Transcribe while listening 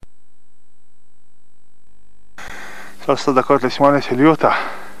13 דקות ל8 של יוטה.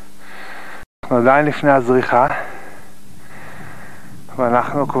 אנחנו עדיין לפני הזריחה,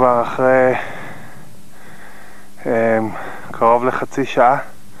 ואנחנו כבר אחרי קרוב לחצי שעה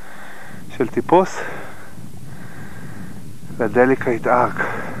של טיפוס לדליקייט ארק.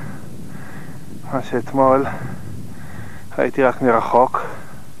 מה שאתמול הייתי רק מרחוק.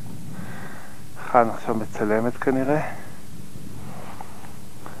 חן עכשיו מצלמת כנראה.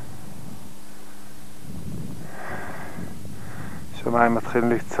 שמיים מתחילים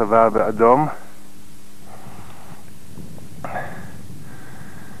להצבע באדום.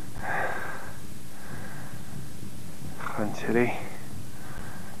 חן שלי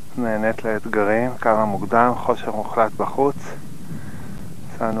נהנית לאתגרים, כמה מוקדם, חושך מוחלט בחוץ.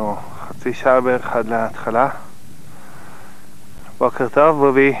 יצאנו חצי שעה בערך עד להתחלה. בוקר טוב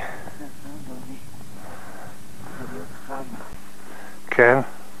בובי. כן,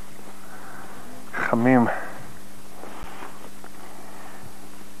 חמים.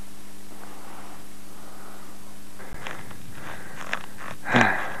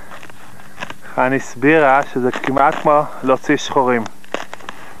 חן הסבירה שזה כמעט כמו להוציא שחורים.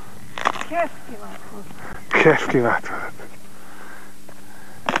 כיף כמעט. כיף כמעט.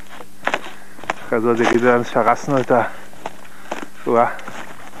 אחרי זה עוד יגידו לנו שהרסנו את ה... וואה,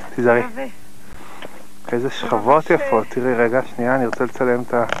 תזרי. איזה שכבות יפות. תראי רגע, שנייה, אני רוצה לצלם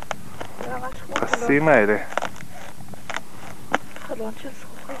את הפסים האלה. חלון של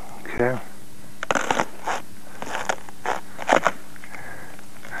זכוכית. כן.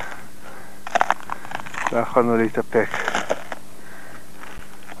 לא יכולנו להתאפק.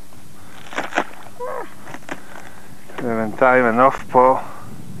 ובינתיים הנוף פה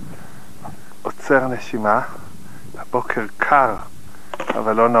עוצר נשימה. הבוקר קר,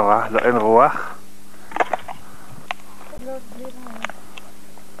 אבל לא נורא, לא, אין רוח.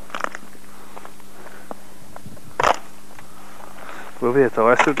 בובי, אתה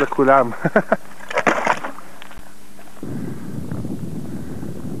הורסת לכולם.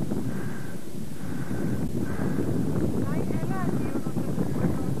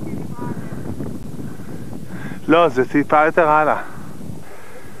 לא, זה טיפה יותר הלאה.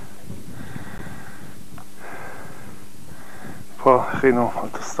 פה הכינו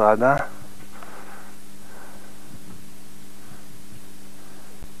אוטוסטרדה.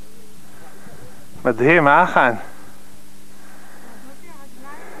 מדהים, חן?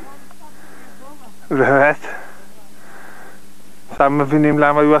 באמת? עכשיו מבינים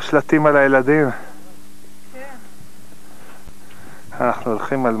למה היו השלטים על הילדים. כן. אנחנו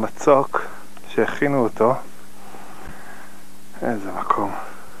הולכים על מצוק שהכינו אותו. איזה מקום.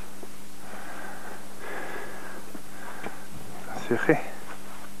 תמשיכי.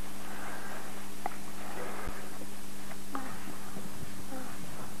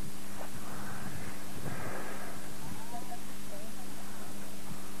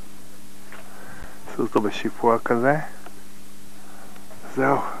 עשו אותו בשיפוע כזה.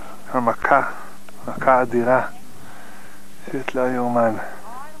 זהו, המכה אדירה. פשוט לא יאומן.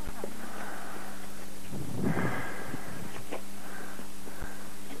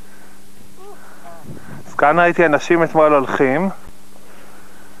 אז כאן ראיתי אנשים אתמול הולכים,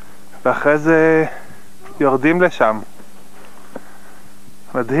 ואחרי זה יורדים לשם.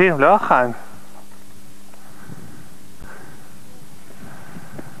 מדהים, לא חן?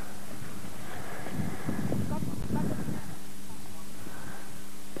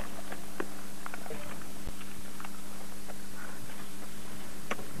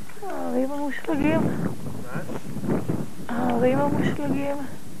 הערים המושלגים. הערים המושלגים.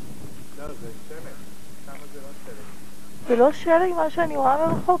 לא, זה שלג. כמה זה לא שלג? זה לא שלג מה שאני רואה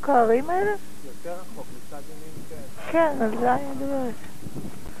מרחוק, הערים האלה? יותר רחוק, מצד ימין כן. כן, על זה אני מדברת.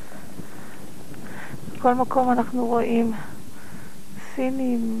 בכל מקום אנחנו רואים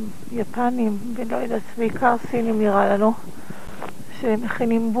סינים, יפנים, ולא יודעת, בעיקר סינים נראה לנו,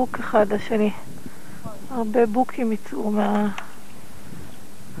 שמכינים בוק אחד לשני. הרבה בוקים יצאו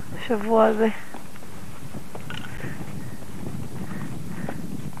מהשבוע הזה.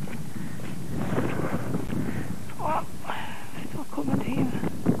 וואו, זה מקום מדהים.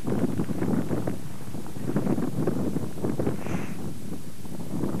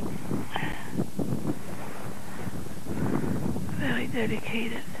 Very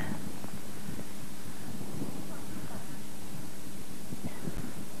dedicated.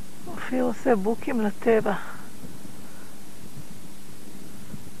 אופיר עושה בוקים לטבע.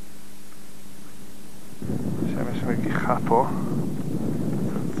 השמש מגיחה פה,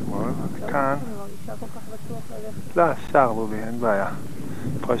 קצת שמאל, וכאן... אני מרגישה כל כך בטוח ללכת. לא, אפשר בובי, אין בעיה.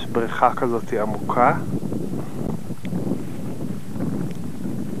 פה יש בריכה כזאת עמוקה.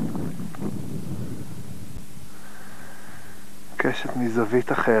 קשת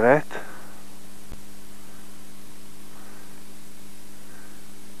מזווית אחרת.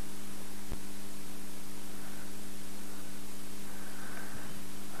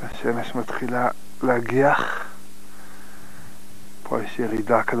 השמש מתחילה להגיח. פה יש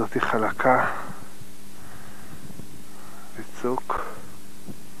ירידה כזאת חלקה וצוק.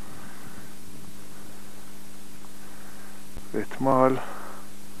 ואתמול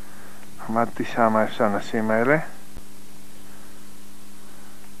עמדתי שם איפה שהאנשים האלה.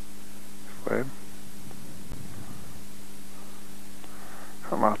 איפה הם?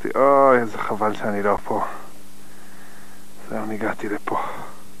 אמרתי, אוי, איזה חבל שאני לא פה. אז היום הגעתי לפה.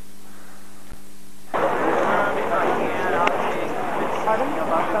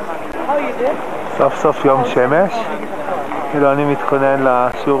 סוף סוף יום שמש. אני מתכונן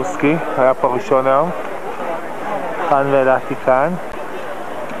לשיעור סקי. היה פה ראשון היום. כאן ואלעתי כאן.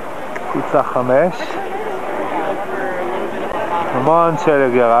 קבוצה 5. המון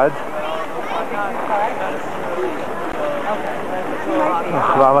שלג ירד.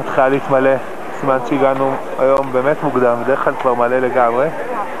 החווה מתחילה להתמלא. סימן שהגענו היום באמת מוקדם. בדרך כלל כבר מלא לגמרי.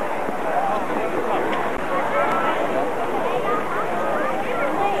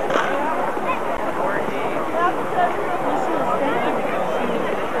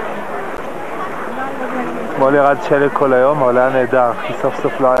 אתמול ירד שלג כל היום, אבל היה נהדר, כי סוף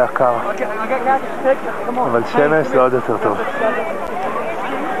סוף לא היה קר. אבל שמש זה עוד יותר טוב.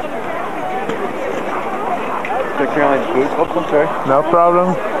 No problem.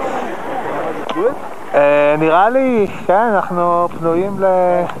 נראה לי, כן, אנחנו פנויים ל...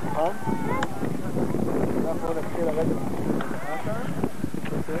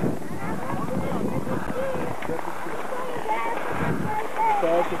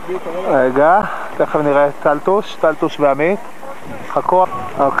 רגע, תכף נראה טלטוש ועמית. חכו.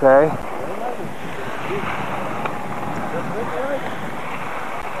 אוקיי.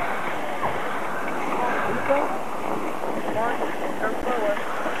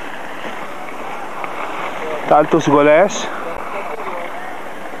 טלטוש גולש.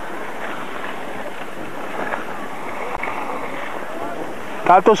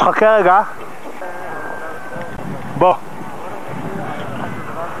 טלטוש, חכה רגע. בוא.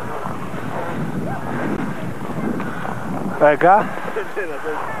 רגע,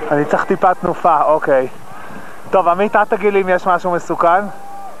 אני צריך טיפה תנופה, אוקיי. טוב, עמית, תגיד לי אם יש משהו מסוכן.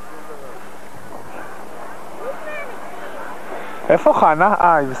 איפה חנה?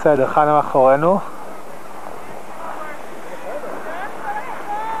 היא בסדר, חנה מאחורינו.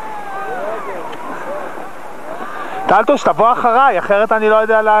 טלטוש, תבוא אחריי, אחרת אני לא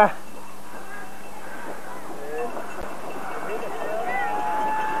יודע לה...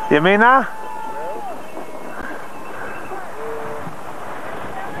 ימינה?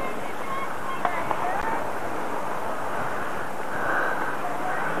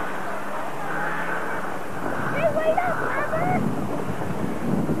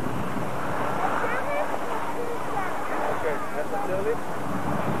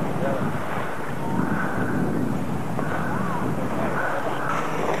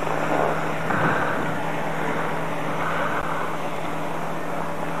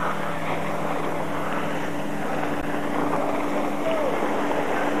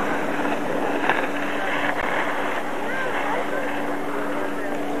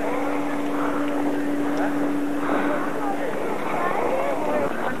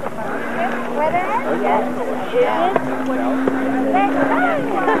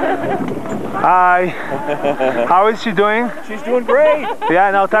 Hi. How is she doing? She's doing great. Yeah,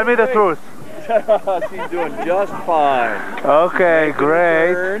 now tell me the truth. She's doing just fine. Okay,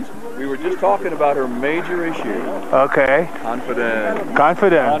 great. We were just talking about her major issue. Okay. Confidence.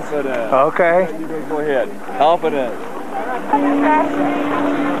 Confidence. Okay. Go ahead. Confidence.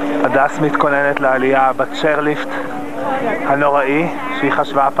 הדס מתכוננת לעלייה בצ'רליפט הנוראי שהיא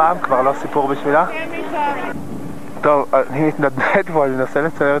חשבה פעם, כבר לא סיפור בשבילה. טוב, אני מתנדנד פה, אני מנסה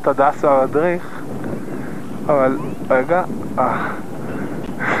לצייר את הדס והמדריך, אבל רגע,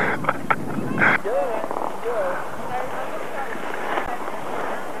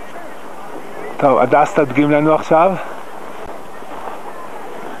 טוב, הדס תדגים לנו עכשיו.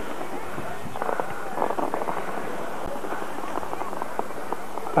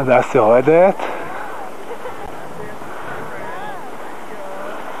 הדס יורדת.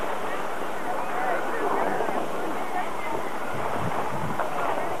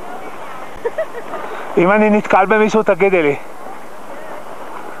 אם אני נתקל במישהו תגידי לי.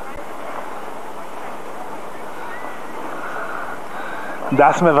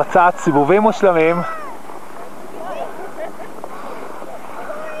 דס מבצעת סיבובים מושלמים.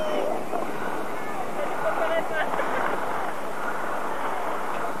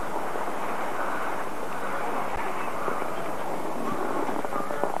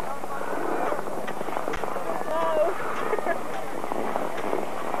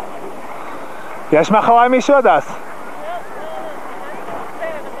 יש מאחורי מישהו הדס?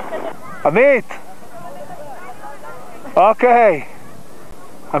 עמית! אוקיי.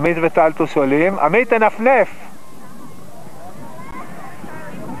 עמית וטלטוש עולים. עמית תנפנף!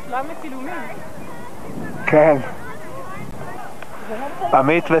 למה צילומים? כן.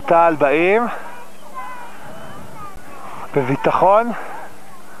 עמית וטל באים. בביטחון.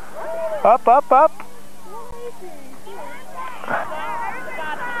 הופ הופ הופ.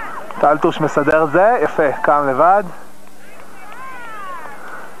 טלטוש מסדר זה, יפה, קם לבד.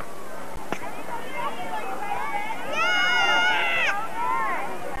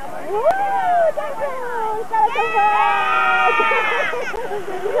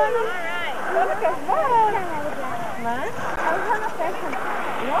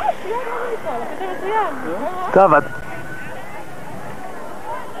 טוב,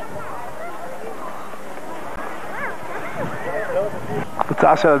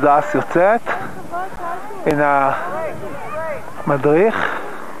 הקבוצה של הדס יוצאת. הנה המדריך.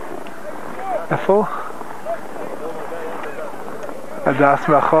 איפה הוא? הדס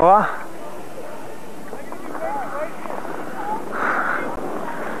מאחורה.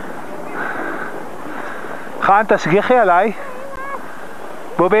 חן, תשגיחי עליי.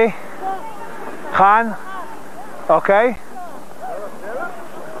 בובי. חן. אוקיי.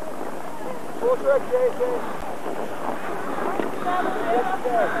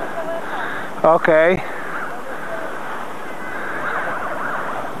 אוקיי.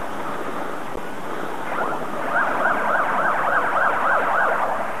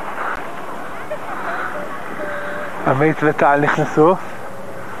 עמית וטל נכנסו.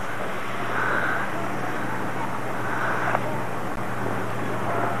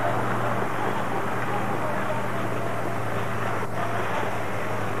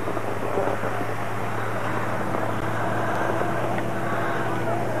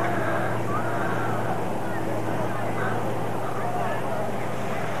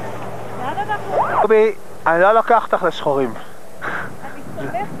 בובי, אני לא לוקח אותך לשחורים. אני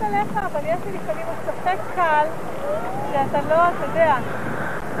סומכת עליך, אבל יש לי לפעמים ספק קל שאתה לא, אתה יודע.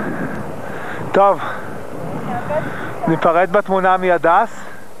 טוב, ניפרד בתמונה מהדס.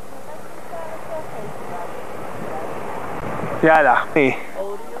 יאללה.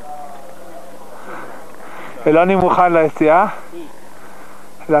 אלוני מוכן ליציאה.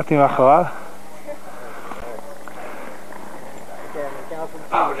 ידעתי מאחוריו.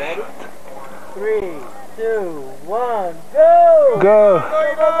 Three, two, one, go! Go!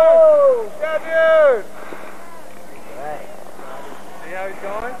 Champion! Right. See how he's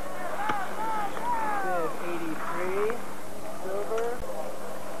going? 83, silver.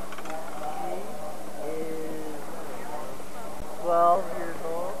 He is 12 years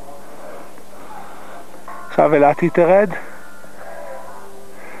old. עכשיו אלעתי תרד.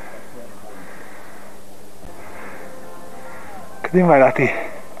 קדימה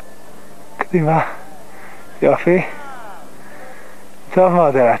אלעתי. קדימה. יופי. טוב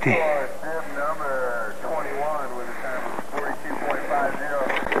מאוד אלעתי.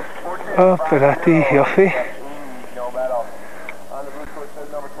 הופ, אלעתי, יופי.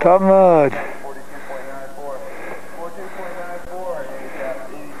 טוב מאוד.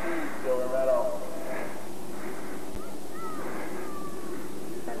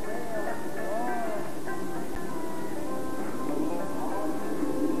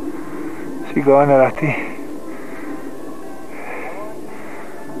 שיגעון אלעתי.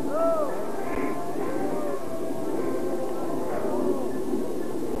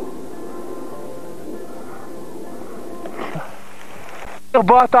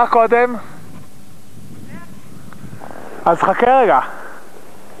 בוא אתה קודם. אז חכה רגע.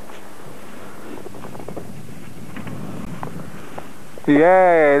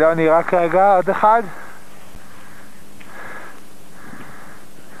 לא נראה כרגע עוד אחד.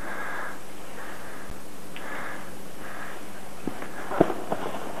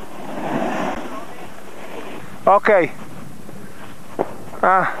 אוקיי.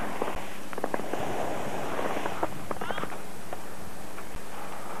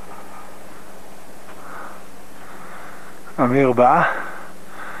 אמיר בא.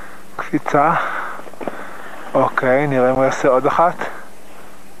 קפיצה. אוקיי, נראה אם הוא יעשה עוד אחת.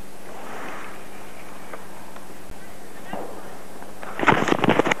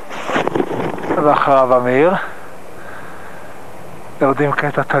 ואחריו אמיר. יורדים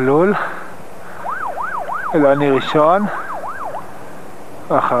קטע תלול. אלוני ראשון.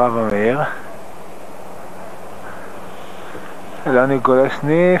 ואחריו אמיר. אלוני גולש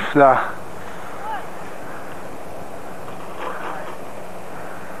נפלא.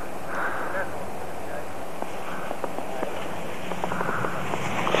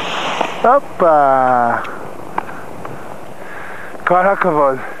 הופה! כל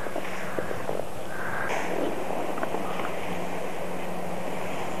הכבוד.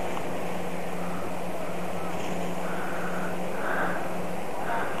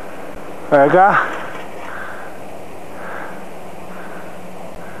 רגע.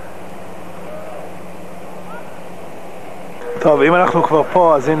 טוב, אם אנחנו כבר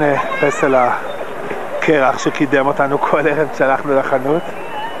פה, אז הנה פסל הקרח שקידם אותנו כל ערב כשהלכנו לחנות.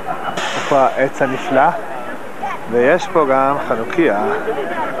 פה העץ הנפלא, ויש פה גם חנוכיה,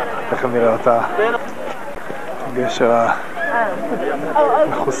 תכף נראה אותה, גשר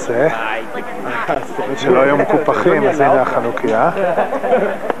המכוסה, שלא היו מקופחים, אז הנה החנוכיה.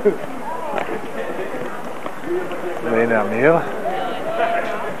 והנה אמיר. אנחנו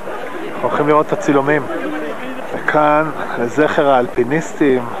הולכים לראות את הצילומים. וכאן, לזכר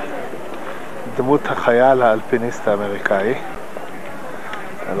האלפיניסטים, דמות החייל האלפיניסט האמריקאי,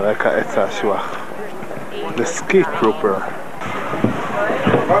 על רקע עץ האשוח. The ski trooper.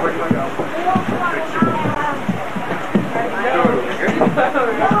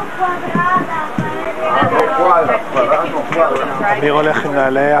 אמיר הולך עם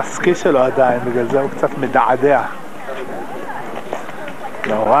נעלי הסקי שלו עדיין, בגלל זה הוא קצת מדעדע.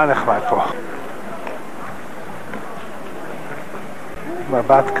 נורא נחמד פה.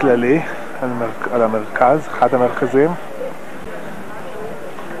 מבט כללי על המרכז, אחד המרכזים.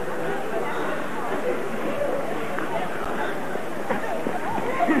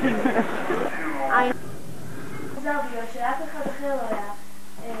 שאף אחד אחר לא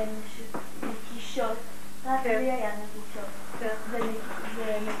היה נקישות, רק לי היה נקישות. זה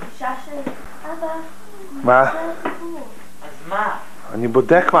נקישה של אבא. מה? אז מה? אני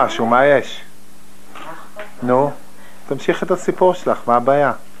בודק משהו, מה יש? נו, תמשיך את הסיפור שלך, מה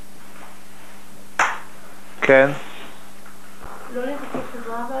הבעיה? כן? לא נחכה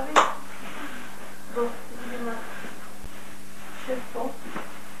חזרה באבי? בוא, תגידי מה. שב פה.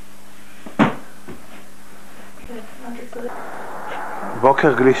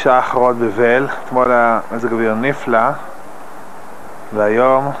 בוקר גלישה האחרון בווייל, אתמול היה מזג אוויר נפלא,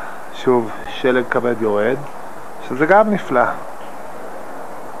 והיום שוב שלג כבד יורד, שזה גם נפלא.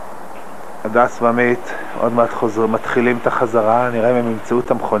 הדס ועמית עוד מעט מתחילים את החזרה, נראה אם הם ימצאו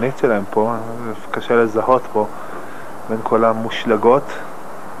את המכונית שלהם פה, קשה לזהות פה בין כל המושלגות.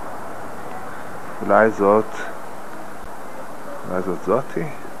 אולי זאתי,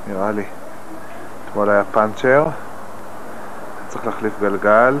 נראה לי. אתמול היה פאנצ'ר, צריך להחליף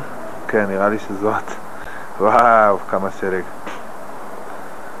גלגל, כן, נראה לי שזאת. וואו, כמה שלג.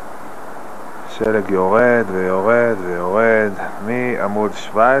 שלג יורד ויורד ויורד מעמוד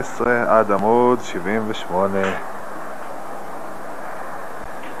 17 עד עמוד 78.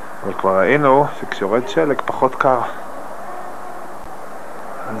 אבל כבר ראינו שכשיורד שלג פחות קר.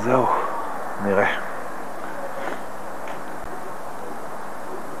 אז זהו, נראה.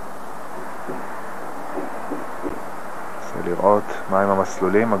 לראות מה עם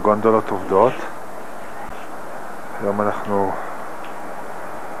המסלולים, הגונדולות עובדות. היום אנחנו,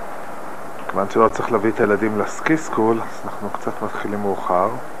 כיוון שלא צריך להביא את הילדים לסקי סקול, אז אנחנו קצת מתחילים מאוחר.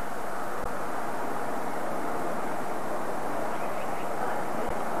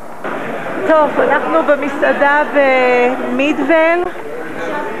 טוב, אנחנו במסעדה במידוול,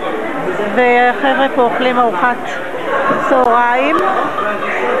 והחבר'ה פה אוכלים ארוחת צהריים.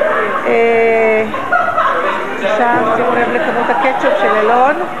 שם שימו לב לכמות הקטשופ של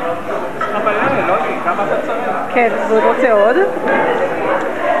אלון. אבל לא, כמה אתה צריך? כן, והוא רוצה עוד.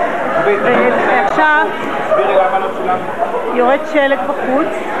 ועכשיו יורד שלג בחוץ.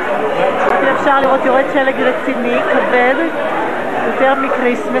 אפשר לראות יורד שלג רציני, כבד, יותר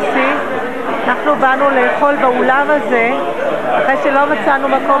מקריסמסי. אנחנו באנו לאכול באולם הזה אחרי שלא מצאנו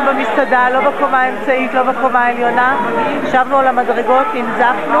מקום במסעדה, לא בקומה האמצעית, לא בקומה העליונה. ישבנו על המדרגות,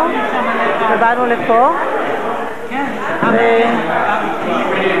 ננזפנו ובאנו לפה.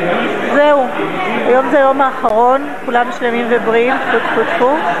 זהו, היום זה היום האחרון, כולם שלמים ובריאים,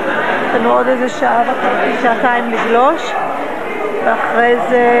 תפו. יש לנו עוד איזה שעה וחצי, שעתיים לגלוש, ואחרי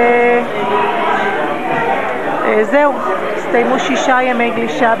זה זהו, הסתיימו 6 ימי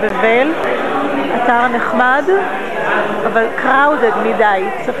גלישה בווייל. אתר נחמד, אבל crowded מדי,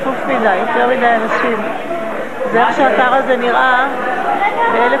 צפוף מדי, יותר מדי אנשים. זה איך שהאתר הזה נראה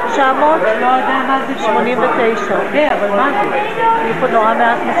ב-1989. אבל מה זה? יש פה נורא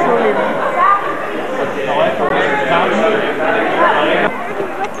מעט מסלולים.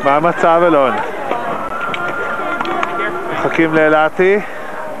 מה המצב אלון? מחכים לאלעתי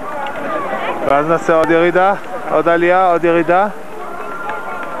ואז נעשה עוד ירידה, עוד עלייה, עוד ירידה.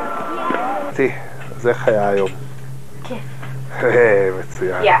 זה חיה היום. כן.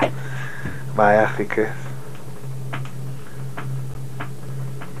 מצוין. מה היה הכי כיף?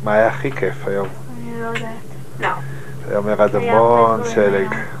 מה היה הכי כיף היום? אני לא יודעת. לא. היום ירד המון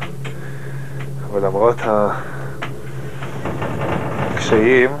שלג. אבל למרות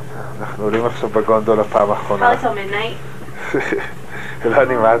הקשיים, אנחנו עולים עכשיו בגונדולה פעם האחרונה.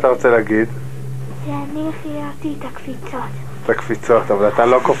 אלוני, מה אתה רוצה להגיד? שאני חייבתי את הקפיצות. את הקפיצות, אבל אתה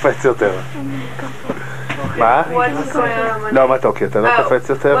לא קופץ יותר. אני קופץ. מה? לא מתוקי, אתה לא קופץ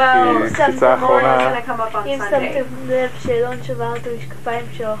יותר כי קפיצה האחרונה... אם שמתם לב שאילון שבר את המשקפיים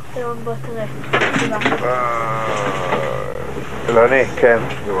שלו, אילון בוא תראה. אלוני, כן.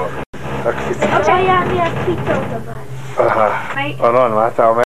 הקפיצה... עוד שהיה לי הקפיצות אבל. אונון, מה אתה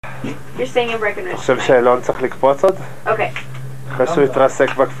אומר? You're saying in break אתה חושב שאילון צריך לקפוץ עוד? Okay. אחרי שהוא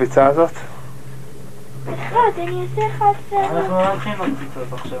יתרסק בקפיצה הזאת? אחד, אני אעשה אחד סדר. אנחנו לא הולכים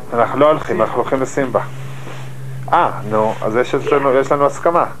לקפיצות עכשיו. אנחנו לא הולכים, אנחנו הולכים לסימבה. נו, אז יש לנו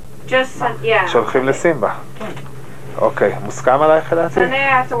הסכמה. Just yeah. שהולכים לסימבה. אוקיי, מוסכם עלייך לדעתי? Sunday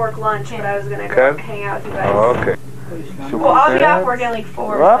I have to work lunch, but I was gonna go כן? hang out with you guys. אוקיי. Well, I'll be off work at like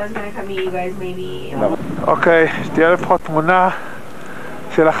 4, so I was gonna come meet you guys maybe. אוקיי, שתהיה לפחות תמונה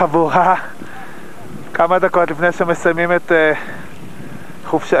של החבורה כמה דקות לפני שמסיימים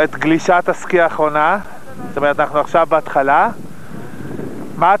את גלישת הסקי האחרונה. זאת אומרת, אנחנו עכשיו בהתחלה.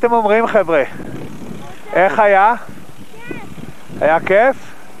 מה אתם אומרים, חבר'ה? איך היה? היה כיף?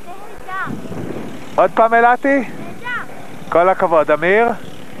 עוד פעם אלעתי? כל הכבוד. אמיר?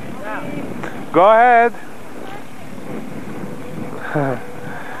 Go ahead.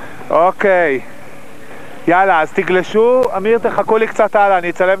 אוקיי. יאללה, אז תגלשו. אמיר, תחכו לי קצת הלאה, אני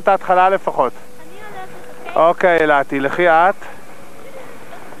אצלם את ההתחלה לפחות. אוקיי, אלעתי, לכי את.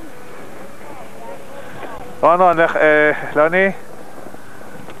 רונון, לוני,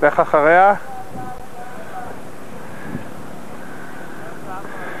 לך אחריה.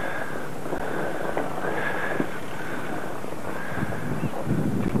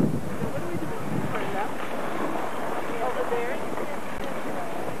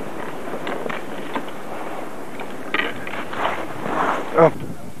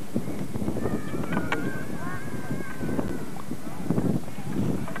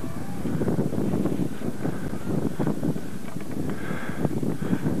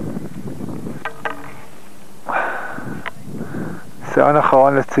 ניסיון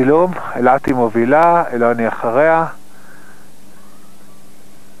אחרון לצילום, אלעתי מובילה, אלוני אחריה.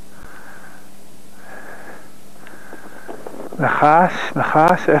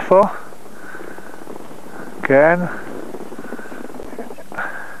 נחש, איפה? כן.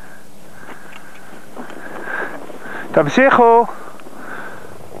 תמשיכו.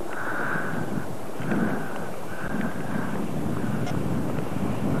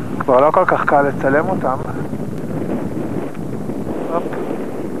 כבר לא כל כך קל לצלם אותם.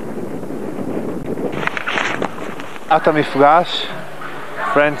 את המפגש,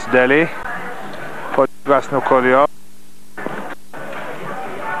 פרנץ' דלי, פה נפגשנו כל יום.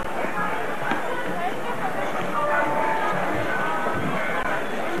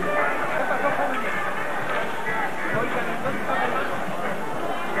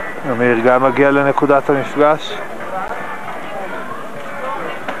 אמיר גם מגיע לנקודת המפגש.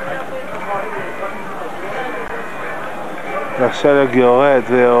 והשלג יורד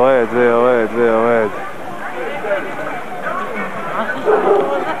ויורד ויורד ויורד.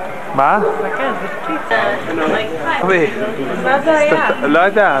 מה? מה זה היה? לא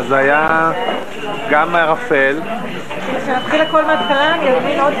יודע, זה היה גם ערפל. כשנתחיל הכל מההתחלה, אני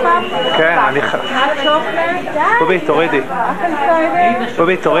אזמין עוד פעם? כן, אני... בובי, תורידי.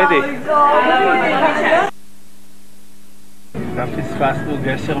 בובי, תורידי. גם פספסנו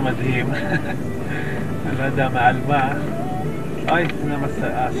גשר מדהים. אני לא יודע מעל מה. אוי, זה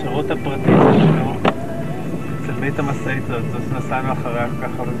השירות הפרטי שלנו. צלמי את המסעית הזאת, זאת נסענו אחריה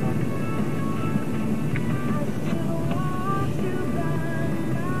ככה בזמן.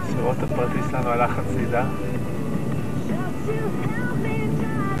 השירות הפרטי שלנו הלך הצידה.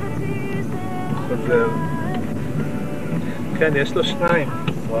 חוזר. כן, יש לו 2.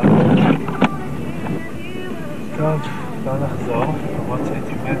 טוב, לא נחזור, למרות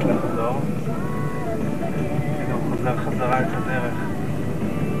שהייתי מת לחזור. הנה הוא חוזר חזרה את הדרך.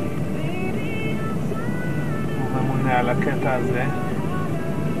 הוא ממונה על הקטע הזה.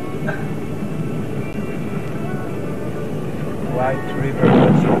 White River.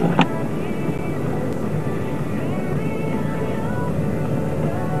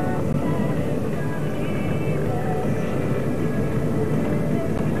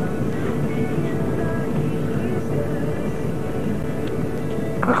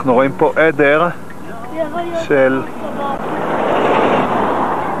 אנחנו רואים פה עדר של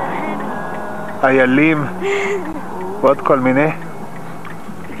איילים ועוד כל מיני.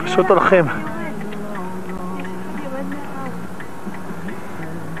 פשוט הולכים.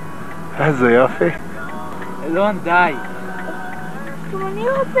 איזה יופי. אלון, די. גם אני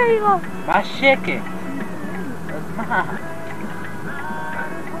רוצה לראות. מה שקט? אז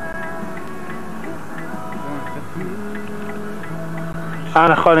מה?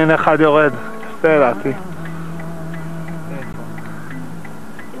 נכון, הנה אחד יורד. יפה, ידעתי.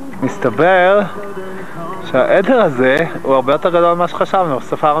 מסתבר שהעדר הזה הוא הרבה יותר גדול ממה שחשבנו.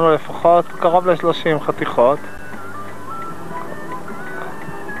 ספרנו לפחות קרוב ל-30 חתיכות.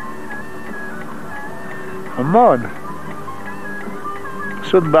 המון.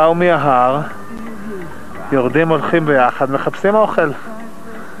 פשוט באו מההר, יורדים, הולכים ביחד, מחפשים אוכל.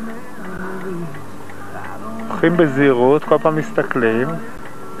 הולכים בזהירות, כל פעם מסתכלים.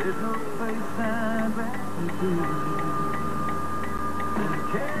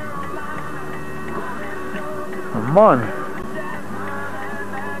 המון.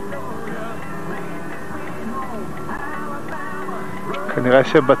 כנראה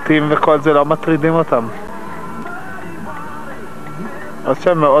שבתים וכל זה לא מטרידים אותם. עוד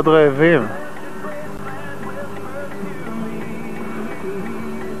שהם מאוד רעבים.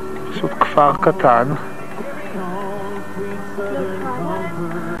 פשוט כפר קטן.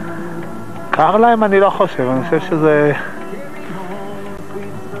 קר להם אני לא חושב, אני חושב שזה...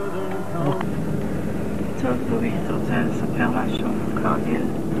 טוב, דובי, אתה רוצה לספר משהו? כרגיל.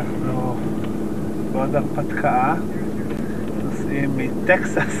 אנחנו בעוד הרפתקה נוסעים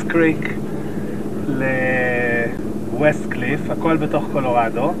מטקסס קריק לווסט קליף, הכל בתוך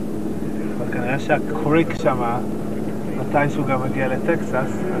קולורדו, אבל כנראה שהקריק שמה מתישהו גם מגיע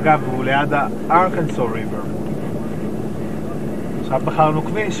לטקסס. אגב, הוא ליד הארקנסו ריבר. עכשיו בחרנו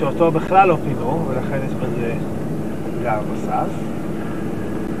כביש שאותו בכלל לא פינו, ולכן יש בזה גר נוסף.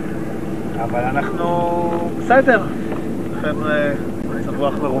 אבל אנחנו בסדר, חבר'ה, מצב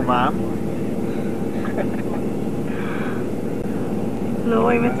רוח מרומם. לא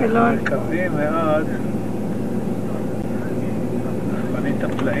רואים את אלון. מקווים מאוד. בנית את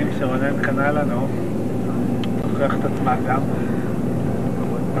הפלאים שרונן קנה לנו, תוכיח את עצמה גם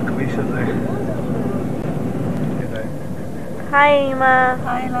בכביש הזה. היי אמא.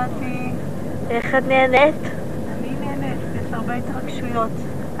 היי לוטי. איך את נהנית? אני נהנית, יש הרבה התרגשויות.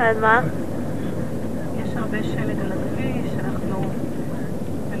 על מה? יש הרבה שלג על הכביש, אנחנו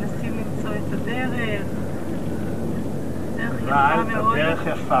מנסים למצוא את הדרך. דרך יפה מאוד. הדרך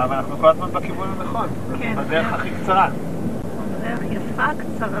יפה, ואנחנו כל הזמן בכיוון הנכון. כן. הדרך הכי קצרה. דרך יפה,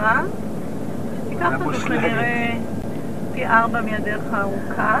 קצרה, שתיקח אותנו כנראה פי 4 מהדרך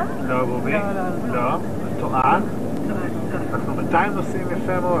הארוכה. לא, בובי. לא. טועה. אנחנו בינתיים נוסעים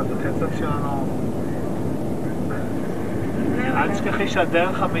יפה מאוד, הקצב שלנו. אל תשכחי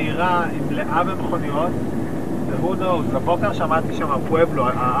שהדרך המהירה היא מלאה במכוניות, ו-who knows, הבוקר שמעתי שם הפואבלו,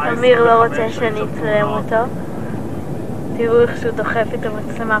 אמיר לא רוצה שאני אצלם אותו. תראו איך שהוא דוחף את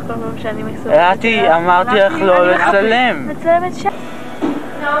המצלמה כל פעם שאני מסובבת. ראתי, אמרתי לך לא לצלם. מצלמת שם.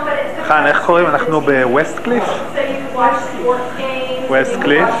 חן, איך קוראים? אנחנו בווסט קליף? ווסט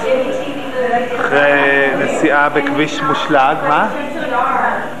קליף. אחרי נסיעה בכביש מושלג, מה?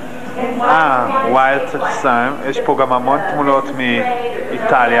 וייל צ'סיים. יש פה גם המון תמונות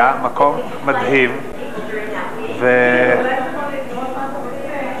מאיטליה, מקום מדהים.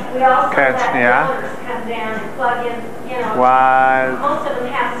 כן, שנייה. וייל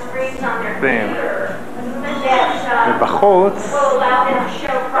צ'סיים. ובחוץ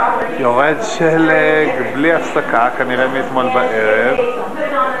יורד שלג בלי הפסקה, כנראה מאתמול בערב.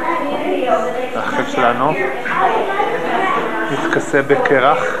 האחיו שלנו מתכסה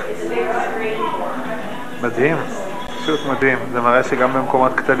בקרח. מדהים, פשוט מדהים. זה מראה שגם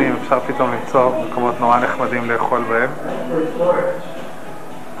במקומות קטנים אפשר פתאום למצוא מקומות נורא נחמדים לאכול בהם.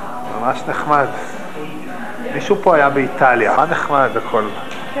 ממש נחמד. מישהו פה היה באיטליה, מה נחמד הכל.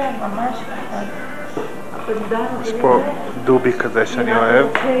 כן, ממש נחמד. יש פה דובי כזה שאני אוהב.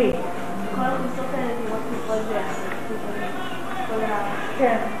 כל הכניסות האלה נראות מכל ביחד.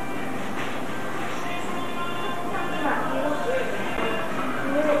 כן.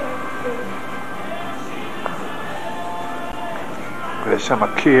 ויש שם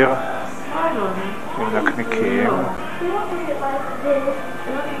קיר עם נקניקים.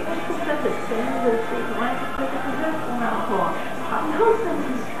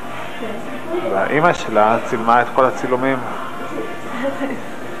 והאימא שלה צילמה את כל הצילומים.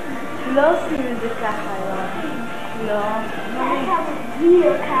 לא עושים את זה ככה, לא. לא.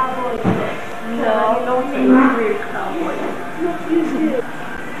 לא, לא רוצים להביא קאובוי.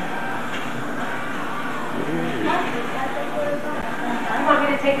 You want me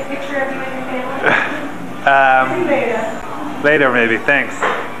to take a picture of you and your family? Later maybe, thanks.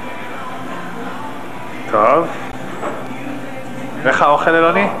 טוב. איך האוכל,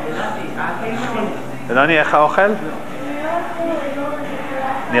 אלוני? אלוני, איך האוכל?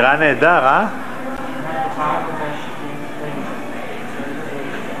 נראה נהדר, אה?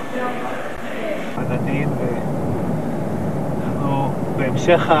 עננים, אנחנו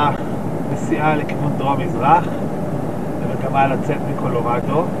בהמשך הנסיעה לכיוון דרום-מזרח, במגמה לצאת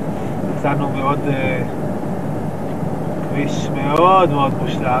מקולורדו. יצאנו מאוד כביש מאוד מאוד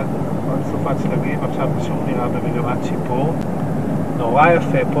מושלג, עוד סופת שלגים, עכשיו זה שוב נראה במגמת שיפור. נורא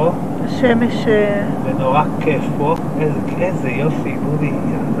יפה פה. השמש... ונורא כיף פה. איזה יופי, בובי,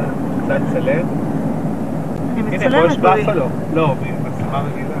 יאללה. קצת צלם. אני מצלמת, הנה, פה יש בפלו. לא, מצלמה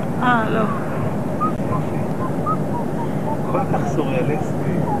רגילה. לא. כל כך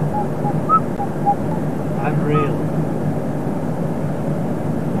סוריאליסטי. Unreal.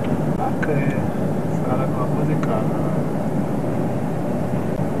 רק עשרה לנו המוזיקה.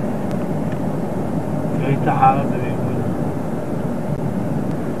 תראי את ההר הזה ממול.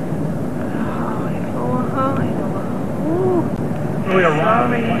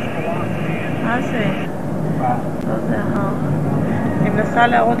 מה זה? לא זה ההר. אני מנסה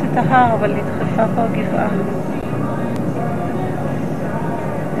להראות את ההר, אבל נדחפה פה הגבעה.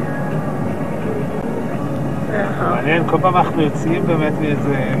 מעניין, כל פעם אנחנו יוצאים באמת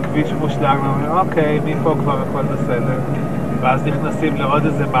מאיזה כביש מושלג, ואומרים, אוקיי, מפה כבר הכל בסדר. ואז נכנסים לעוד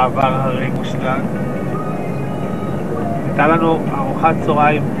איזה מעבר הרי מושלג. הייתה לנו ארוחת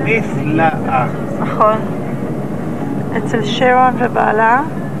צהריים נפלאה. נכון. אצל שרון ובעלה.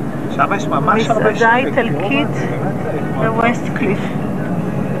 שם יש ממש הרבה שקט. מסעדה איטלקית בווסט קליף.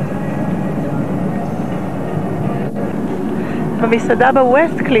 במסעדה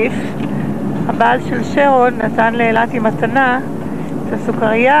בווסט קליף, הבעל של שרון נתן לאילתי מתנה את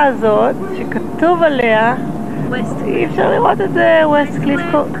הסוכריה הזאת שכתוב עליה, אי אפשר לראות את זה, ווסט קליף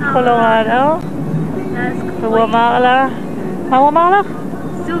קולורדו. והוא אמר לה, מה הוא אמר לך?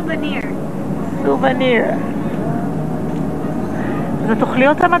 סובניר. סובניר. אז את תאכלי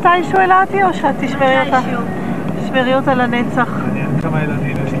אותה מתישהו אילתי או שאת תשמרי אותה? תשמרי אותה לנצח. מעניין כמה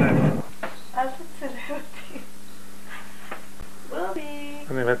ילדים יש להם. אל תצלם אותי. בובי.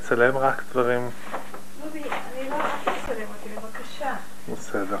 אני מצלם רק דברים. בובי, אני לא רק תצלם אותי, בבקשה.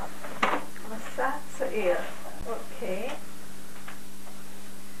 בסדר. מסע צעיר. אוקיי.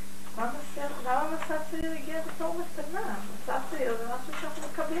 למה מסע צעיר הגיע בתור מתנה? מסע צעיר זה משהו שאנחנו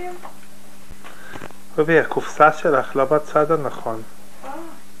מקבלים. בובי, הקופסה שלך לא בצד הנכון.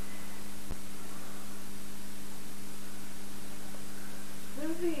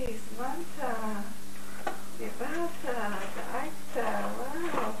 בובי, הזמנת, דיברת, דאגת,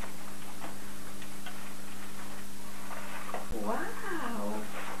 וואו. וואו.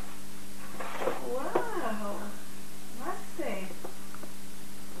 וואו. מה זה?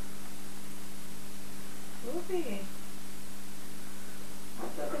 בובי.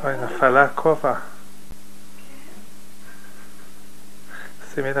 אוי, נפל לה הכובע.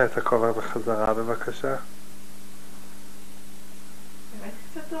 שימי לה את הכובע בחזרה, בבקשה. באמת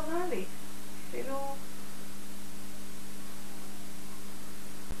קצת דומה לי. אפילו...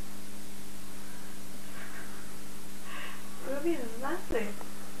 בובי, אז מה זה?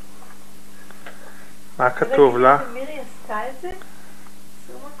 מה כתוב לה? מירי עשתה את זה?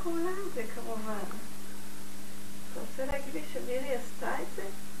 שום מקום לה זה כמובן. אתה רוצה להגיד לי שמירי עשתה את זה?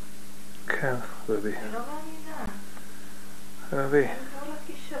 כן, בובי. אני לא מאמינה. בובי. אני לא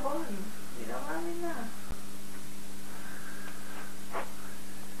לכישרון. אני לא מאמינה.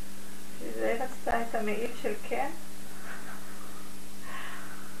 שזה רצתה את המעיל של כן?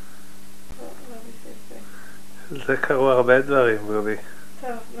 זה קרו הרבה דברים, בובי.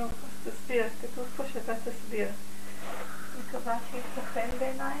 טוב, נו, אז תסביר. כתוב פה שאתה תסביר. אני מקווה שימצא חן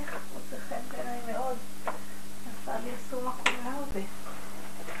בעינייך. מוצא חן בעיניי מאוד. עשה לי עשו מקום להובה.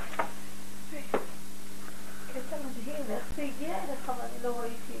 קטע מדהים, איך זה הגיע אליך ואני לא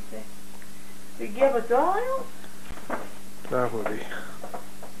ראיתי את זה. זה הגיע בדואר היום? לא, בובי.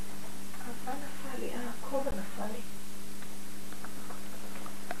 מה נפל לי? הכובע נפל לי.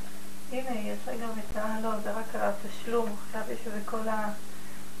 הנה, יש לה גם את לא, זה רק התשלום. עכשיו יש לזה כל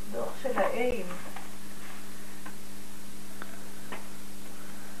הדוח של האיים.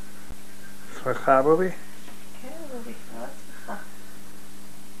 שמחה, בובי? כן, בובי, מאוד שמחה.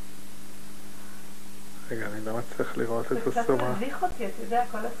 רגע, אני לא מצליח לראות את הסומה. זה קצת מביך אותי, אתה יודע,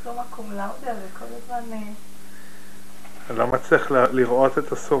 כל הסומה קומלאודה וכל הזמן... אני לא מצליח לראות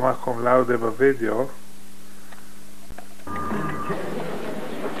את הסומה קומלאודה בווידאו.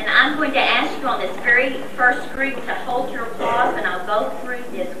 And I'm going to ask you on this very first group to hold your applause, and I'll go through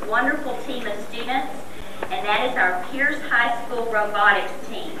this wonderful team of students. and that is our Pierce High School robotics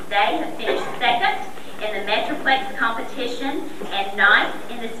team. They have finished second in the Metroplex competition and ninth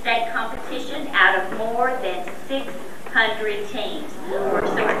in the state competition out of more than 600 teams. We're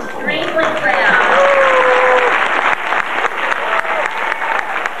so extremely proud.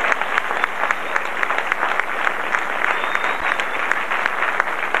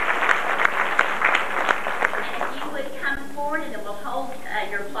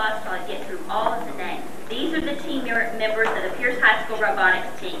 These are the team members of the Pierce High School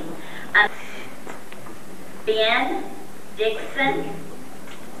robotics team. Ben Dixon,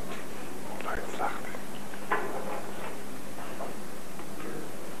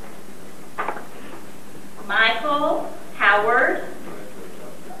 Michael Howard,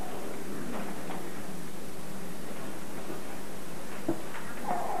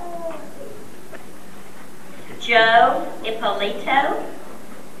 Joe Ippolito,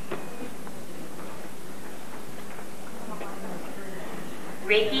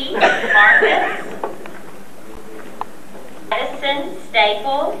 Ricky Marcus, Edison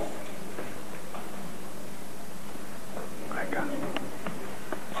Staples,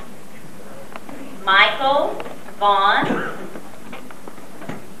 Michael Vaughn,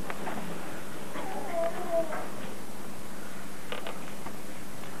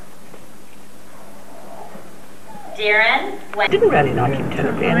 Darren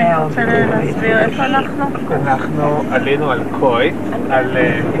אני רוצה להסביר איפה אנחנו. אנחנו עלינו על קוי, על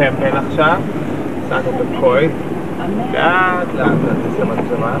קמפן עכשיו, נסענו בקוי, לאט נעשה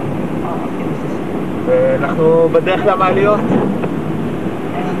מצלמה, ואנחנו בדרך למעליות.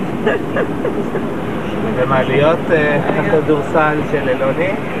 למעליות הכדורסל של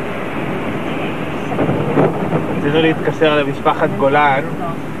אלוני. רצינו להתקשר למשפחת גולן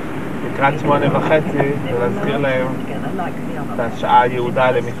לקראת 8:30 ולהזכיר להם את השעה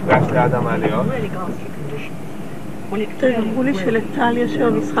היעודה למפגש ליד המעליות. אמרו לי שלטל יש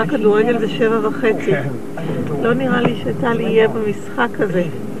היום משחק כדורגל ב7:30. לא נראה לי שטל יהיה במשחק הזה.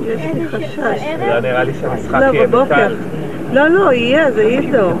 יש לי חשש. לא נראה לי שהמשחק יהיה בטל. לא, יהיה, זה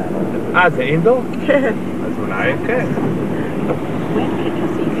אינדור. זה אינדור? כן. אז אולי כן.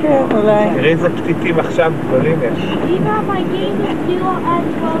 כן, אולי. תראי איזה פתיתים עכשיו גדולים יש.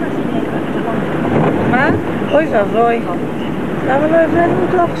 מה? אוי ואבוי. למה לא הבאנו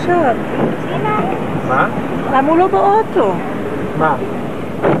אותו עכשיו? מה? למה הוא לא באוטו? מה?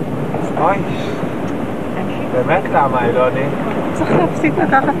 אוי. באמת למה, אלוני? צריך להפסיק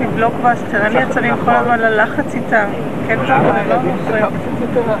לקחת מבלוקבאסטר, אני עצבים כל הזמן ללחץ איתם. כן, למה הילדים שלך קצת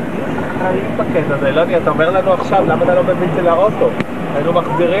יותר אחראיים בקטע הזה? אלוני, אתה אומר לנו עכשיו, למה אתה לא מביא את זה לאוטו? היינו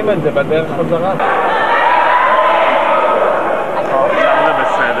מחזירים את זה בדרך חזרה. עכשיו זה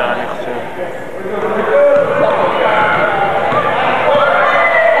בסדר, אני חושב.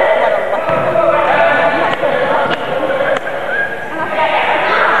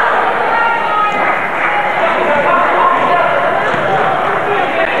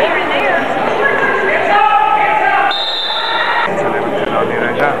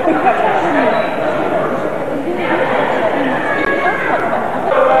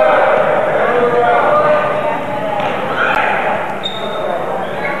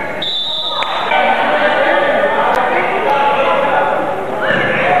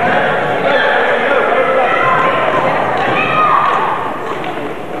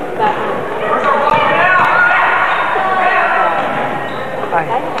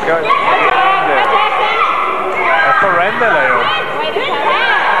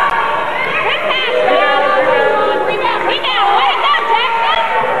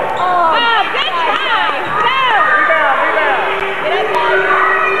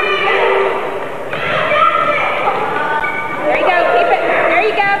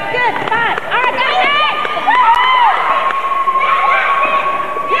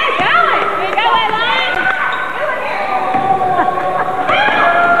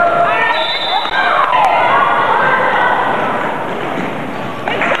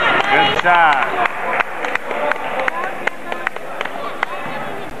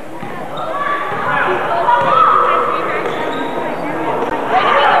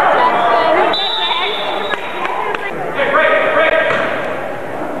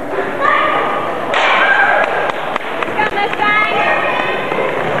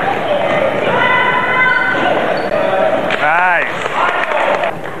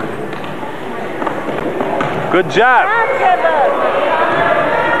 Good job.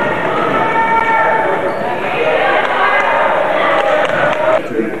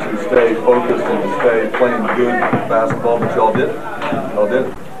 To stay focused and to stay playing good basketball, which y'all did. Y'all did.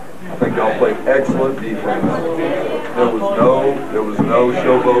 I think y'all played excellent defense. There was no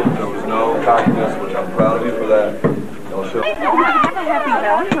showboat, there was no cockiness, which I'm proud of you for that. No show. Have a happy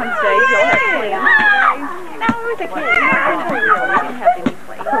Valentine's Day. You'll have plans. No, with the kids. We didn't have any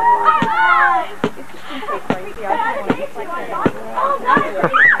plans. It's just been so crazy. I just want to just like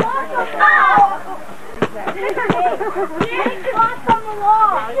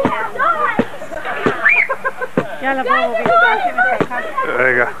יאללה בואו, בגלל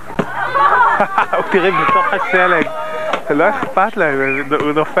רגע. תראי בתוך השלג. לא אכפת להם,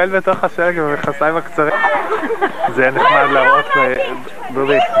 הוא נופל בתוך השלג עם המכנסיים הקצרים. זה נחמד להראות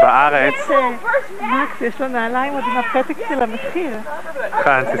בארץ. מקס, יש לו נעליים עוד עם הפתק של המחיר.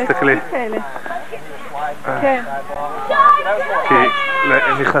 כאן, תסתכלי. כן. כי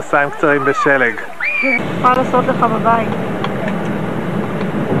מכנסיים קצרים בשלג. מה לעשות לך בבית?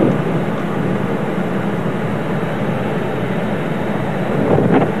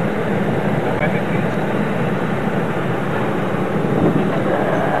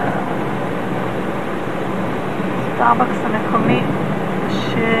 סטארבקס המקומי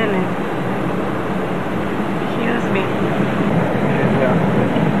שלג. Excuse me.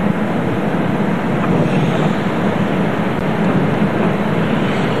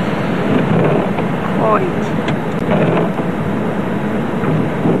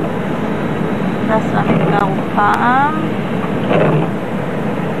 נכנס למגדר פעם.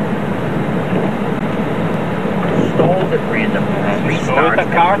 Stalls at random, restarts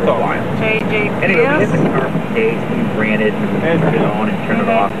after a while. JJ Anyway, we hit Pierce. the car for days, we ran it, and turn it on and turn it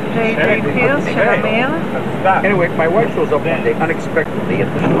off. JJ Pierce של אמיר. Anyway, my wife shows up one day unexpectedly at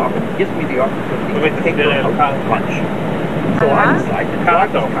the shop and gives me the opportunity to take her out to lunch. So I decide to drive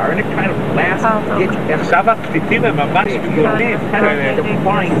the car in a kind of last-ditch effort. עכשיו הקפיצים הם ממש גדולים. Kind of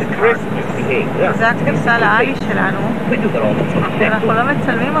defying the car to misbehave. זה הכניסה לאלי שלנו. We do that all the time. אנחנו לא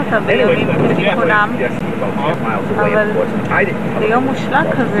מצלמים אותה בימים כתיקונם, אבל ביום מושלג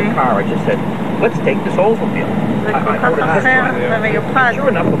כזה Let's take this Oldsmobile. זה כל כך אחר ומיוחד. Sure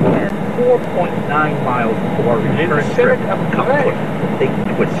enough, about 4.9 miles before our return trip, come quick. They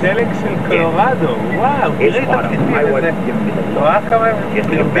quit. שלג של קולורדו, וואו, It's fun. My wife is giving me the look. Gets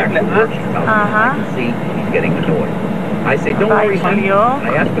me back to work. She found I can see he's getting annoyed. I say, don't worry, honey. And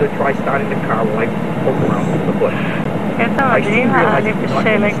I ask her to try starting the car while I poke around with the hood. קטע I מדהים, soon realized העלי it was not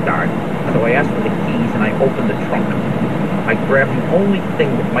going בשלג. to start, so I asked for the keys and I opened the trunk. I grabbed the only thing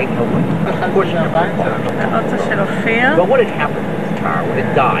that might help me push the car. האוטו של אופיר. Well, what had happened to this car when it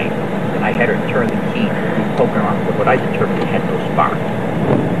died, and I had her turn the key and poke around with what I determined it had no spark.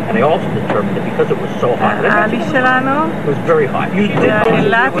 And I also determined that because it was so hot, העלי שלנו. it was very hot. זה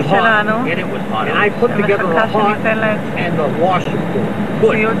האילתי שלנו. And it was hot. And I put together a hot and a washer good.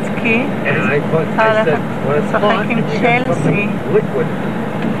 ציוד סקי. And I הלכת said, לשחק עם צ'לסי liquid.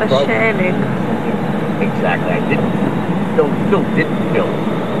 בשלג. Exactly. I didn't fill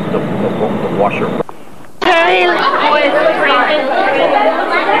the washer. Weyl with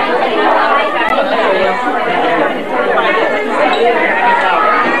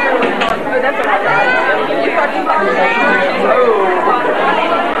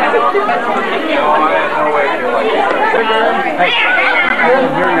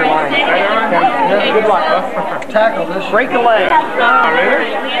Good luck. Tackle this. Break a leg.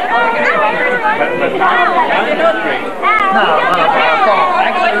 No,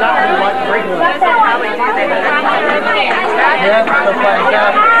 actually not really like breaking a leg. Yeah, stuff like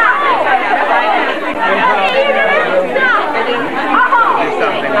that. Do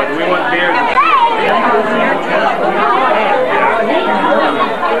something, but we want beer.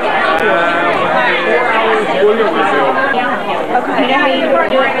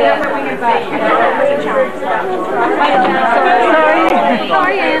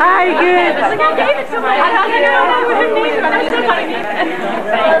 Sorry. Hi, good. I gave it to my. I don't know what her name is, but I'm still trying to get it.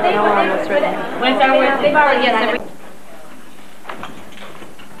 When it's our they've already yes.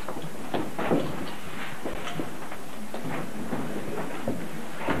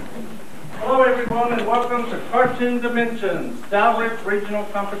 Hello everyone and welcome to Cartoon Dimensions, Dalrick Regional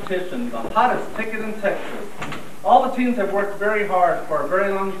Competition, the hottest ticket in Texas. All the teams have worked very hard for a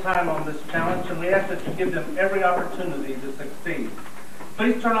very long time on this challenge and we ask that you give them every opportunity to succeed.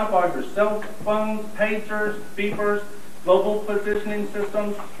 Please turn off all your cell phones, pagers, beepers, global positioning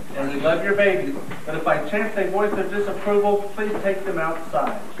systems, and we love your babies. But if by chance they voice their disapproval, please take them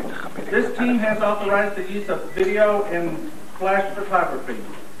outside. This team has authorized the use of video and flash photography.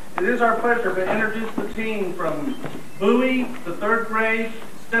 It is our pleasure to introduce the team from Bowie, the third grade,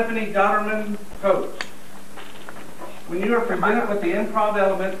 Stephanie Dotterman, coach. When you are presented with the improv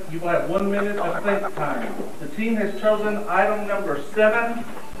element, you will have 1 minute of think time. The team has chosen item number 7.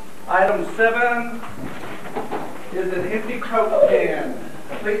 Item 7 is an empty Coke can.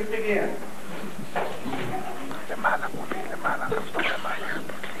 Please begin.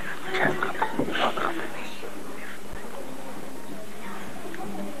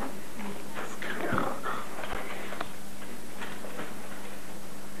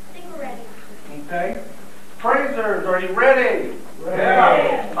 Okay. Praisers, are you ready?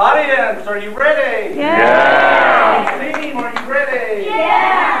 Yeah. Audience, are you ready? Yeah. Team, are you ready?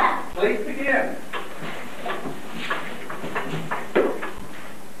 Yeah. Please begin.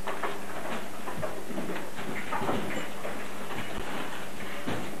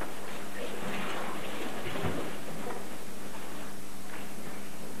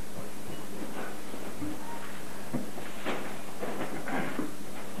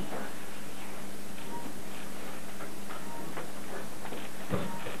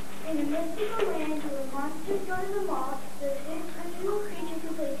 In a mystical land where monsters go to the mall, there's this unusual creature who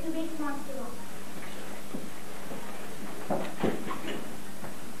plays Who Makes Monster Ball.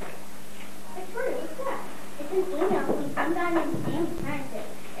 Victoria, what's that? It's an email from some guy named Sam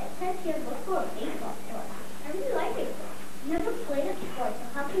Harrington. It says he has looked for a baseball store. I really like baseball. Never played it before, so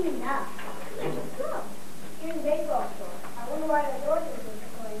how can you know? Let's go. Here's a baseball store. I wonder why the doors are going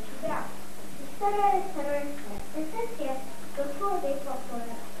to go down. Etc., etc., etc. It says here, look for a baseball store.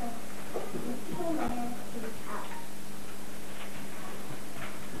 Mystical land is out.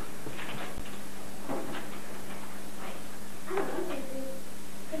 I don't know what to do.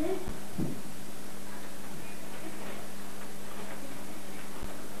 Can this...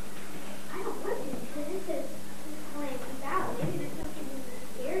 I don't want to because this is like about. Maybe there's something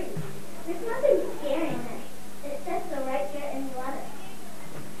scary. There's nothing scary in it. It says so right here in the letter.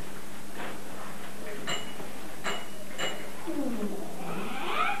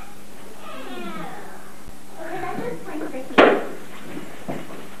 Okay, that's just plain tricky.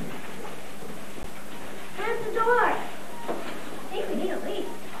 Where's the door? I think we need a leak.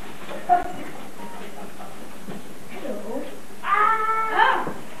 Hello. Ah!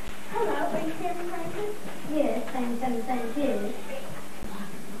 Oh! Hello, are you Sam Francis? Yes, I'm Sam Francis.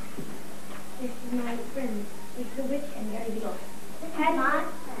 This is my friend. It's the witch and very big. This is my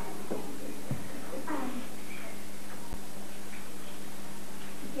friend.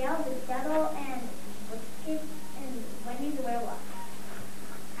 Gail the devil and Witches and Wendy's the werewolf.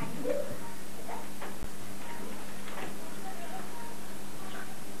 Actually,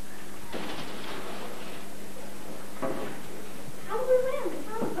 how do we win?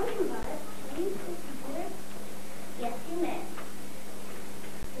 How are we talking about it? Can you use this computer? Yes, you may.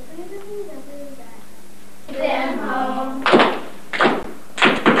 Sam home.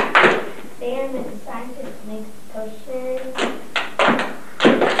 Sam is a scientist who makes potions.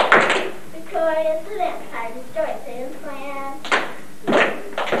 Victoria's the vampire, destroy Sam's plan.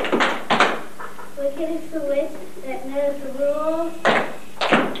 Wicked is the witch that knows the rules.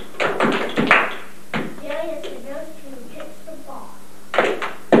 Joy is the ghost who hits the ball.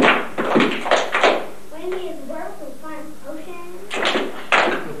 Wendy is the werewolf who finds potions.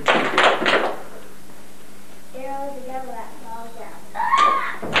 Daryl is the devil that falls down.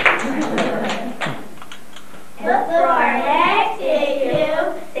 Look for next issue,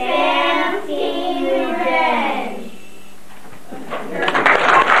 Sam Team Revenge.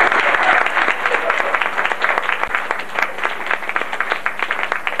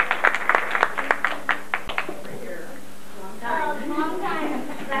 Long time.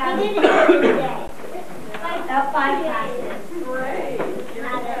 We did it today. About 5 classes. Great. We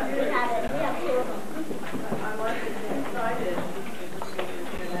had it. Yeah, cool. I'm excited.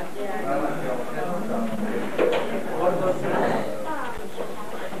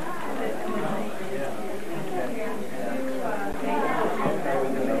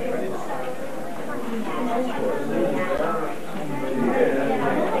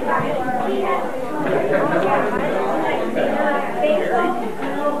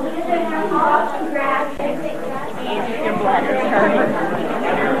 Your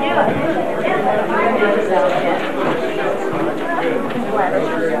bladder's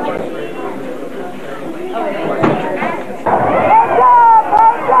hurting.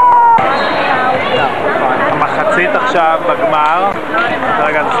 מחצית עכשיו בגמר,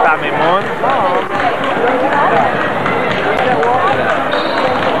 כרגע זה סתם אימון.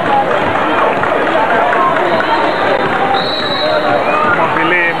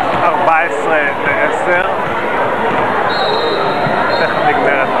 מובילים 14-10. תכף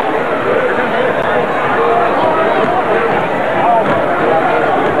נגמרת.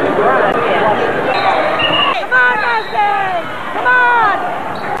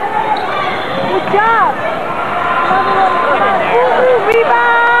 Good job!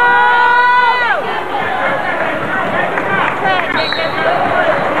 Rebound!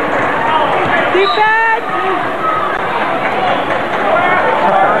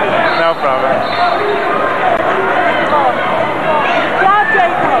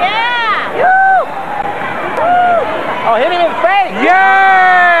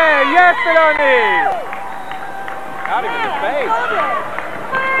 אלוני! Out of his face.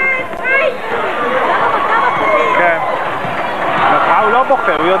 כן. הוא לא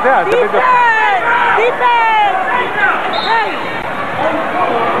בוחר, הוא יודע, זה בדיוק.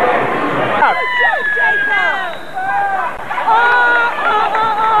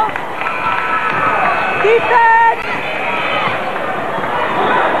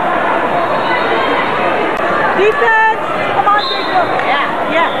 Defense! Come on, Jacob!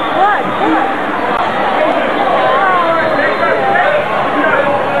 Yeah, yeah, good, good.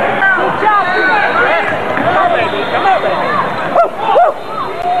 Good job, come on, baby, come on, baby.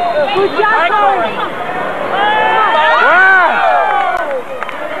 Good job, Corey. Wow!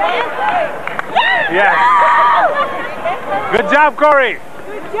 Yes. Good job, Corey.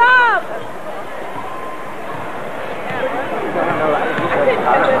 Good job.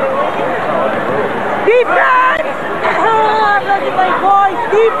 Defense! Oh, I'm looking my voice.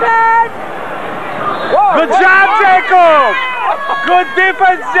 Defense! Good job, Jacob. Good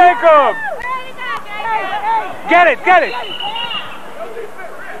defense, Jacob. Get it, get it.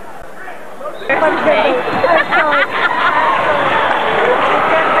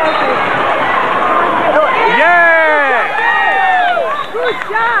 Yeah! Good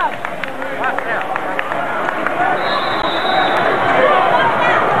job!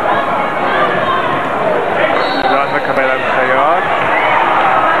 לא מקבל הנחיות.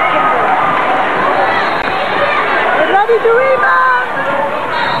 Ready to rebound!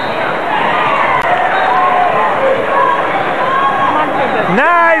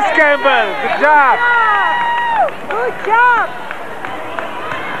 Nice, Campbell. Good job. Good job!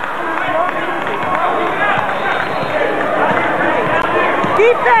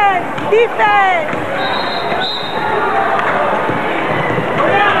 Defense! Defense!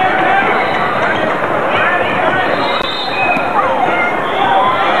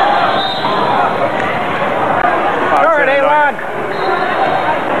 Turn, Elon.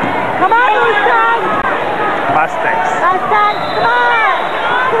 Come on, Mustang! Mustangs. Mustang, come on!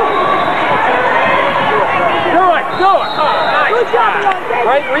 Do it, do it. Oh, nice. Good job, Elon.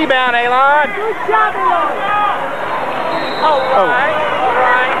 Great rebound, Elon. Good job, Elon. All right.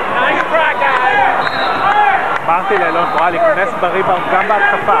 Nice try, guys. אמרתי לאלון בואה להיכנס בריבאונד גם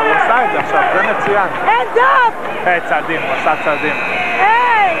בהתקפה, הוא עשה את זה עכשיו, זה מצוין. Hands up! היי, צעדים, הוא עשה צעדים.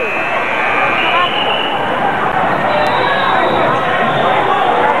 Hey!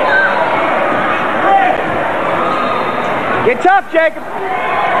 Get tough, Jacob.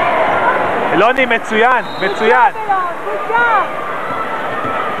 אלוני, מצוין, מצוין. Good job!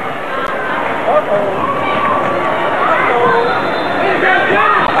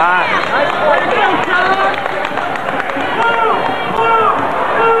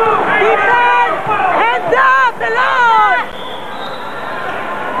 Defense! Hands up! Elon!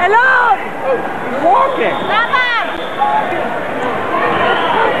 Elon! He's walking.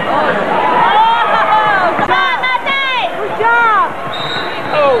 Good job!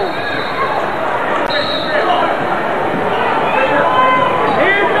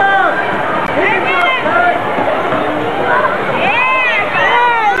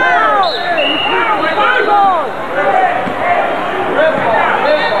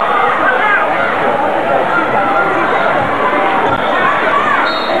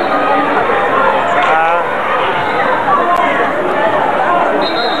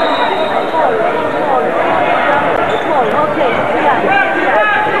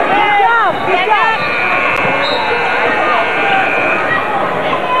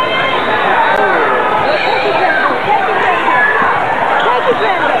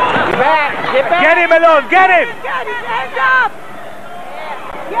 Get him, Elon, get him! Get his hands up!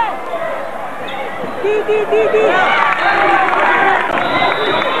 Yes! D.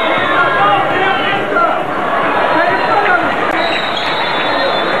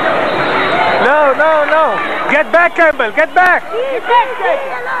 No. Get back, Campbell, get back! Get back,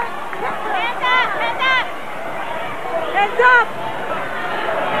 Hands up!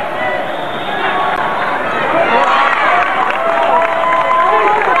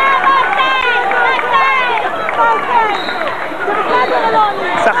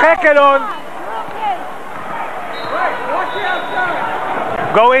 שחק, אלון!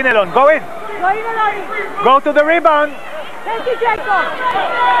 Go in, Elon, go in! Go to the rebound! Thank you, Jacob!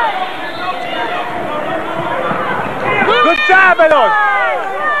 Good job, Elon!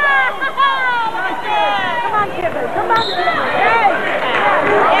 Come on, Kibble, come on! Hey!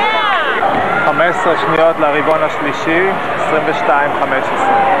 15 שניות לריבון השלישי, 22-15.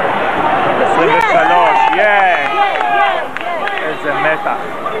 23, איזה מתח.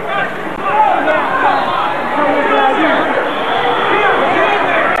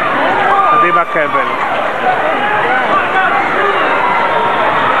 הכבל.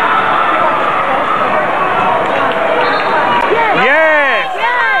 Yes!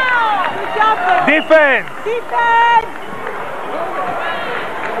 Defense!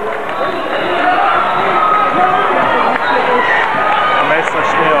 15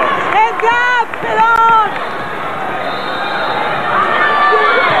 שניות.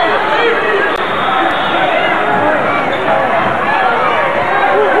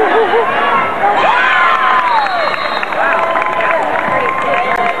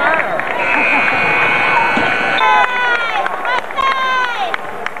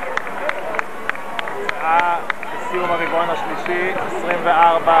 סיום הרבעון השלישי, 24-17.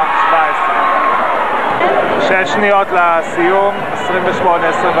 6 שניות לסיום, 28-25.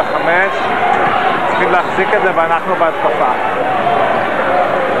 צריכים להחזיק את זה ואנחנו בהתקפה.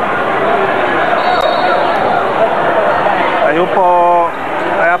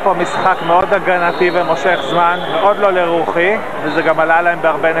 היה פה משחק מאוד הגנתי ומושך זמן, מאוד לא לרוחי, וזה גם עלה להם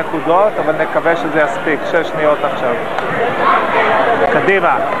בהרבה נקודות, אבל נקווה שזה יספיק. 6 שניות עכשיו.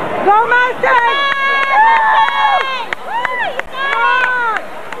 קדימה. Go Masters!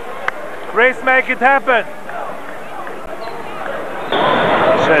 Chris, make it happen.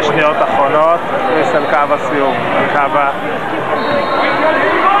 6 שניות אחרונות, קריס על קו הסיום, על קו ה...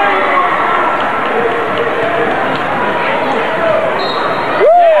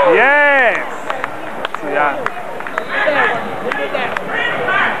 Yes! מצוין.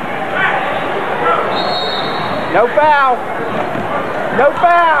 No foul! No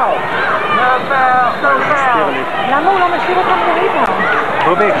foul! No foul! No foul! למה הוא לא משאיר אותם בריבאונד?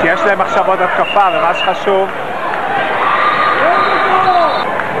 רובי, כי יש להם עכשיו עוד התקפה, ומה שחשוב...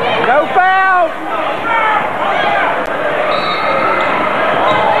 No foul!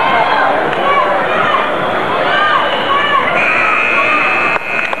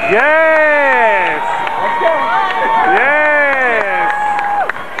 Yes! Yes!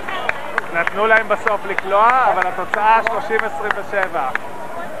 נתנו להם בסוף לקלוע, אבל התוצאה 30-27.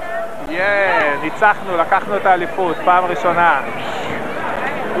 ניצחנו, לקחנו את האליפות, פעם ראשונה.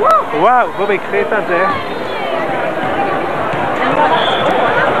 וואו, בובי, קחי את זה.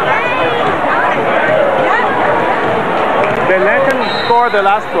 They let them score the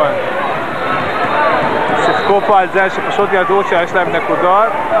last one. שיחקו פה על זה שפשוט ידעו שיש להם נקודות.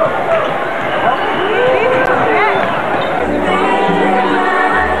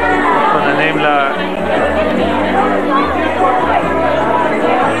 מתכוננים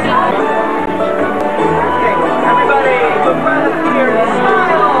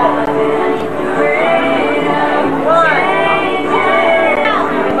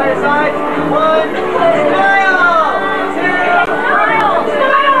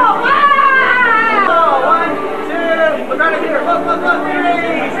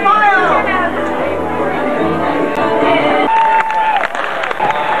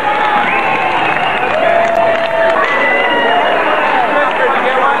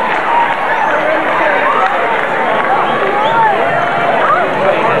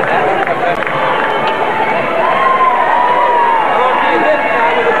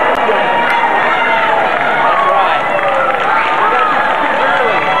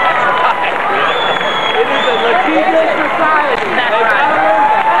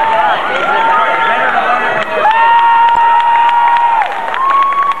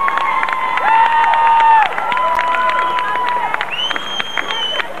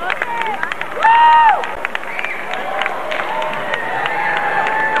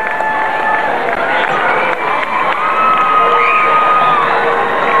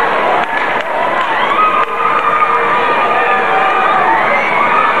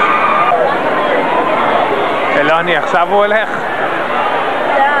עכשיו הוא הולך.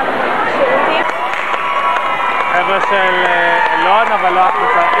 חבר'ה של אלון, אבל לא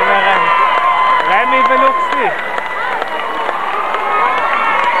הקבוצה, הנה רמי ולוקסי.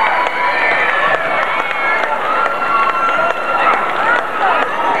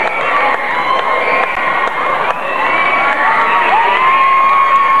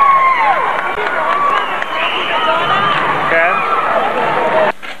 כן.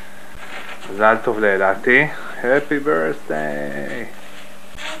 מזל טוב לאלעתי. Happy birthday!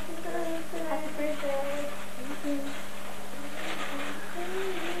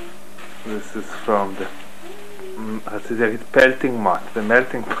 This is from the רציתי להגיד pelting mat, the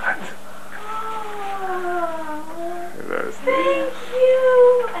melting pot. Thank you!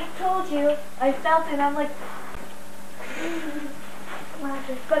 I told you. I felt it. I'm like,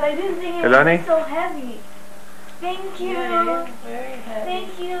 but I didn't think it was so heavy. Thank you. Very heavy.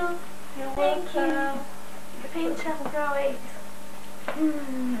 Thank you. You're Thank welcome. you. Paint shall grow eggs.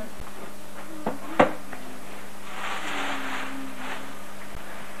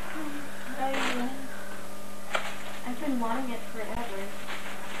 it forever.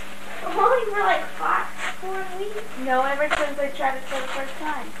 Only for like 4 weeks. No, ever since I tried it for the first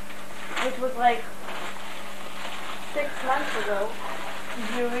time, which was like 6 months ago. Did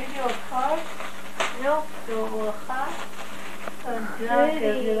you read your card? Nope. Your bracha?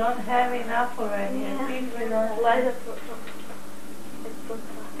 Because you don't have enough already. Yeah. I think we don't Light have. up.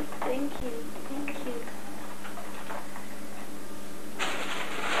 Thank you. Thank you.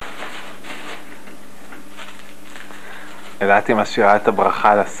 ידעתי משאירה את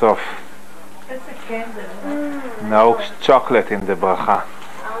הברכה לסוף. It's a candle. No chocolate in the ברכה.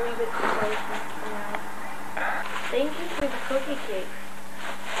 I'll leave it to for now. Thank you for the cookie cake.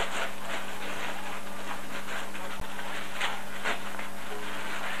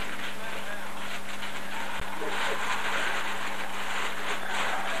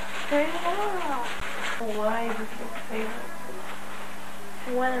 Wow. Why is it your favorite?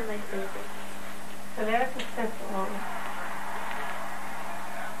 One of my favorites. So there's a separate.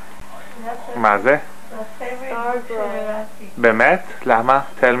 מה זה? באמת? למה?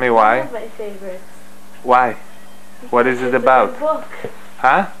 Tell me why. One of my favorites. Why? What is it about? It's a book.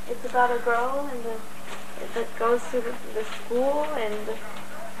 Huh? It's about a girl that goes to the school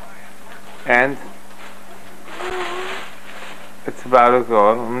And? It's about a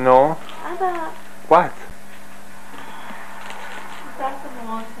girl. No. About. What? That's the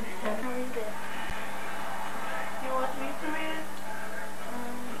most I'll read it. You want me to read it?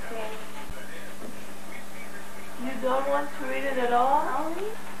 Okay. You don't want to read it at all? I'll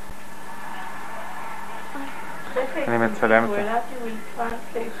read. אני מצלם את זה. We'll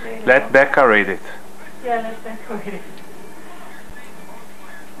translate later. Let Becca read it. Yeah, let Becca read it.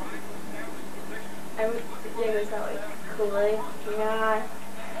 Yeah, it was that way. Colega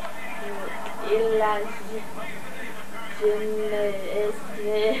illa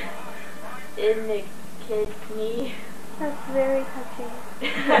kidney. That's very touching.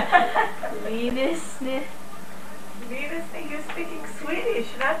 Venus. Venus, you're speaking Swedish,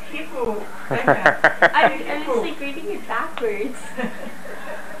 not Hebrew. I'm just like reading it backwards.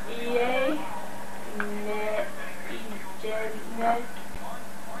 Yay. Net.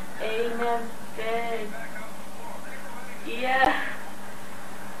 Bed. Yeah.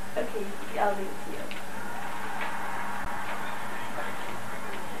 Okay, I'll leave it to you.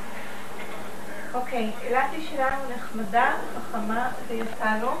 אוקיי, אלעתי שלנו נחמדה, חכמה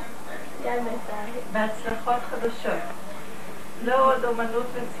ויפה לו, בהצלחות חדשות. לא עוד אומנות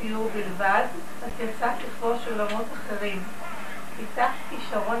וציור בלבד, את יצאת לכבוש עולמות אחרים. פיתחת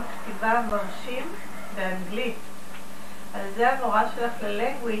כישרון כתיבה מרשים באנגלית. על זה המורה שלך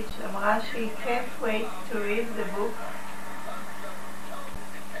ללנגוויץ' אמרה שהיא can't wait to read the book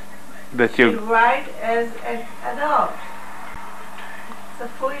That to you... write as an adult.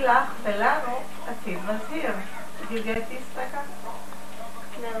 צפוי לך ולנו עתיד מזהיר. Did you get this, Becca?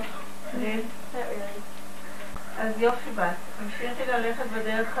 No. Did? Not really. אז יופי בת, המשיכי ללכת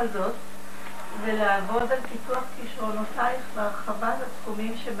בדרך הזאת ולעבוד על פיתוח כישרונותייך והרחבת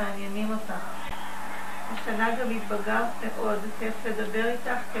התחומים שמעניינים אותך. השנה גם התבגרת מאוד, כיף לדבר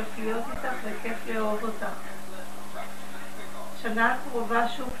איתך, כיף להיות איתך וכיף לאהוב אותך. שנה הקרובה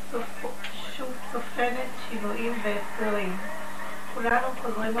שוב צופנת שינויים ואתגרים. כולנו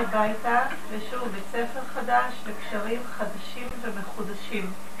חוזרים הביתה ושוב בית ספר חדש וקשרים חדשים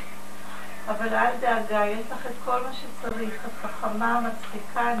ומחודשים. אבל אל דאגה, יש לך את כל מה שצריך, את חכמה,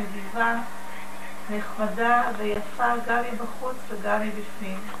 מצחיקה, נדיבה, נחמדה ויפה גם מבחוץ וגם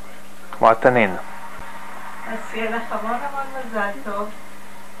מבפנים. כמו התנין. אז שיהיה לך המון המון מזל טוב,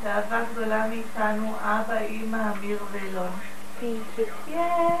 ואהבה גדולה מאיתנו, אבא, אמא, אמיר ואילון. Thank you.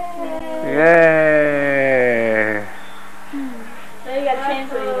 Yay! Now you gotta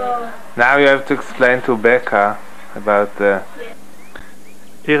translate it. Now you have to explain to Becca about the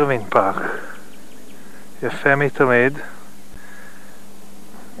Irving Park. יפה מתמיד,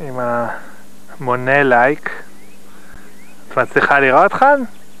 עם המונה לייק. את מצליחה לראות כאן?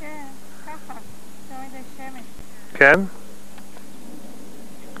 כן, ככה, יותר מדי שמש. כן?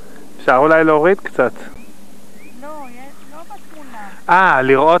 אפשר אולי להוריד קצת. לא, לא בתמונה.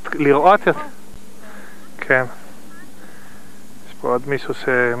 לראות יותר. כן. יש פה עוד מישהו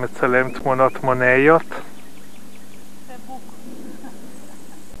שמצלם תמונות מונאיות. זה בוק.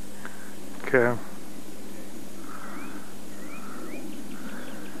 כן.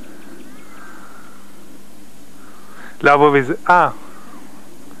 לא בוביז...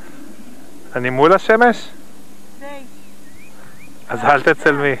 אני מול השמש? אז אל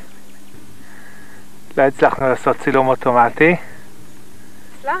תצלמי. לא הצלחנו לעשות צילום אוטומטי.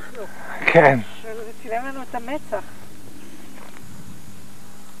 הצלחנו. כן. זה צילם לנו את המצח.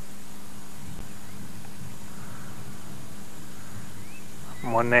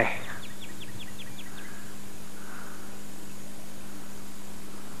 מונה.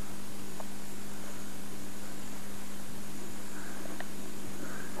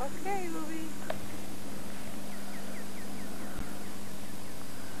 אוקיי, לובי.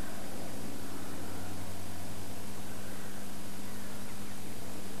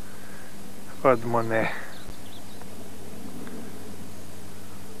 עוד מונה.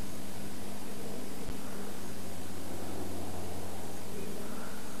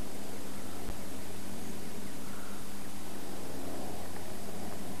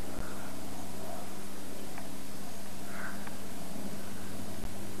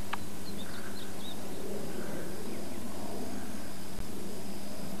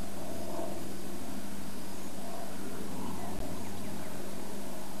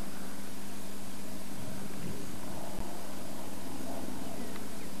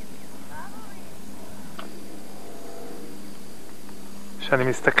 כשאני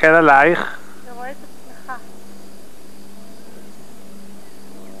מסתכל עלייך, אתה רואה את עצמך.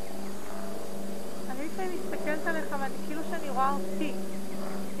 אני לפעמים מסתכלת עליך ואני כאילו שאני רואה אותי.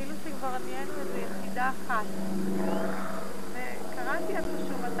 כאילו שכבר נהיינו איזו יחידה אחת. וקראתי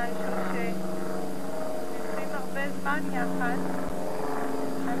איפשהו מתישהו שנמצאים הרבה זמן יחד.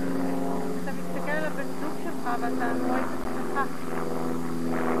 אז אתה מסתכל על הבן זוג שלך ואתה רואה את עצמך.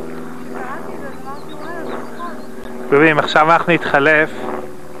 כשקראתי את זה, אמרתי, וואלה, זה נכון. אם עכשיו אנחנו נתחלף,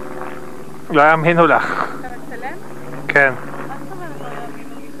 לא יאמינו לך. אתה מצלם? כן. מה זאת אומרת לא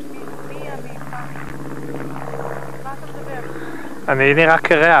יאמינו? מי יאמין לך? מה אתה מדבר? אני נראה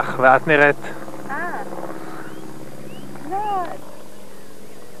קרח ואת נראית. לא.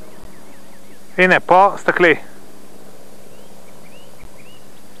 הנה, פה, סתכלי.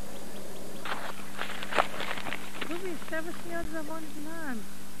 דובי, 7 שניות זה המון זמן.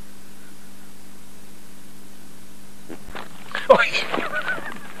 אוי.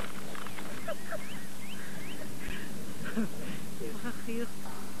 איך החיוך?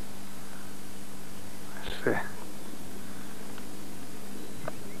 יפה.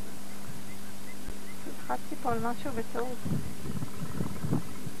 התחלתי פה על משהו בטעות.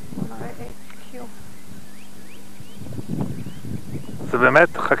 בוא נראה HQ. זה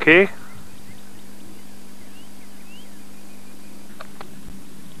באמת, חכי.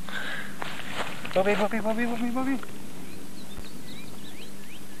 בובי.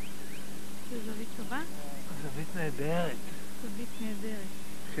 זה זווית טובה? זווית נהדרת. זווית נהדרת.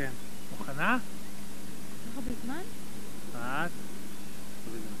 כן. מוכנה? איך הרבה זמן? את?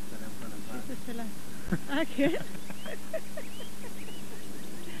 בובי זה מצלם כל הזמן. זה שלה. כן?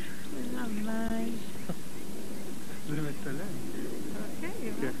 ממש. זה מצלם.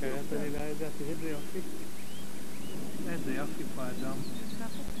 אוקיי, כי אחרת אני לא יודע, תראי איזה יופי. איזה יופי פה אדום. יש לך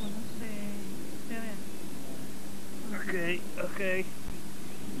פה תמונות סריה. אוקיי.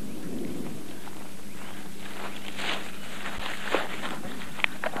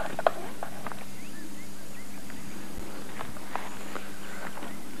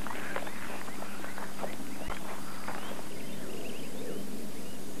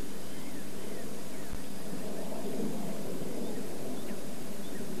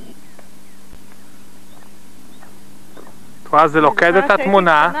 את רואה, זה לוקד את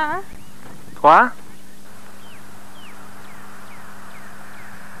התמונה. את רואה?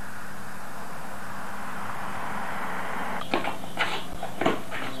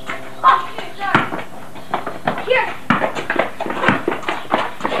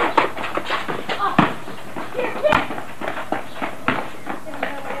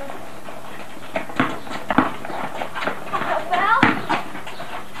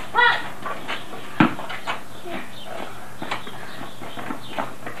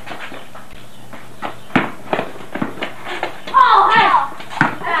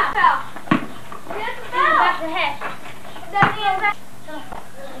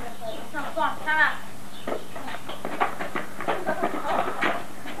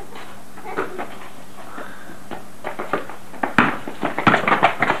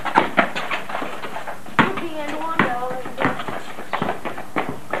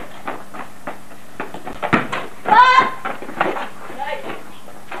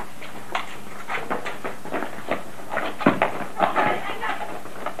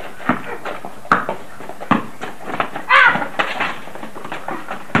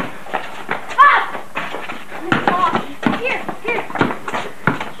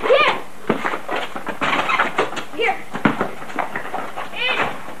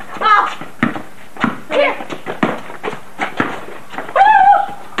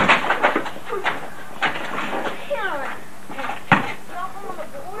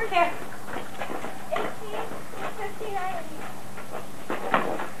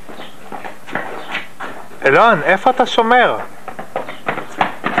 אלון, איפה אתה שומר?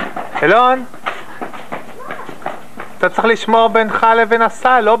 אלון? אתה צריך לשמור בינך לבין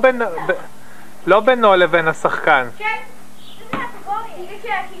הסל, לא בינו לבין השחקן.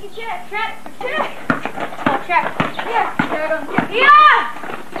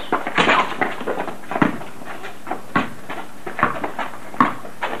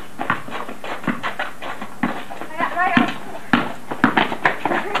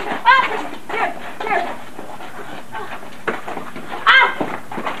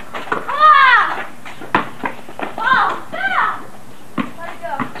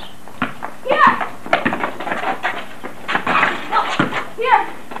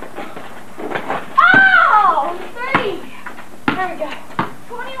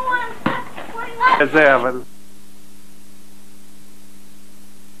 זה אבל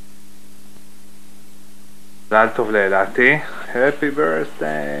מזל טוב לאלעתי. Happy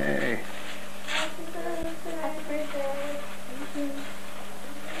birthday.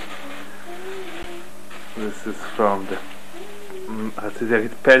 This is from the רציתי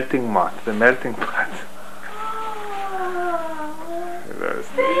להגיד pelting mat, the melting pot.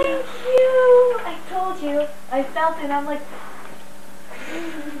 Thank you! I told you. I felt it. I'm like,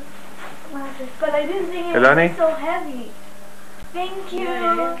 but I didn't think it was so heavy. Thank you.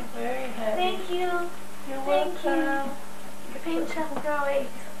 Very heavy. Thank you. You're Thank you. welcome. Paint shop girl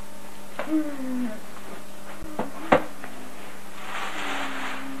eggs.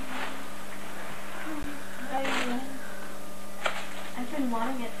 I've been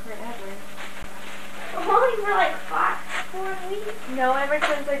wanting it forever. Only for like 4 weeks? No, ever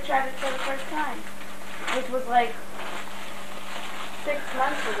since I tried it for the first time. Which was like 6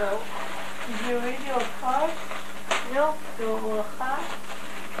 months ago. Did you read your card? Nope.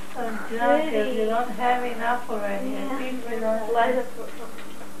 I'm drunk because you don't have enough already. Yeah. I think we don't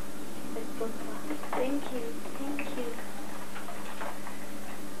Thank you. Thank you.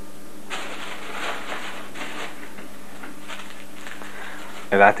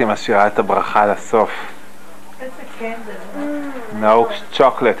 אלעתי משאירה את הברכה לסוף. It's a candle. No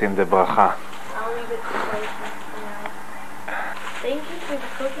chocolate in the ברכה. I'll leave it to place now. Thank you for the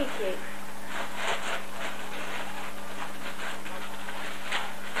cookie cake.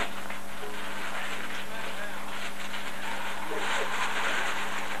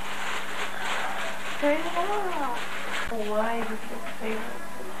 Turn it off. Why is it your favorite?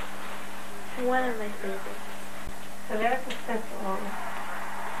 One of my favorites. So there's a step forward.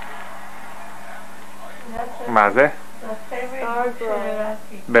 מה זה? The favorite book של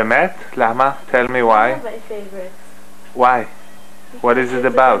אלעתי. באמת? למה? Tell me why. One of my favorites. Why? What is it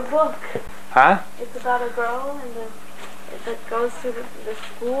It's about? a book. Huh? It's about a girl that goes to the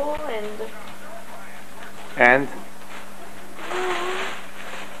school And?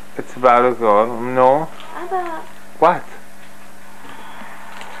 It's about a girl. No. about What?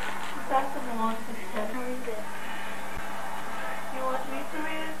 That's the one to step. read it. You want me to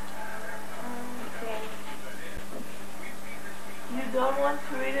read it? Okay. You don't want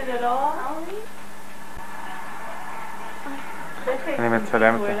to read it at all? I'll read. אני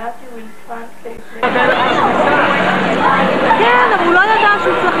מצלם את זה. אלעתי will translate. כן, אבל הוא לא ידע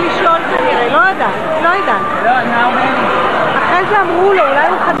שהוא צריך לשאול כנראה, לא ידע. אחרי זה אמרו לו, אולי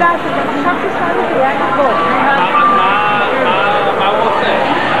הוא חדש, אז אני חשבתי שאלו כי הוא היה נבוא. מה הוא עושה?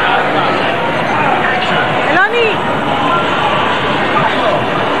 אלוני!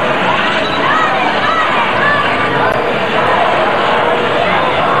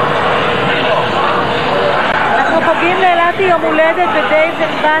 אנחנו חוגגים לאלעתי יום הולדת בדייב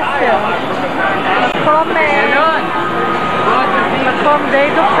אנד בסטר. מקום די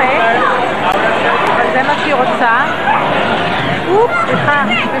דופק, אבל זה מה שהיא רוצה. סליחה.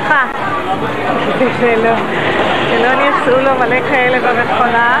 אלון יצאו לו מלא כאלה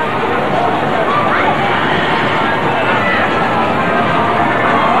במכונה.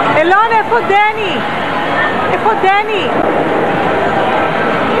 אלון, איפה דני?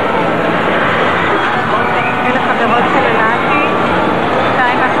 אלה חברות של אלעתי,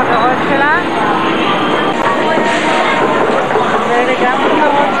 2 מהחברות שלה. ואלה גם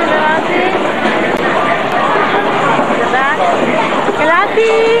חברות של אלעתי.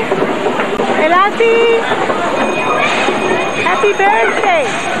 אלעתי! Happy birthday!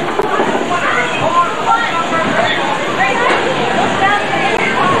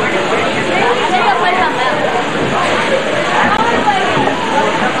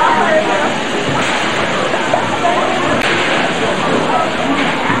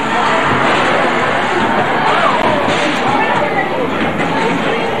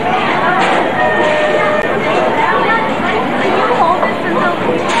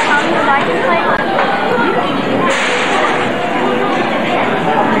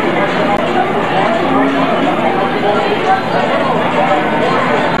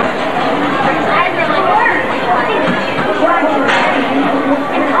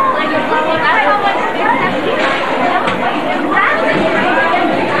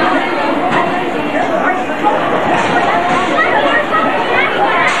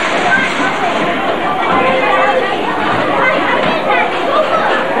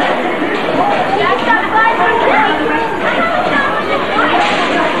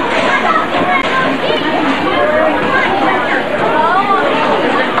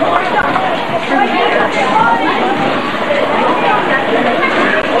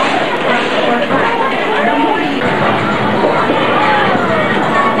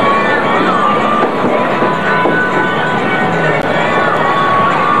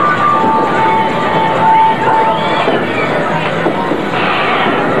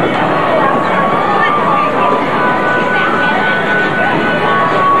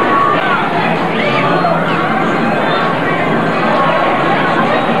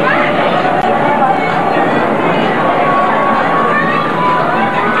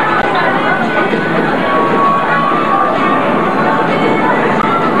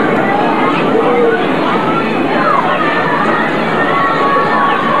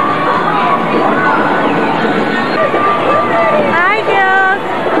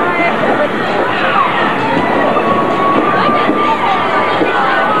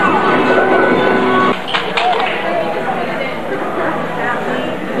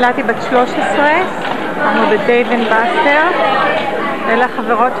 לתי בת 13, אנחנו בדייב אנד בסטר. אלה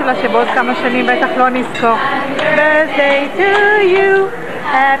החברות שלה שבעוד כמה שנים בטח לא נזכור. Birthday to you,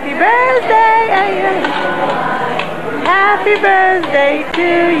 happy birthday, happy birthday to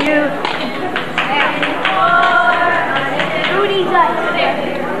you. Rudy's ice.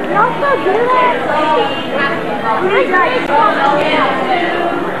 Not so good. Rudy's ice.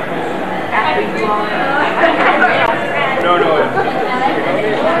 No.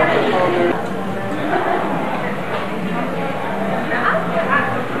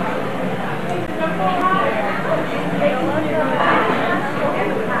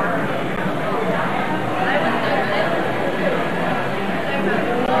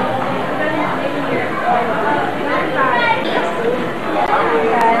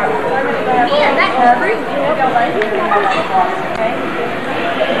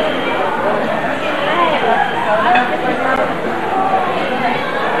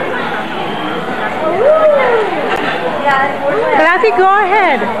 Lati, go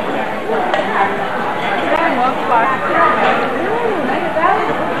ahead.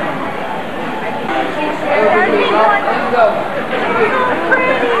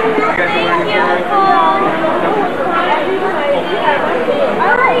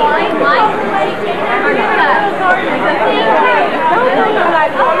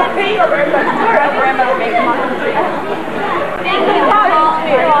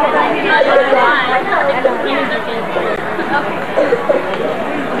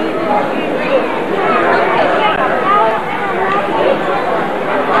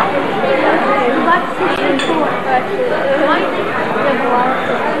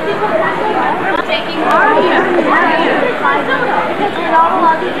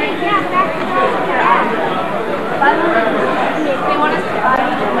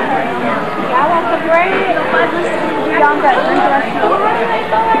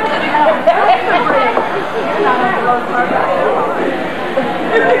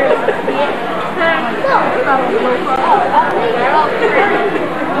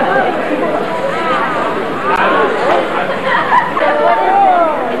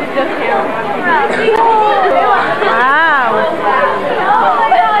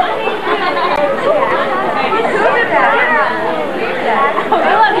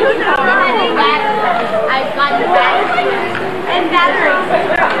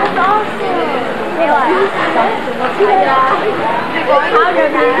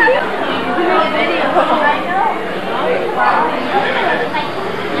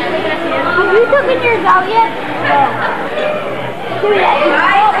 Have you taken yours out yet? No. Dude, I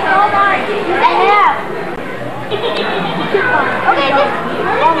have. Okay, just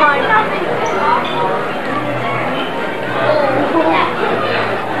all mine.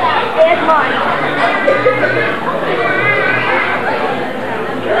 There's mine.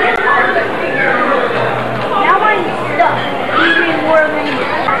 Now mine's stuck. Even more than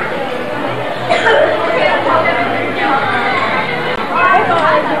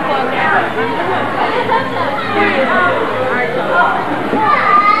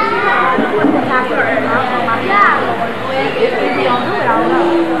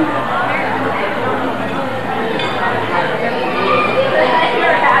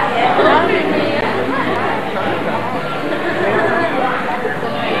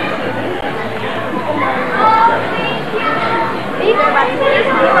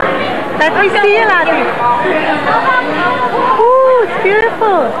Let me see it, Lati. Ooh, it's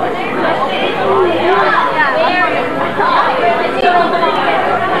beautiful.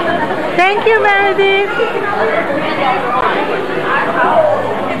 Thank you, Meredith.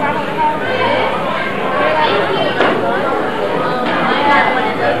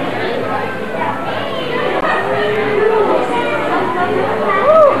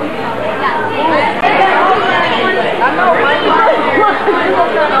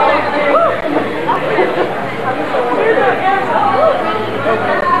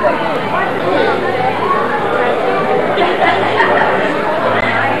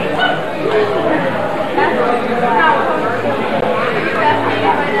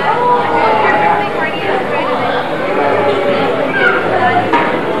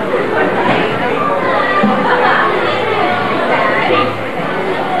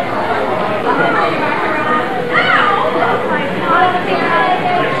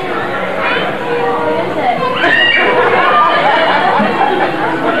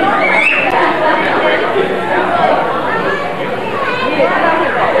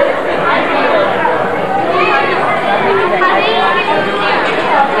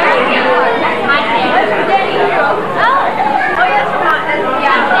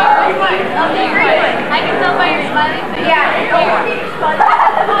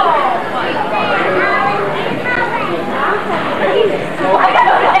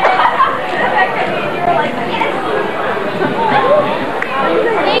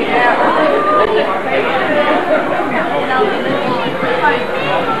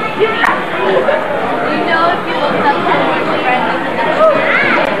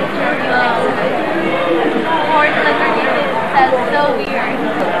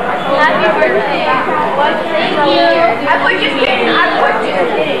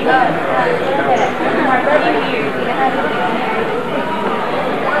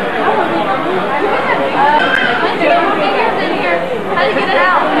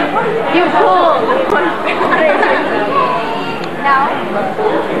 You pulled. Now.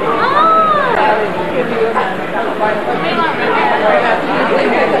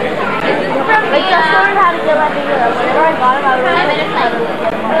 I just learned how to get my finger up. Whenever I got him, I was like,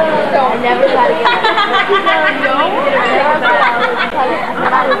 I never got to get my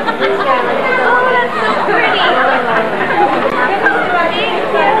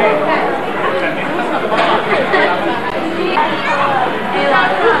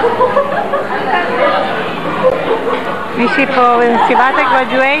מישהי פה במסיבת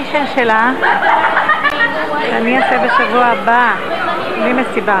הגרדואיישן שלה שאני אעשה בשבוע הבא, בלי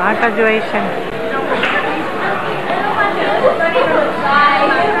מסיבה, רק גרדואיישן.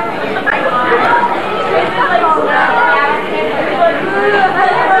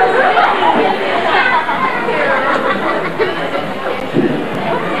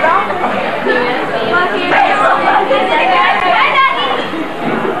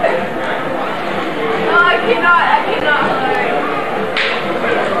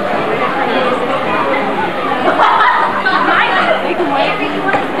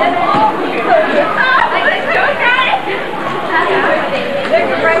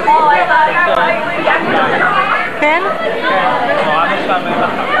 כן? נורא משעמם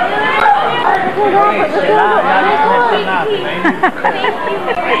לך. שאלה היה לפני שנה.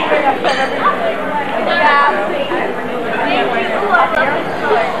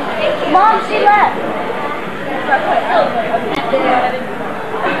 Mom, she left.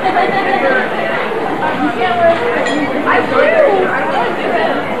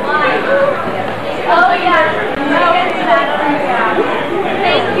 Oh yeah.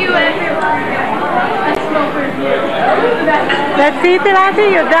 Thank you everyone. That's it, Elati,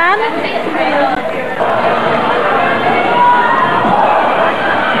 you're done?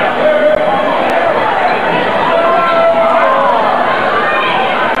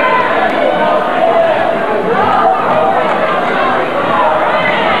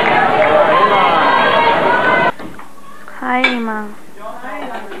 Hi, Ima.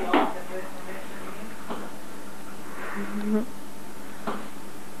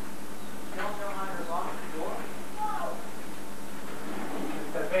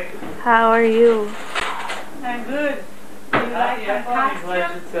 How are you? I'm good. Do you like the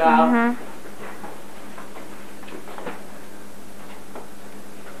costume?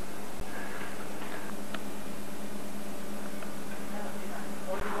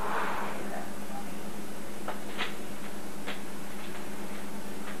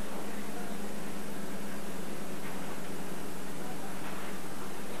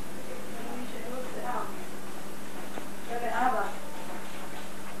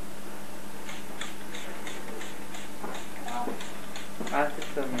 אל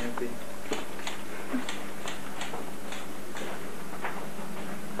תצלמי אותי.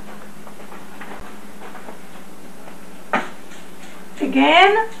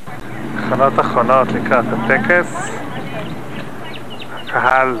 Again? הכנות אחרונות לקראת הטקס.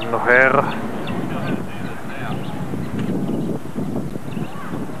 הקהל נוהר.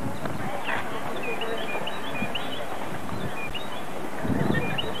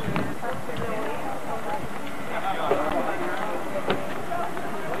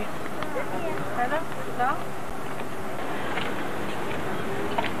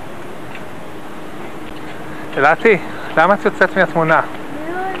 אלעתי, למה את יוצאת מהתמונה?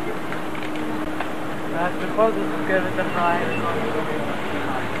 ואת בכל זאת עוקבת אחריי.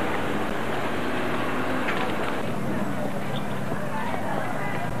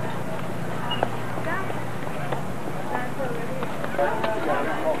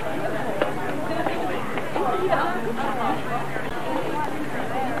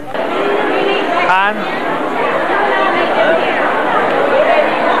 כאן?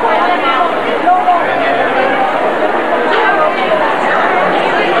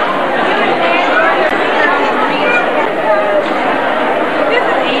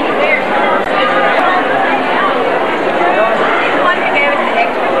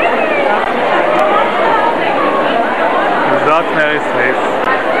 זאת מרי סוויס.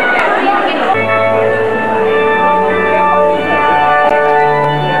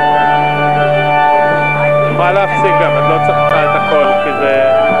 תוכל להפסיק גם, את לא צריכה את הכל, כי זה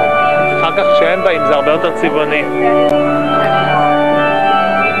אחר כך שאין באים זה הרבה יותר צבעוני.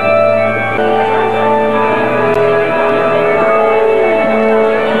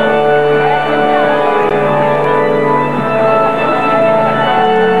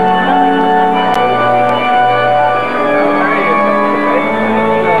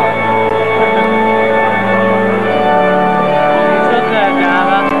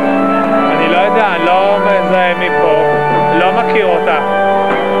 אני לא יודע, אני לא מזהה מפה, לא מכיר אותה.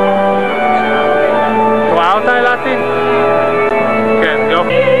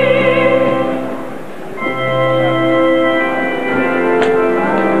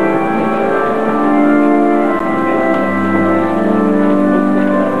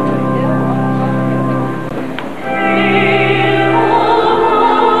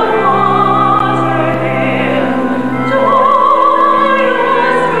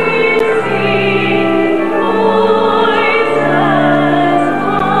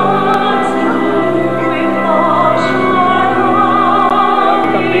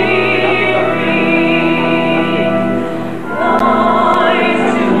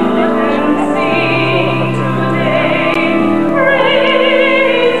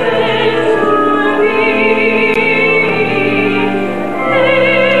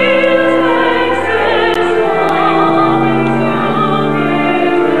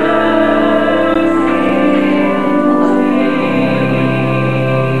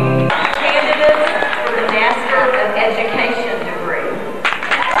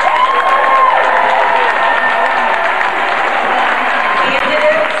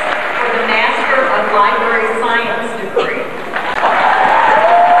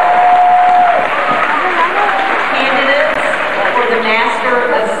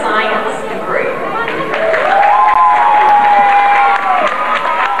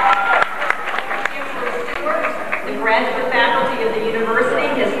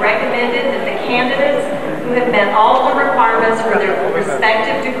 University has recommended that the candidates who have met all the requirements for their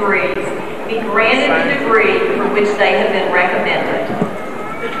respective degrees be granted the degree for which they have been recommended.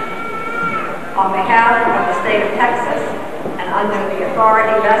 On behalf of the state of Texas and under the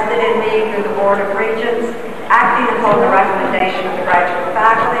authority vested in me through the Board of Regents, acting upon the recommendation of the graduate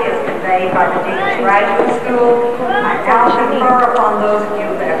faculty as conveyed by the Dean's Graduate School, I now confer upon those of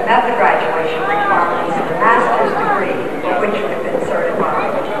you that have met the graduation requirements of the master's degree for which you have been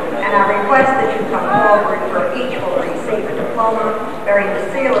certified. And I request that you come forward for each will receive a diploma bearing the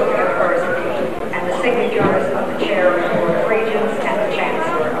seal of the university and the signatures of the chair of the Board of Regents and the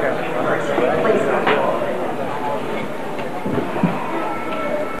chancellor of the university. Please come forward.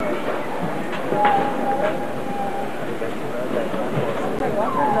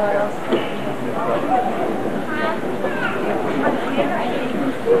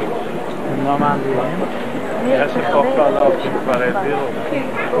 הם לא מאמינים? יש חוק לא עליו שכבר העבירו.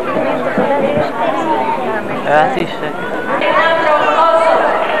 ראיתי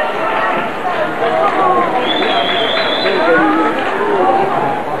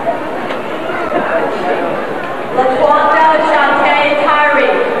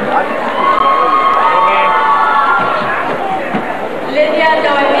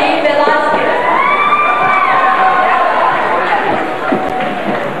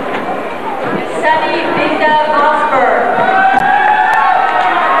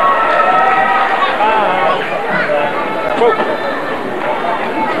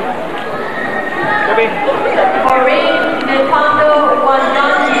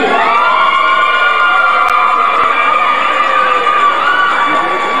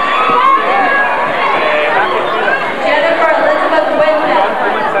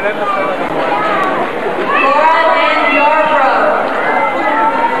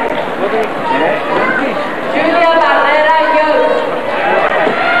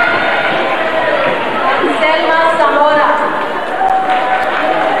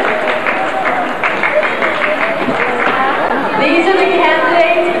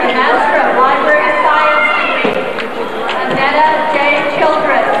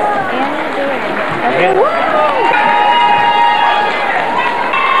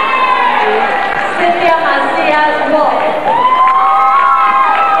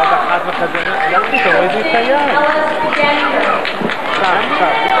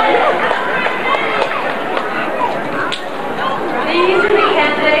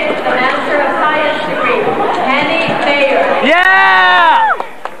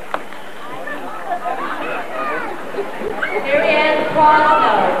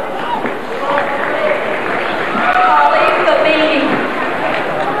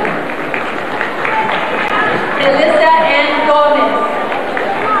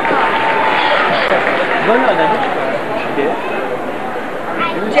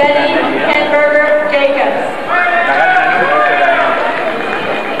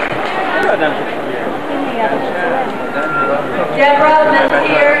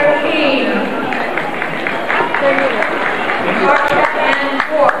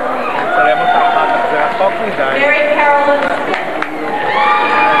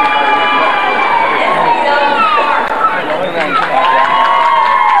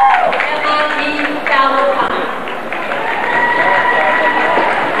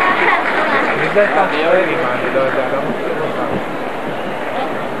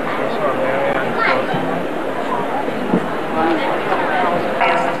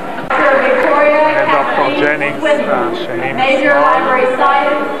Major Library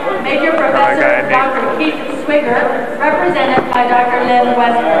Science, Major Professor Dr. Keith Swigger, represented by Dr. Lynn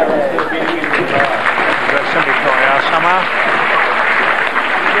Westford.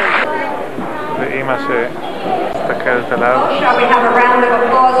 ואימא שמסתכלת עליו. Shall we have a round of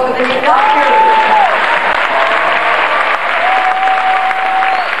applause for the new doctor?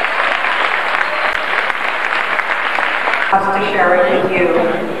 To share it with you.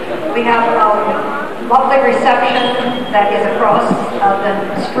 We have a lovely reception that is across the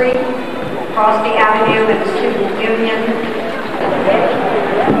street, across the avenue in Student Union.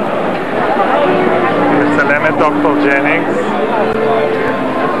 מצלם את דוקטור ג'נינגס.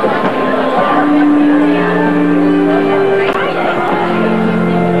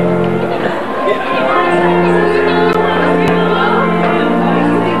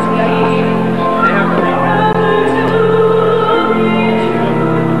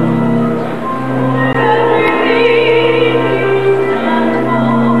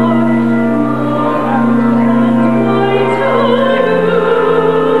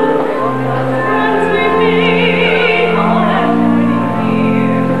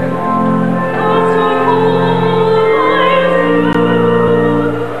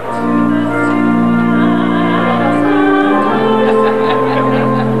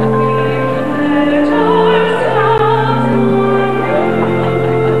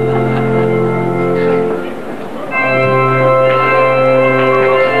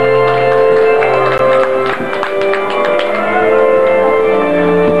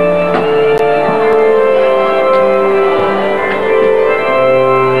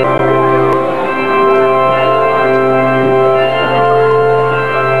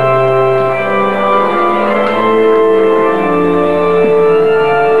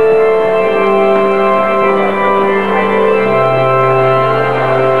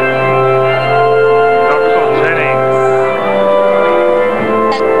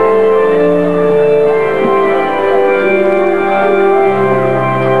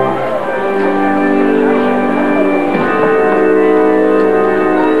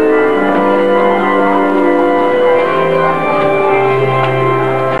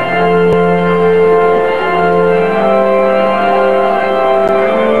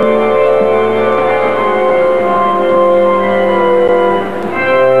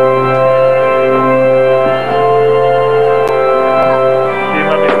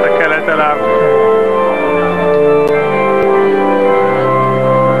 עליו.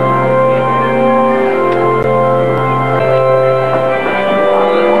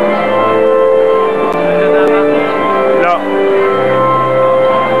 לא.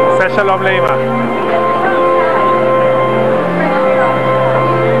 עושה שלום לאמא.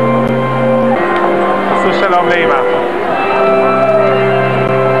 עשו שלום לאמא.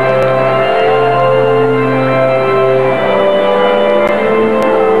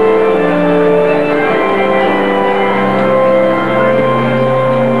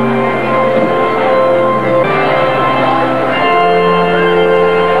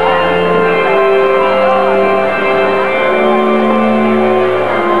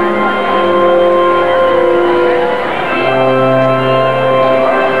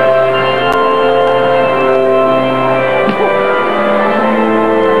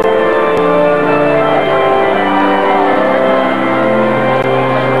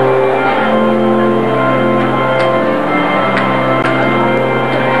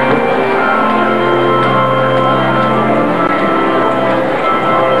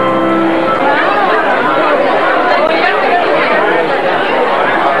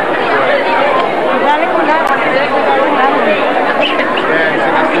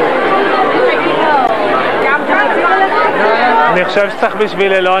 אני חושב שצריך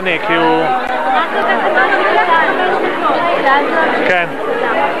בשביל אלוני, כי הוא... כן.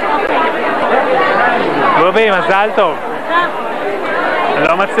 בובי, מזל טוב. אני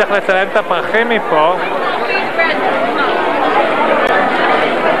לא מצליח לצלם את הפרחים מפה.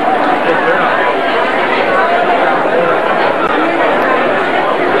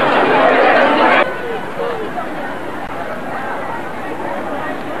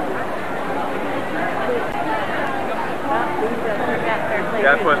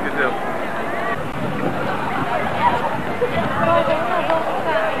 That's what you do.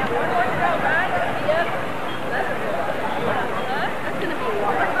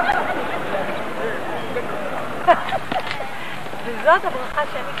 וזאת הברכה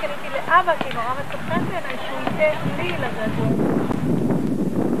שאני קניתי לאבא, כי נורא מצחן בעיניי שהוא ייתן לי לגדול.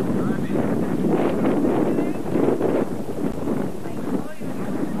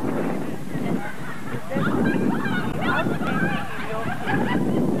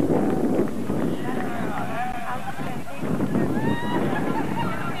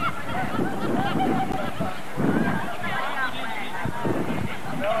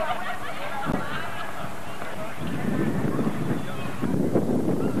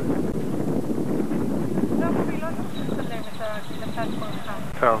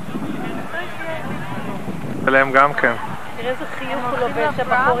 טוב. ולהם גם כן. תראה איזה חיוך הוא לובש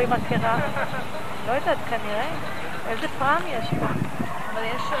הבחור עם הקרה. לא יודעת, כנראה. איזה פרם יש פה. אבל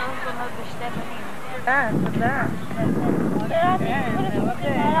יש שלוש בנות בשתי בנים. תודה.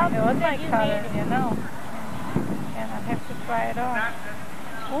 מאוד my color, you know. And I have to try it on.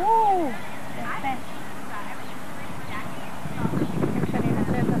 יפה. כשאני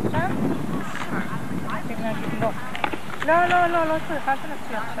נצאת עכשיו, צריכים להגיד לא. לא צריך, אל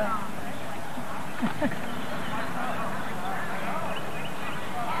תנסי עכשיו.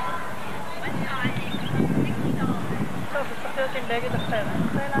 טוב, זה צריך להיות עם בגד אחר.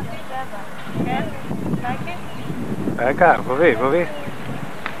 כן? לייקי? רגע, בובי.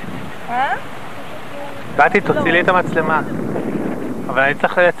 באתי, תוציא לי את המצלמה. אבל אני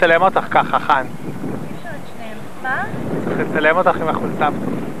צריך לצלם אותך ככה, חן. מה? צריך לצלם אותך עם החולצה.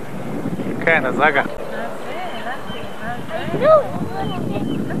 כן, אז רגע.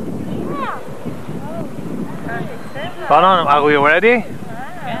 No, are we ready?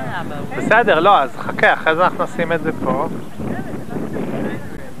 בסדר, לא, אז חכה, אחרי זה אנחנו נשים את זה פה.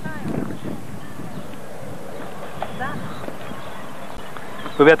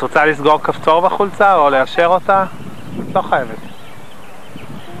 בובי, את רוצה לסגור כפתור בחולצה או לאשר אותה? לא חייבת.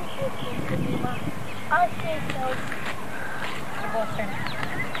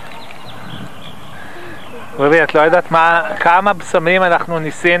 בובי, את לא יודעת כמה בשמים אנחנו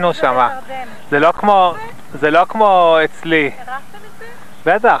ניסינו שם. זה לא כמו אצלי.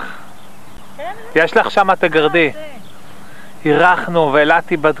 בטח. יש לך שם תגרדי. אירחנו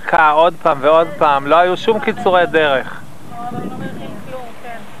ואלתי בדקה עוד פעם ועוד פעם. לא היו שום קיצורי דרך.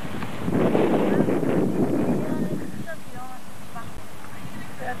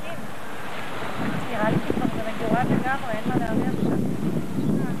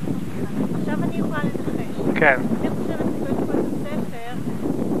 עכשיו אני יכולה לנחש. כן. אני חושבת שבכל הספר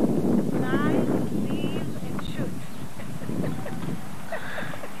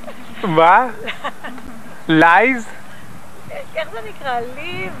מה? Lies? איך זה נקרא?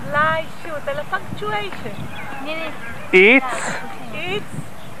 Live, lie, shoot, אלא punctuation. Eats? Eats,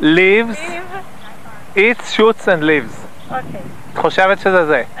 leaves, eats, shoots and leaves. אוקיי. את חושבת שזה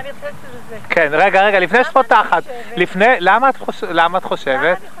זה? אני חושבת שזה זה. כן, רגע, לפני שפותחת. למה את חושבת? למה אני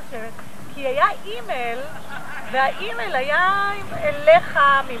חושבת? כי היה אימייל, והאימייל היה אליך,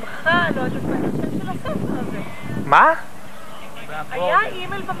 ממך, לא יודעת מה, השם של הספר הזה. מה? היה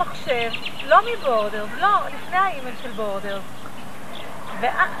אימייל במחשב, לא מבורדרס, לא, לפני האימייל של בורדרס.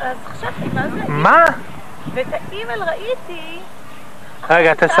 ואז חשבתי, מה זה? מה? ואת האימייל ראיתי...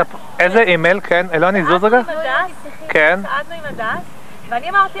 רגע, תספר, איזה אימייל, כן? אלוני זוז רגע? כן. סעדנו עם הדס, ואני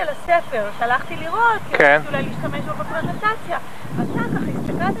אמרתי על הספר, שהלכתי לראות, כי רציתי אולי להשתמש בו בפרזנטציה. ואתה ככה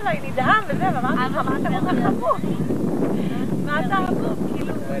הסתכלת עליי, נדהם וזה, ואמרתי לך, מה אתה כל כך חמוד? מה אתה חמוד?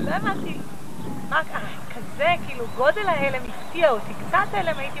 כאילו, לא הבנתי. כזה, כאילו, גודל ההלם הפתיע אותי. קצת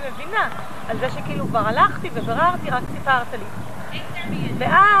ההלם הייתי מבינה, על זה שכאילו כבר הלכתי ובררתי, רק סיפרת לי.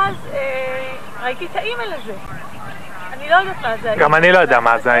 ואז ראיתי את האימייל הזה. אני לא יודעת מה זה. גם אני לא יודע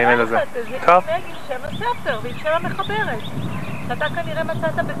מה זה האימייל הזה. טוב. זה עם שם הספר ועם שם המחברת. שאתה כנראה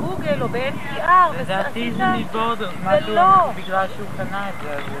מצאת בגוגל או ב-NPR. לדעתי זה מבורדרס, משהו בגלל שהוא קנה את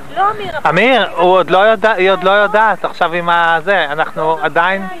זה. לא, אמיר. אמיר, היא עוד לא יודעת עכשיו עם הזה. אנחנו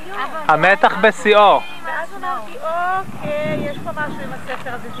עדיין... המתח בשיאו. ואז אמרתי, אוקיי, יש פה משהו עם הספר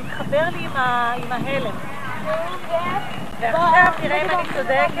הזה. זה התחבר לי עם ההלם. ועכשיו תראה אם אני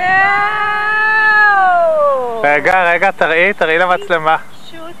צודקת. רגע, תראי למצלמה.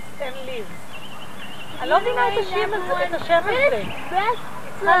 Shoots and leaves. אני לא מבינה את השם הזה.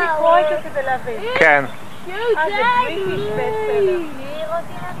 צריכה לקרוא את זה כדי להבין. כן. זה בריטיש בסלר.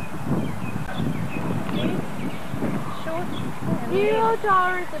 $0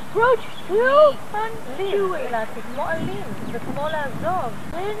 approach to leave. זה כמו אלים, זה כמו לעזוב.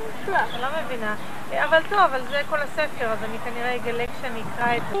 אני לא מבינה. אבל טוב, אבל זה כל הספר, אז אני כנראה אגלה כשאני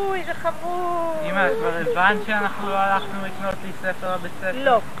אקרא את זה. אוי, זה חמוד. אמא, כבר הבנת שאנחנו לא הלכנו לקנות לי ספר בבית ספר?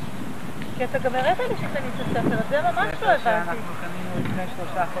 לא. כי אתה גם הראת לי שקנית את הספר, אז זה ממש לא הבנתי. שאנחנו קנינו לפני 3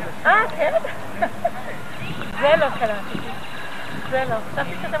 חודשים. כן? זה לא קלטתי. זה לא.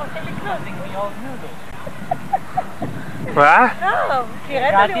 חשבתי שאתם הולכים לקנות. מה? טוב, כי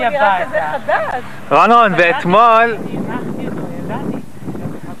הראת לי, הוא נראה כזה חדש. רונון, ואתמול...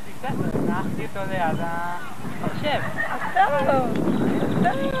 נחתי אותו ליד המחשב.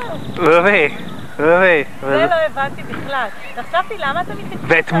 רובי. זה לא הבנתי בכלל. חשבתי למה אתה מתקדם.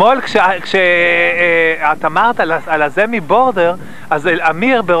 ואתמול כשאת אמרת על הזה מבורדר, אז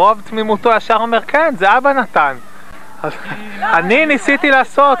אמיר ברוב תמימותו ישר אומר כן, זה אבא נתן. אני ניסיתי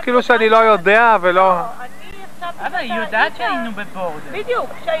לעשות כאילו שאני לא יודע ולא... אבל היא יודעת שהיינו בבורדר. בדיוק,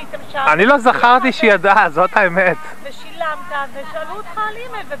 שהייתם שם. אני לא זכרתי שהיא ידעה, זאת האמת. ושילמת, ושאלו אותך על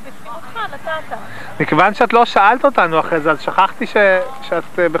אימייל, ובתמימותך נתת. מכיוון שאת לא שאלת אותנו אחרי זה, אז שכחתי שאת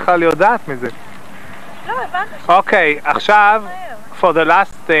בכלל יודעת מזה. לא, הבנתי. אוקיי, עכשיו, for the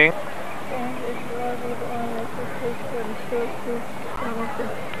last thing.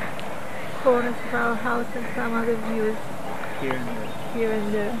 Corners of our house and some other views. Here and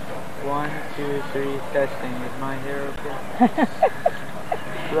there. 1, 2, 3, testing. Is my hair okay?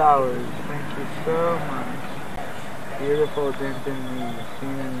 Flowers, thank you so much. Beautiful dented leaves,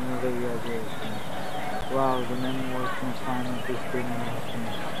 seen in another graduation. Wow, the many working time of this generation.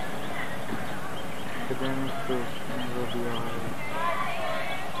 Academic proof, and it will be alright.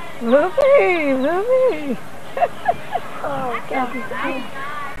 Ruby! Oh, God.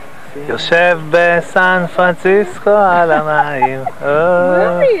 יושב בסן פרנסיסקו על המים.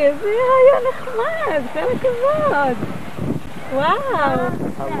 רובי, איזה היה נחמד, כל הכבוד. וואו.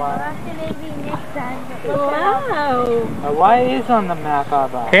 Hawaii is on the map,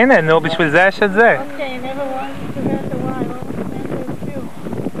 Abba. הנה, נו, בשביל זה יש את זה. Okay, never wanted to get the wine. What was meant to do?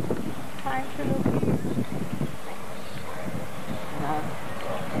 Time to look east.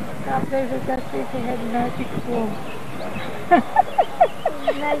 Some places that people had magic room.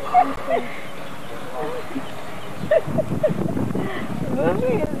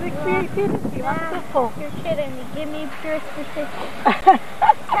 Ruby, is it creativity? Wonderful. You're kidding me. Give me pure statistics.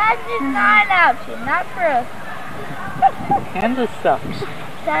 That's just not an option, not proof. Kansas sucks.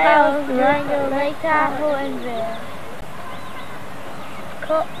 Styles, Durango, Lake Tahoe, and Vail.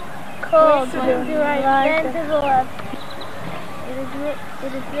 Cold, going to right, then to the left.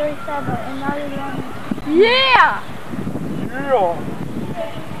 It is really summer, and now you're long. Yeah!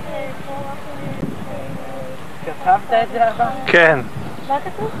 כתבת את זה הבא? כן. מה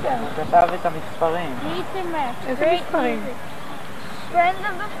כתוב כאן? כתב את המספרים. Meet and match. איזה מספרים? Friends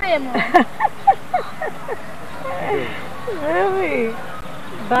of the family. Ruby.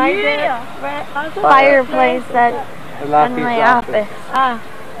 By the fireplace that's in my office. Ah.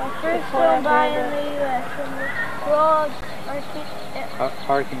 First one by in the U.S. and the world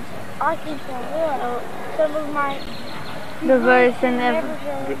Arkansas. Arkansas, yeah. Some of my The verse in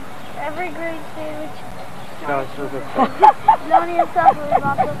every grade sandwich. Johnny and Supper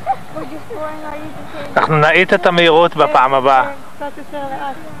about them. We're just pouring our YouTube. אנחנו נעיט את המהירות בפעם הבאה. קצת יותר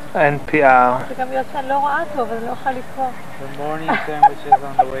לאט. NPR. זה גם להיות שאני לא רואה טוב, אז אני לא יכולה לקרוא. The morning sandwich is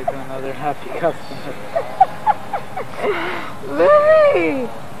on the way to another happy customer. Really?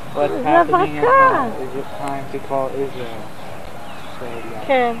 What's happening at home is it time to call Israel. So, yeah.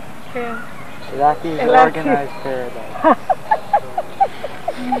 כן, כן. Iraqi's organized paradise.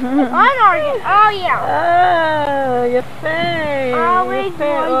 On Oregon. Oh yeah. יפה. Always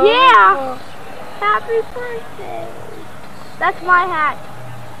more. Yeah. Happy birthday. That's my hat.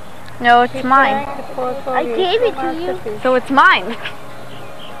 No, it's mine. I gave it to you. So it's mine.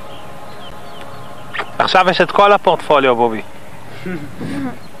 עכשיו יש את כל הפורטפוליו, בובי.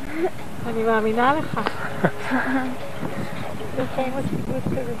 אני מאמינה לך. The famous food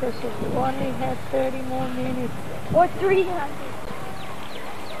dishes only had 30 more minutes. Or 300.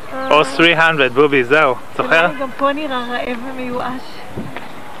 או 300, בובי, זהו. זוכר? גם פה נראה רעב ומיואש.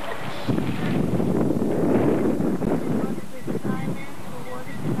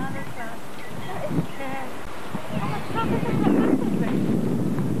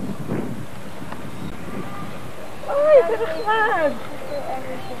 אוי, איזה נחמד.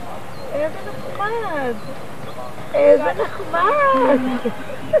 איזה נחמד. איזה נחמד.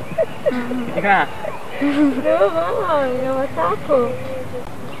 לא, וואי, גם אתה פה.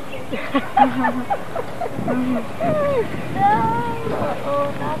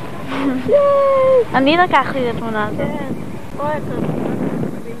 אני לקח לי את התמונה הזאת. אוי, אתה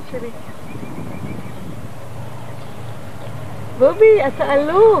מדהים שלי. בובי, אתה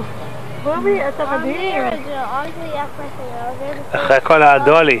אלוף. בובי, אתה מדהים. אחרי כל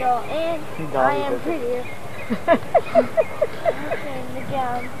הדולי.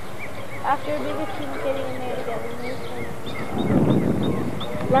 After we were getting married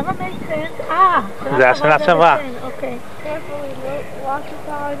למה מייסנט? זה השנה שעברה. אוקיי. Carefully, watch the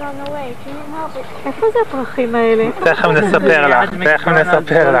flowers on the way. Can you help it? איפה זה הפרחים האלה? תכף נספר לך, תכף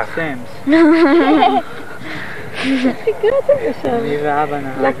נספר לך. איך הגעתם לשם? אני ואבא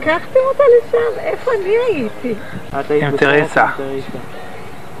נהג. לקחתם אותה לשם? איפה אני הייתי? עם תריסה.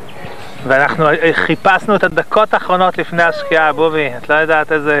 ואנחנו חיפשנו את הדקות האחרונות לפני השקיעה, בובי. את לא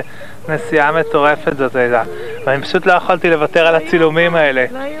יודעת איזה נסיעה מטורפת זאת הייתה. ואני פשוט לא יכולתי לוותר על הצילומים האלה.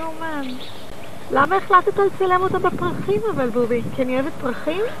 לא יאומן. למה החלטת לצלם אותה בפרחים אבל, בובי? כי אני אוהבת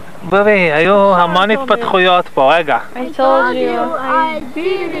פרחים? בובי, היו המון התפתחויות פה, רגע. I told you. I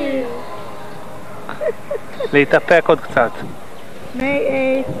did it. להתאפק עוד קצת. May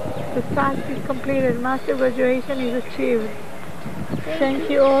 8th, the task is completed. Master graduation is achieved. Thank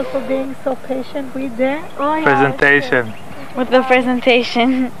you all for being so patient with the presentation. With the presentation.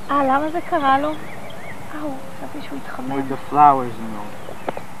 למה זה קרה לו? חשבתי שהוא התחמם. With the flowers, you know.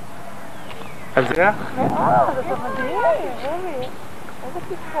 אז זה? אתה מדהים, רובי. איזה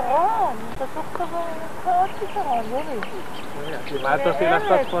פתרון. אתה צריך כזה עוד פתרון, רובי. לימדת אותי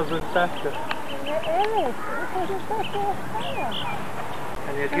לעשות פרזנטציה. זה פרזנטציה אחת.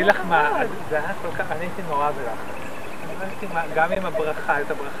 אני אגיד לך מה, זה היה כל כך, אני הייתי נורא בלחץ. גם עם הברכה,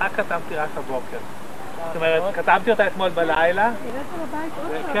 את הברכה כתבתי רק הבוקר. זאת אומרת, כתבתי אותה אתמול בלילה.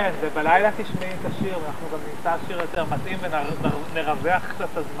 כן, ובלילה תשמעי את השיר, ואנחנו גם נמצא שיר יותר מתאים ונרווח קצת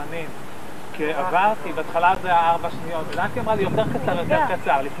את הזמנים. כי עברתי, בהתחלה זה היה 4 שניות, ולאנתי אמרה לי יותר קצר, יותר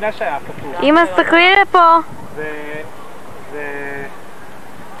קצר, לפני שהיה כתוב. אמא, סתכלי לפה.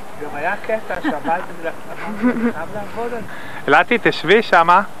 גם היה קטע שעבדתי חייב לעבוד על זה. אלעתי, תשבי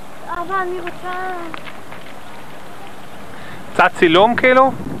שמה. אבל אני רוצה... קצת צילום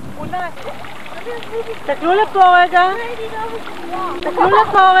כאילו? תסתכלו לפה רגע. תסתכלו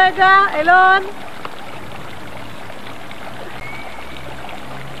לפה רגע, אלון.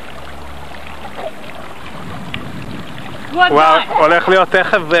 וואו, הולך להיות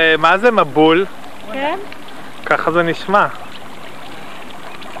תכף, מה זה מבול? כן? ככה זה נשמע.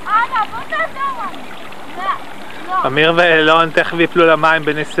 אמיר ואלון תכף יפלו למים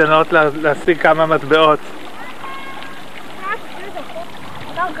בניסיונות להשיג כמה מטבעות.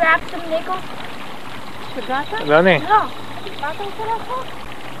 לא אני.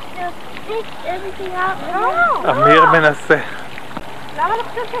 אמיר מנסה. למה אני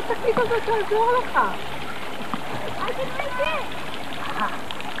חושבת שהתקליט הזה תעזור לך?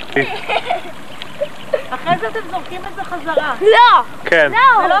 אחרי זה אתם זורקים את זה חזרה. לא! כן.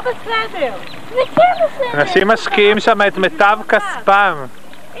 זה לא בסדר. זה כן בסדר. אנשים משקיעים שם את מיטב כספם.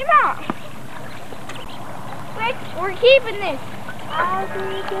 אמא! Wait, we're keeping this. I'll be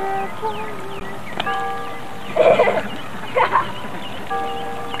there for you.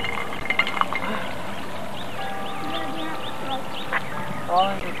 All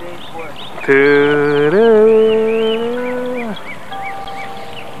in the day's work.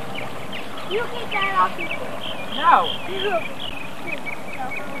 You keep that off your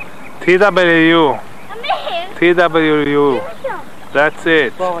TWU. face. TWU. That's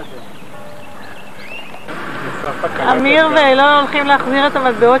it. אמיר ואילון הולכים להחזיר את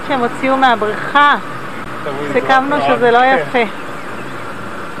המטבעות שהם הוציאו מהבריכה. סיכמנו שזה לא יפה.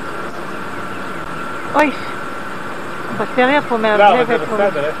 אוי, הבטריה פה מעבלבת. לא, אבל זה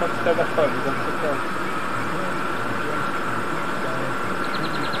בסדר, יש עוד 2 דקות, זה מסוכן.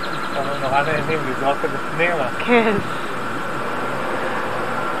 אנחנו נורא נהנים לזרוק את זה פנימה. כן.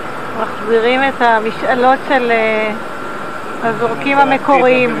 מחזירים את המשאלות של הזורקים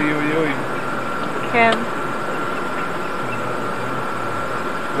המקוריים. כן.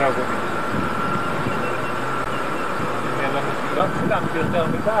 זהו, זה לא צילמתי יותר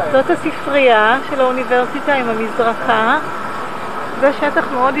מדי. זאת הספרייה של האוניברסיטה עם המזרקה. זה שטח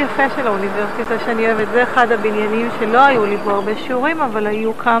מאוד יפה של האוניברסיטה שאני אוהבת. זה אחד הבניינים שלא היו לי בו הרבה שיעורים, אבל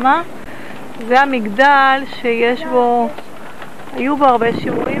היו כמה. זה המגדל שיש בו, היו בו הרבה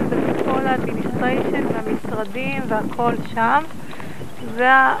שיעורים, זה כל האדמיניסטריישן והמשרדים והכל שם. זה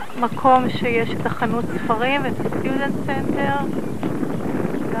המקום שיש את החנות ספרים ואת הסטודנט סנטר.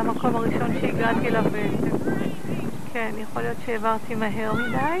 זה המקום הראשון שהגעתי אליו בעצם. כן, יכול להיות שהעברתי מהר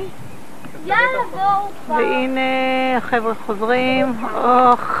מדי. והנה החבר'ה חוזרים.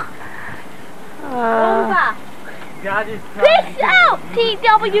 אוח. Peace out,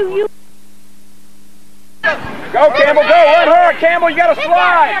 TWU. Go, Campbell, go! Run hard, Campbell! You gotta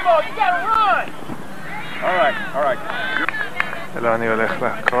slide! Campbell, you gotta run! All right. לא, אני הולך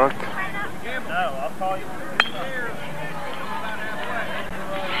להקות.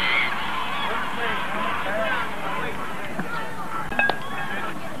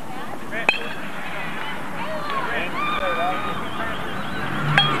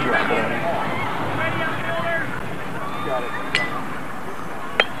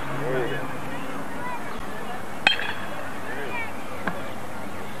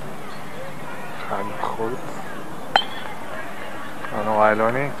 לא נורא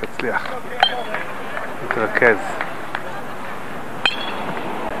אלוני, תצליח. תתרכז.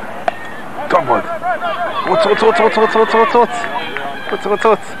 טוב מאוד.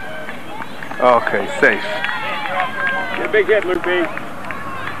 רוץ. אוקיי, סייף. Get a big hit, Lupe.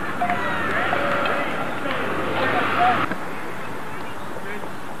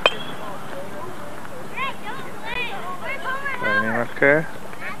 אני מכה.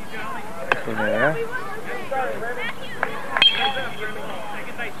 נראה.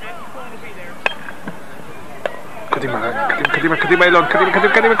 קדימה אילון,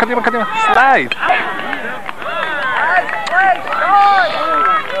 קדימה, סלייד!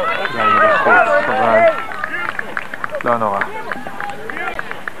 לא, בחוץ, חבל. לא נורא.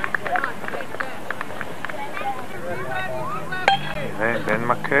 נראה, בן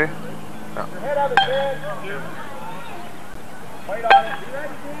מכה. לא.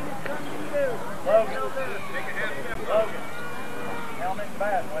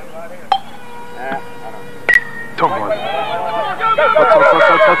 טוב מאוד.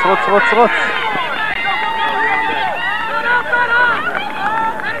 רוץ.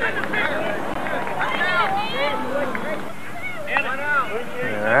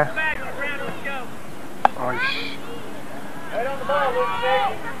 נראה. אוי.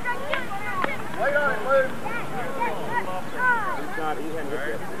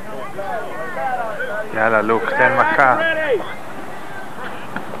 יאללה, לוק, תן מכה.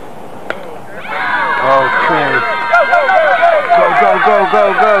 אוקיי.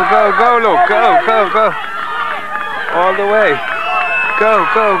 Go, Luke, go. All the way. Go.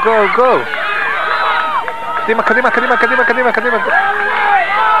 קדימה.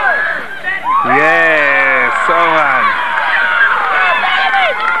 Yes, סורן.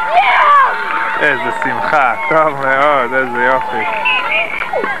 איזה שמחה, טוב מאוד, איזה יופי.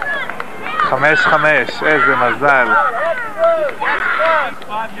 5-5, איזה מזל.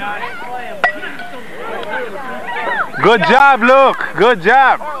 Good job, Luke. Good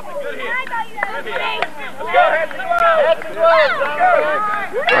job.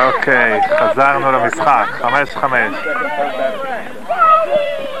 אוקיי, חזרנו למשחק. 5-5.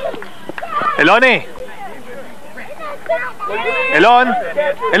 אלוני! אלון!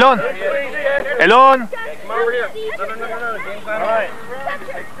 אלון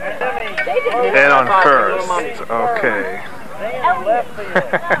first. אוקיי.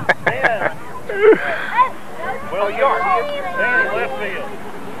 Well, you are. Stand in left field.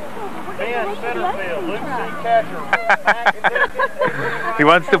 He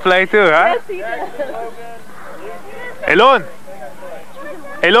wants to play too, huh? Yes, he does. Elon!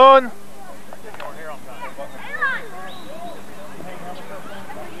 Elon!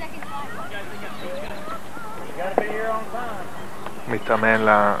 מתאמן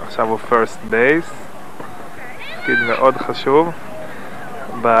עכשיו הוא first base, תפקיד מאוד חשוב.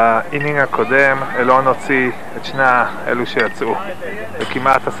 באינינג הקודם אלון הוציא את שני אלו שיצאו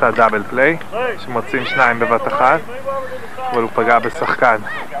וכמעט עשה דאבל פליי שמוצאים שניים בבת אחת, אבל הוא פגע בשחקן.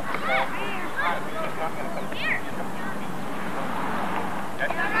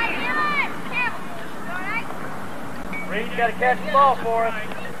 Reed, you gotta catch the ball for us.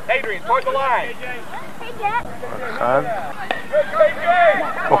 Adrian, toward the line. אחד.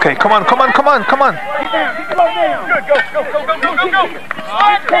 Okay, come on, come on, come on, come on. Good, go, go, go, go, go, go, go.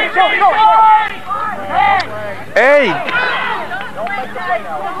 Hey! Don't make the play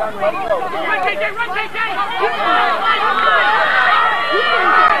now. It's time to let it go. Run, KJ, run, KJ.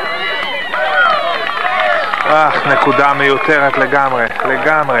 נקודה מיותרת לגמרי,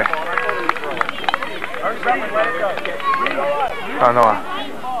 לגמרי. נורא.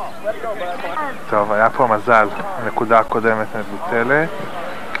 טוב, היה פה מזל. הנקודה הקודמת מבוטלת,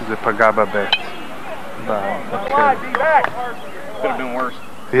 כי זה פגע בבית.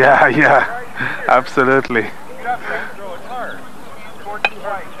 Yeah, absolutely.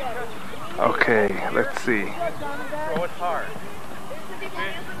 Okay, let's see.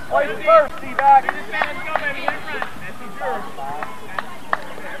 Play it first, D-back.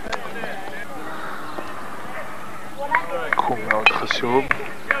 תחום מאוד חשוב.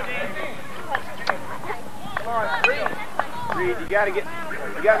 Reed, you gotta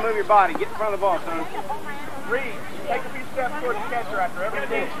move your body. Get in front of the ball, son. Reed, take a few steps toward the catcher after every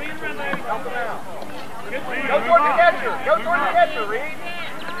pitch. Help him out. Go toward the catcher. Go toward the catcher, Reed.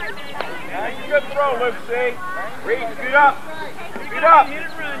 That's a good throw, Luke, see? Reed, scoot up. Scoot up.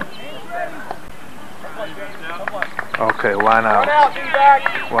 Okay, one out.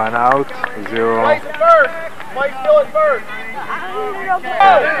 One out, zero. Place it first. Play still at first.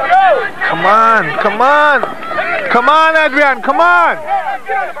 Come on, come on. Come on, Adrian, come on.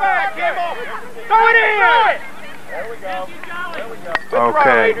 Throw it in. There we go. There we go.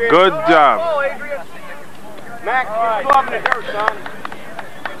 Okay, good job. Max, get the glove in the dirt, son.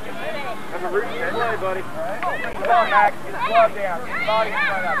 That's a routine play, buddy. Come on, Max. Get the glove down. Get the body in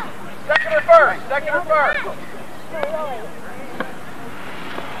front of him. Second or first. Second or first.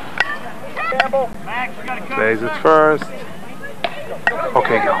 Campbell. Max, you gotta come. Plays it first.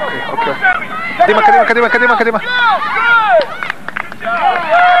 Okay, okay. קדימה, קדימה, קדימה, קדימה, קדימה.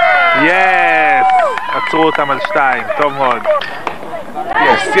 Yes! עצרו אותם על 2, טוב מאוד.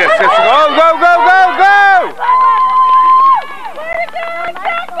 Yes, yes, yes, go, go, go, go, go!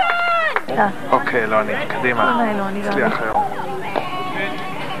 אוקיי, לוני, קדימה. הצליח היום.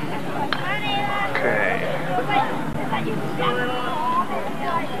 אוקיי.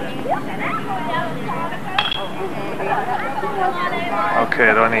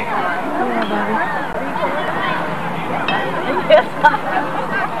 אוקיי, לוני.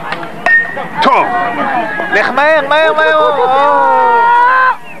 טוב! לך מהר, מהר, מהר!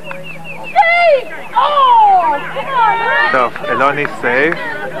 טוב, אלוני סייב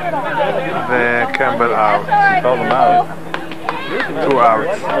וקמבל אאוט. Two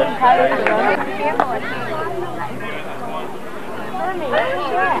outs.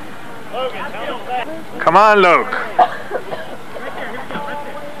 Come on, Luke.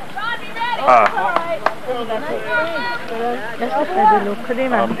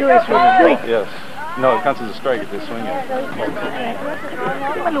 Yes. No, it counts as a strike if they swing it.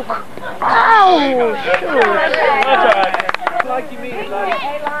 Luke. Ow! Shoot. Like you mean, buddy.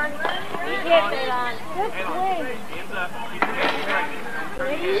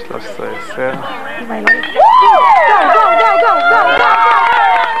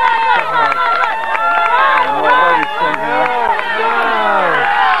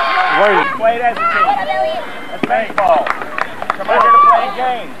 Play it as a team. That's baseball. Come out here to play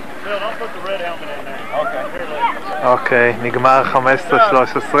games. Bill, don't put the red helmet in there. Okay. אוקיי, נגמר 15-13.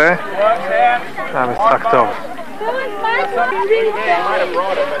 המשחק טוב.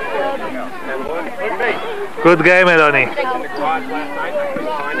 Good game, אלוני.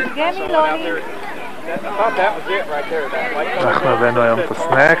 אנחנו הבאנו היום את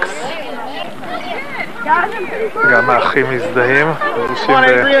הסנקס. גם האחים מזדהים.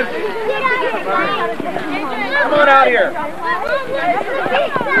 Come on out here.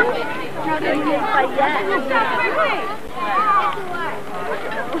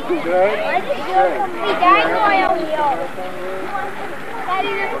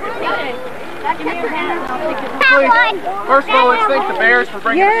 First of all, let's thank the Bears for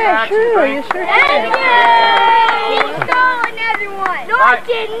bringing us back. Yeah, sure, you sure can. No, I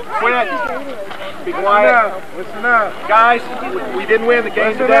didn't. Quit. Be quiet. Listen up. Guys, we didn't win the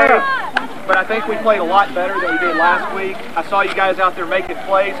game today, but I think we played a lot better than we did last week. I saw you guys out there making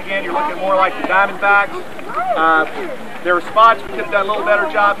plays again. You're looking more like the Diamondbacks. There were spots we could have done a little better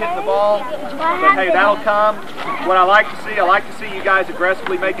job hitting the ball, but hey, that'll come. What I like to see you guys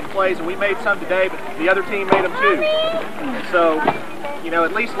aggressively making plays, and we made some today, but the other team made them too. So, you know,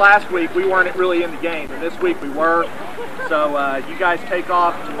 at least last week we weren't really in the game, and this week we were. So you guys take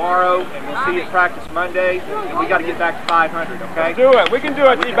off tomorrow, and we'll see you at practice Monday, and we got to get back to 500, okay? Do it. We can do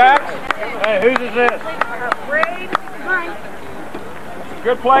it, D-backs. Hey, whose is this?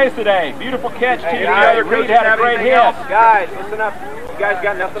 Good plays today. Beautiful catch, Hey, TD. Reed had a great hit. Guys, listen up. You guys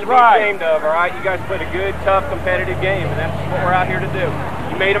got nothing to be ashamed of, all right? You guys played a good, tough, competitive game, and that's what we're out here to do.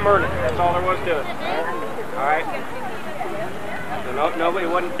 You made them earn it. That's all there was to it. All right? So nobody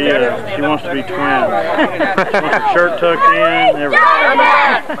wasn't... Yeah, she wants to be twin. Wants her shirt tucked in, everything.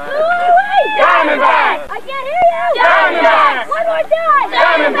 Diamondback! Diamondback! I can't hear you! Diamondback! One more time!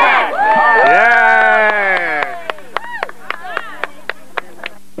 Diamondback! Yeah!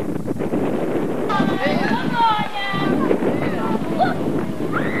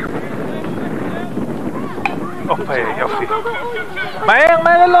 אופה, יופי. מהר,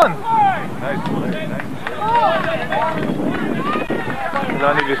 מהר אלון!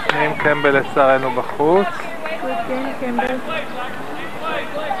 אלוני בפנים, קמבל לצערנו בחוץ.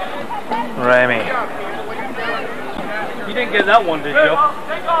 רמי. You didn't get that one, did you?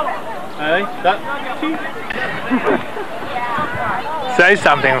 Hey, that... Say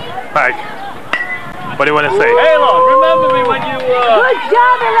something, Mike. What do you want to say? Hey, Elon, remember me when you... Good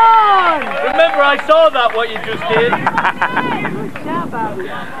job, Elon! Remember I saw that, what you just did? Good job, Bobby.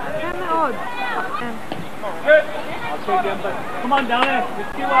 Come on, down there.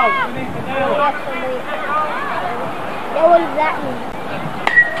 It's too out. We need to nail it. Yeah, what does that mean?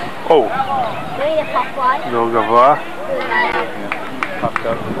 Oh, Do you need a pop fly? לא גבוה.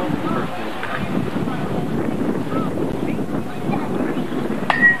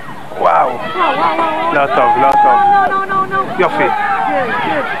 וואו. לא טוב, לא טוב. יופי.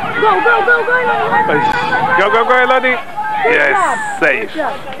 go, אלוני. Yes, safe.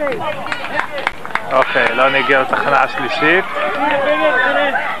 אוקיי, אלוני הגיע לתחנה השלישית.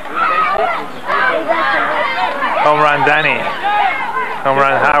 Home run Danny. Home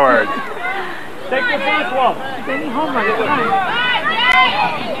run Howard. Take the first one.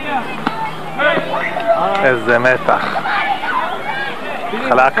 איזה מתח.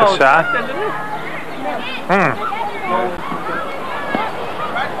 התחלה קשה.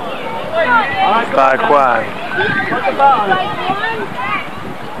 Strike one.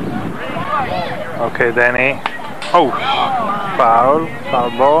 Okay, Danny. Oh, foul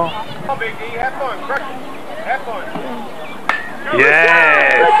ball.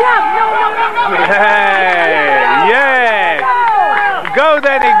 Yes. Good job. Yeah. Go,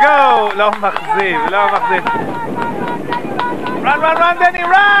 Danny, go. לא מחזיב. Run, Danny,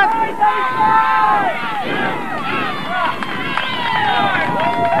 run.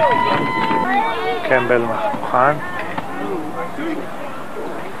 Campbell מוכן.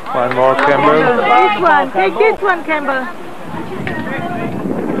 One more, Campbell. This one. Take this one, Campbell.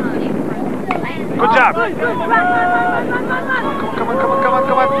 Good job. Come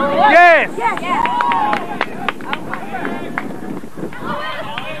on. Yes.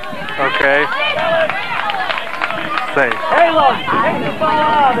 Okay. Safe. Hey, Lon, take the ball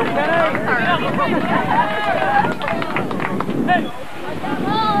out, okay?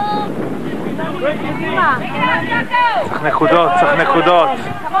 צריך נקודות.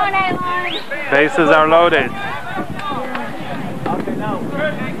 Bases are loaded.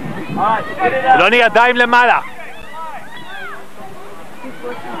 לא נהיה ידיים למעלה.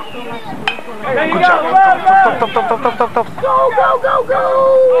 Good job. טוב. Go!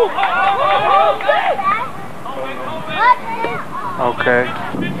 אוקיי.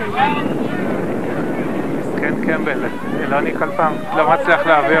 מסכן קמבל. אלוני כל פעם לא מצליח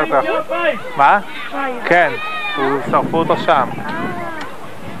להביא אותה. מה? כן. שרפו אותו שם.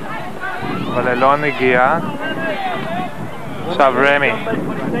 אבל אלון הגיע. עכשיו רמי.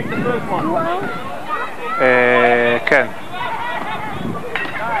 כן.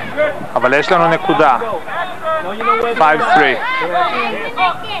 אבל יש לנו נקודה. 5-3.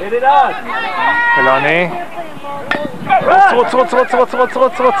 אלוני. רוץ.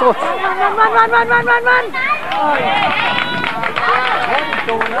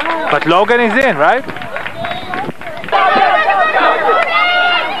 But Logan is in, right?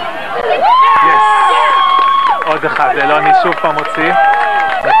 עוד אחד, אלוני שוב פעם מוציא.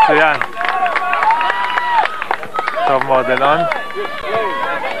 מצוין. טוב מאוד, אלון.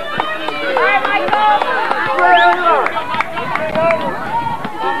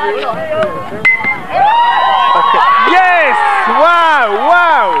 Yes! Wow!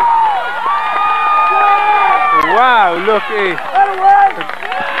 Wow! Wow! Look it!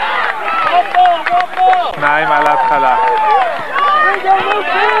 שניים על ההתחלה.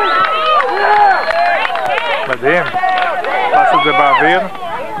 מדהים. פס את זה באוויר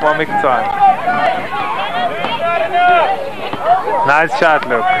כמו מקצוען. Nice shot,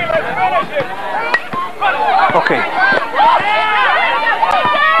 look. אוקיי.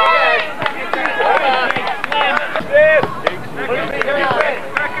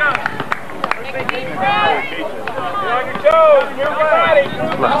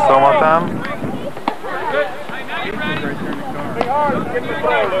 לחסום אותם.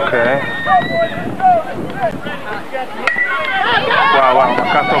 אוקיי. וואו וואו,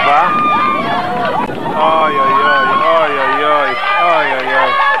 מכה טובה. אוי אוי אוי אוי אוי אוי אוי אוי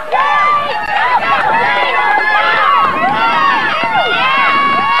אוי.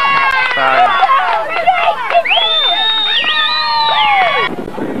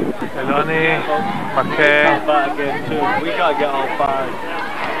 אלוני מכה.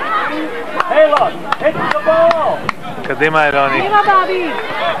 קדימה אלוני.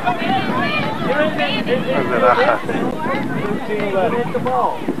 איזה לחץ.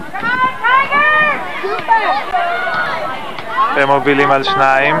 הם מובילים על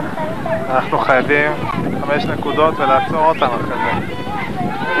שניים. אנחנו חייבים 5 נקודות ולעצור אותם אחרי זה.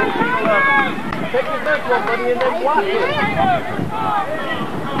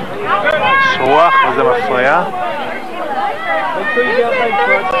 יש רוח וזה מפריע.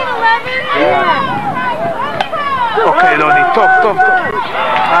 אוקיי, אלוני, טוב, טוב, טוב.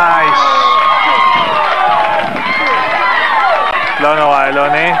 לא נורא,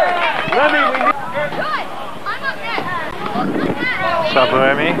 אלוני. עכשיו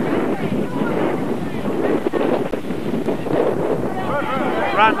רמי.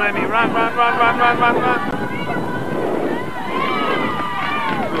 run, רמי, run, run, run, run, run, run, run.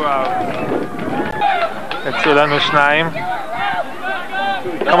 וואו. יצאו לנו שניים.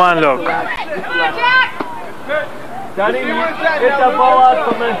 Come on, look. Danny, get that ball out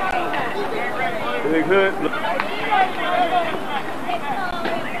for me. Very good.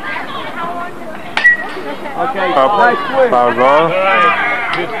 Okay, nice swing. Foul ball.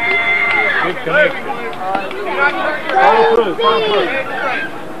 Good connection. Follow through, follow through.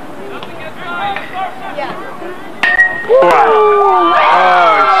 Wow.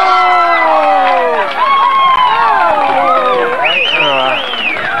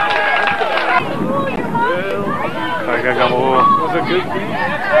 Was a good game?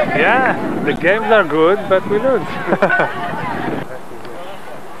 Yeah, the games are good, but we lose.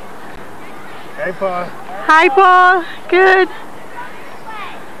 Hey, Paul. Hi, Paul. Good.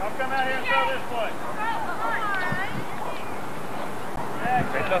 I'll come out here and throw this one.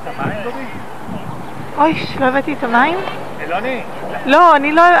 אוי, לא הבאתי את המים? אלוני. לא,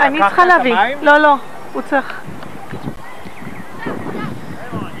 אני צריכה להביא. לא, לא, הוא צריך.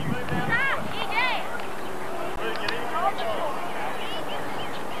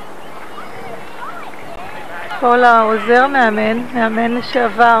 פול העוזר מאמן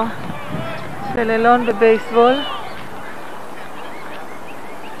לשעבר של אלון בבייסבול.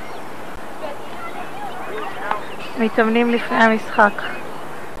 מתאמנים לפני המשחק.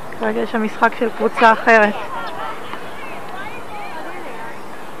 כרגע יש המשחק של קבוצה אחרת.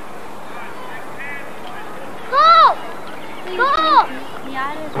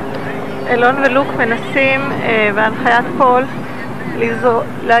 אלון ולוק מנסים בהנחיית פול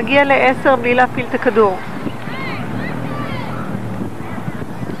להגיע ל10 בלי להפיל את הכדור.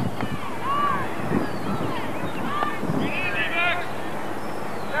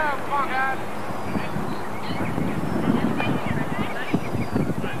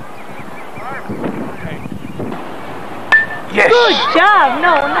 Yes! Good job!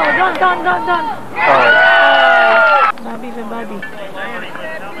 No, don't. בבי ובבי.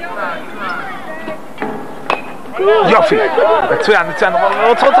 יופי! מצוין.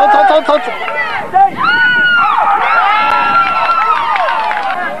 רוץ.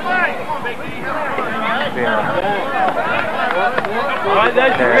 Alright,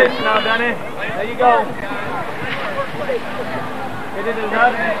 there's your pitch now, Danny. There you go. Hit it as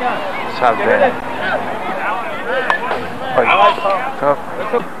hard as you can. עכשיו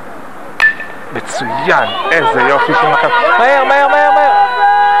טוב. מצוין, איזה יופי של מכת. מהר.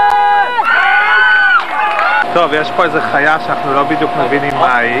 טוב, יש פה איזה חיה שאנחנו לא בדיוק מבינים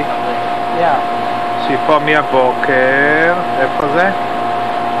מה היא, שהיא פה מהבוקר. איפה זה?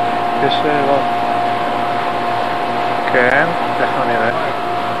 יש רוב. כן, תכף נראה.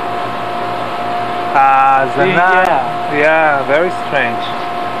 הזנב, yeah, very strange.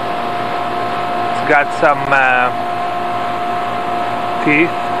 It's got some teeth.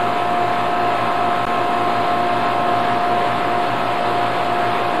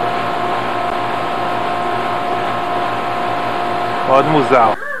 מאוד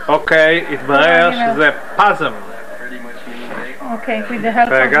מוזר. אוקיי, התברר שזה פאזם. אוקיי, with the help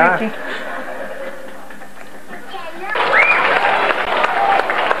of רגע. Ricky.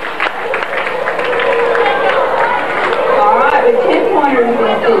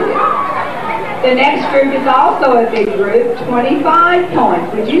 The next group is also a big group, 25 points.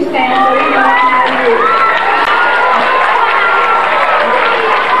 Would you stand so we know how to do it?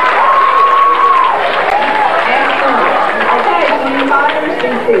 Excellent. Okay, 25ers be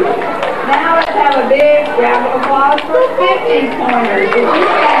seated. Now let's have a big round of applause for 50-pointers. Would you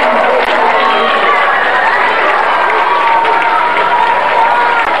stand so we know how to do it?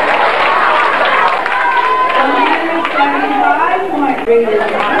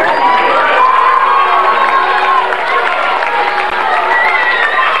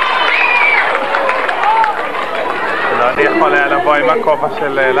 אני יכול היה לבוא עם הכובע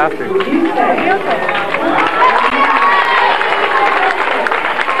של לטי.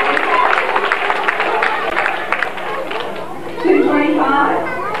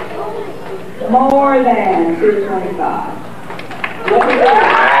 More than 225.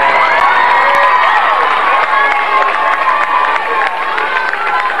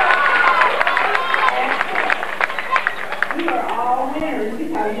 You are all winners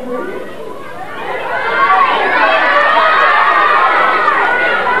because you were here.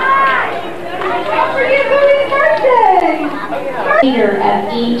 Leader of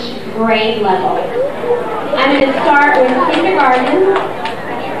each grade level. I'm going to start with kindergarten.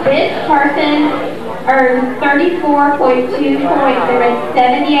 This person earned 34.2 points. They read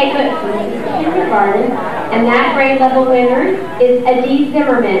 78 books. So this is kindergarten. And that grade level winner is Adi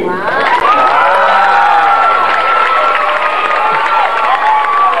Zimmerman.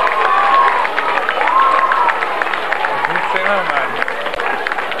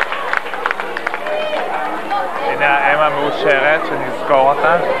 מאושרת, שנזכור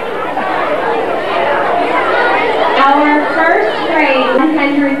אותה. Our first grade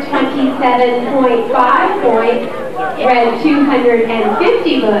 127.5 points, read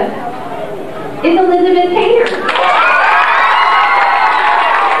 250 books, is Elizabeth Taylor.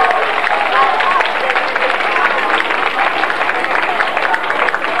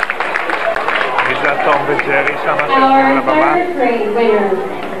 מי זה התום וג'רי שם? Our third grade winner,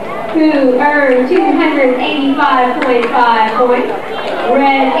 who earned 285.5 points,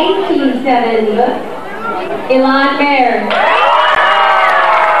 read 1870 books, Elon Bear.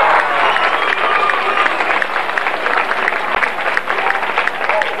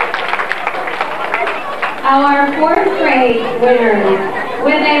 Our fourth grade winners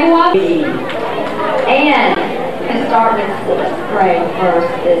with a whopping. And to start with sixth grade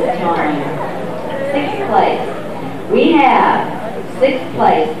first this time. Sixth place. Sixth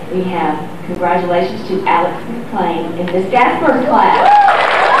place, we have congratulations to Alex McClain in Miss Gasper's class.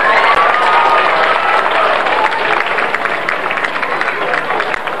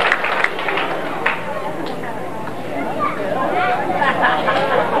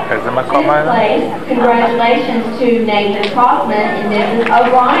 Fifth place, congratulations to Nathan Kaufman in Mrs.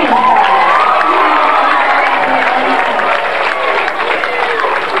 O'Brien's class.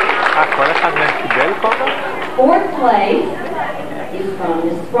 Fourth place is from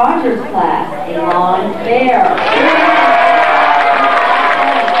Miss Rogers' class, Elon Bear.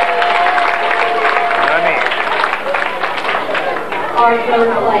 Our third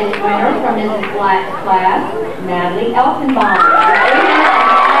place winner from Mrs. Black's class, Natalie Elfenbaum.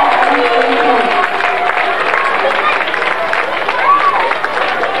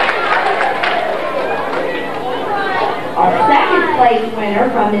 Our second place winner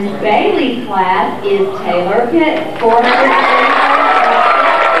from Miss Bailey's class is Taylor Pitt, 400.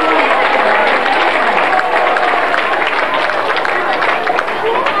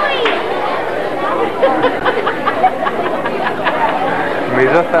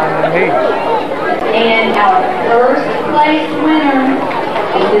 And our first place winner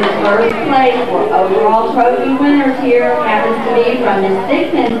is his first place for overall trophy winners here happens to be from Miss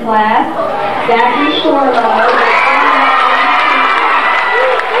Dickman's class, Zachary Shorlow.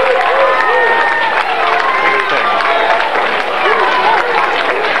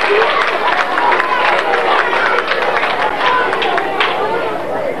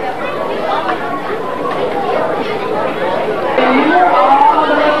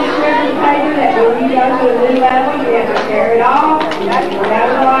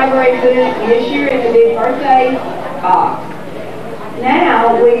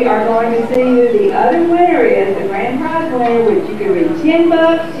 software which you can read 10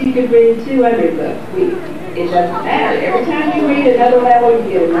 books, you can read 200 books. It doesn't matter. Every time you read another level, you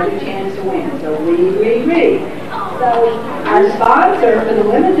get another chance to win. So read, read, read. So our sponsor for the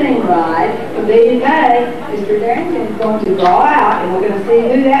limousine ride will be today. Mr. Darrington is going to draw out, and we're going to see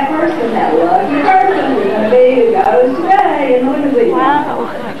who that person, that lucky person, is going to be who goes today in the limousine.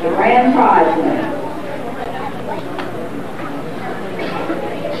 Wow. The grand prize winner.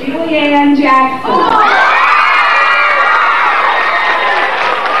 Julianne Jackson.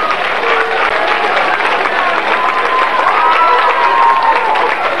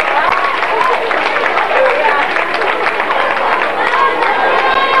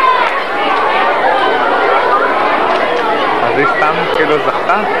 כאילו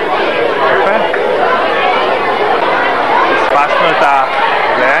זכתה, יפה, הספשנו את זה,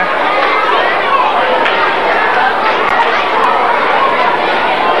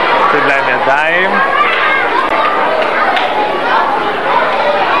 נצמיד להם ידיים,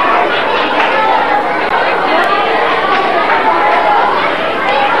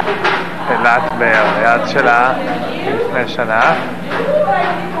 פלט ביד שלה לפני שנה,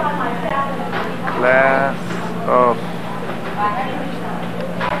 קלאס אוף.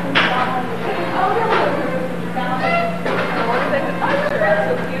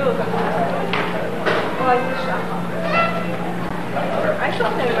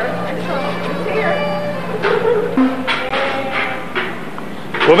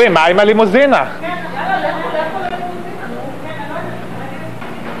 רובי, מה עם הלימוזינה?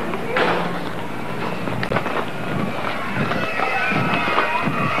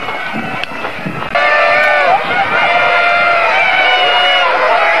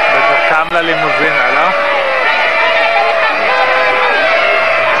 בדרכם ללימוזינה, לא?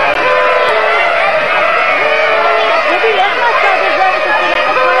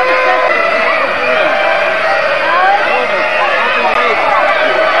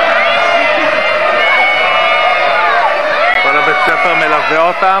 ספר מלווה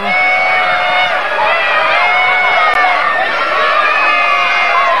אותם.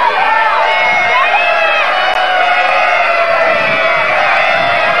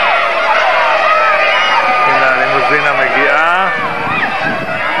 הנה הלימוזינה מגיעה.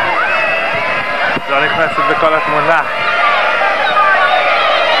 לא נכנסת בכל התמונה.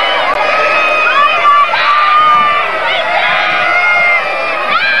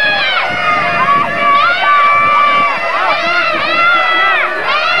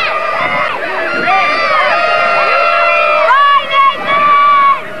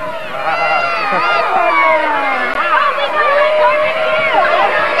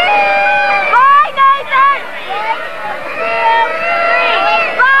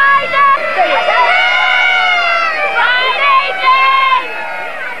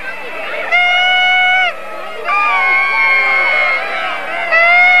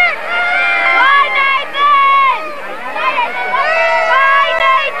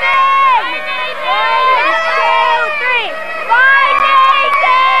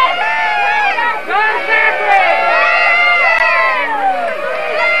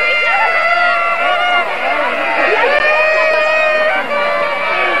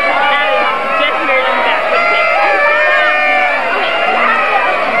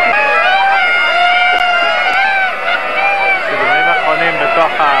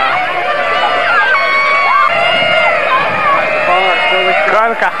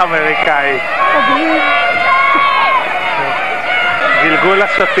 כל כך אמריקאי. גלגול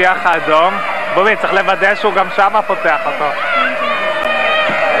השטיח האדום. בומי, צריך לוודא שהוא גם שמה פותח אותו.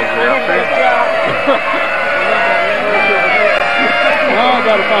 איזה יופי.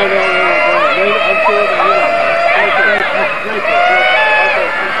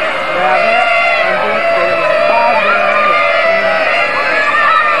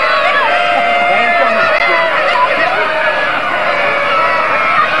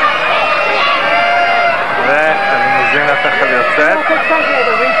 תכף יוצאת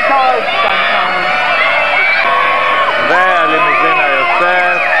והלימוזינה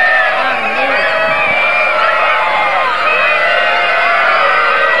יוצאת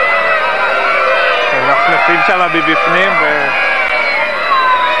אנחנו נפים שם מבפנים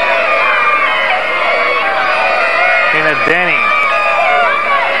הנה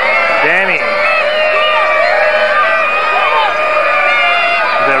דני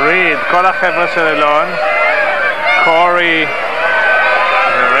זה ריד, כל החבר'ה של אלון קורי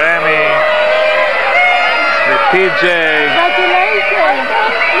ורמי וטי-ג'יי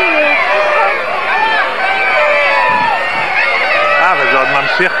וזה עוד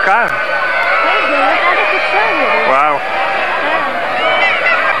ממשיך כאן וואו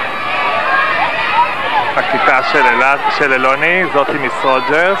הכיתה אימא של אלוני, זאתי מיס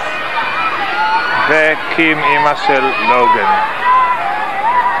רוג'רס, וקים אימא של לוגן.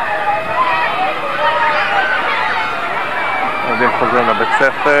 ילדים חוזרים לבית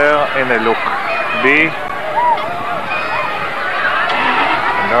ספר, הנה לוק בי,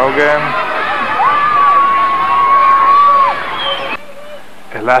 לוגן,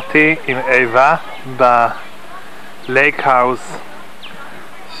 אלעתי עם איבה בלייק האוס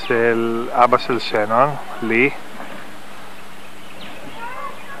של אבא של שנון, לי,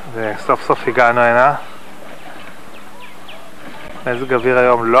 וסוף סוף הגענו הנה. מזג אוויר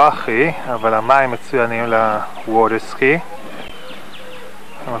היום לא הכי, אבל המים מצוינים לווטרסקי.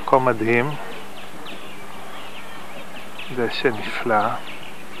 המקום מדהים, דשא נפלא.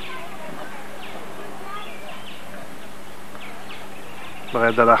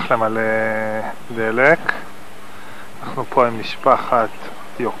 ברד הלך למלא דלק. אנחנו פה עם משפחת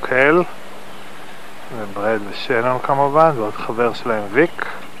יוקל וברד ושנון כמובן, ועוד חבר שלהם ויק.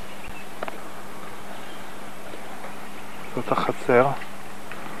 זאת החצר.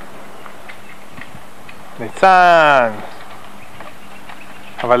 ניצן!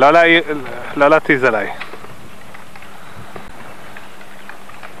 אבל לא להתיז עליי.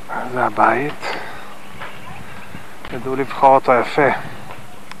 זה הבית. ידעו לבחור אותו יפה.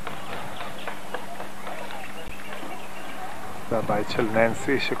 זה הבית של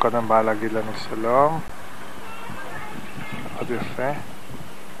ננסי שקודם באה להגיד לנו שלום. מאוד יפה.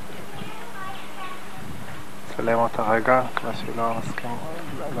 צלם אותה רגע, כמו שהיא לא מסכים,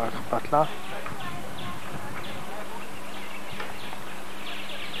 לא אכפת לה.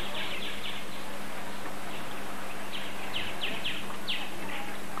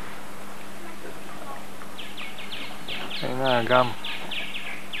 הנה גם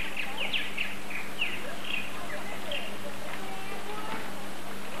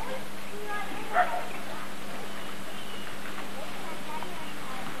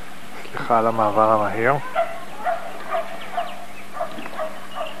סליחה על המעבר המהיר.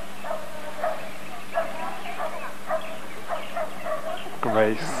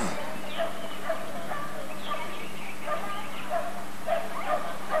 גרייס.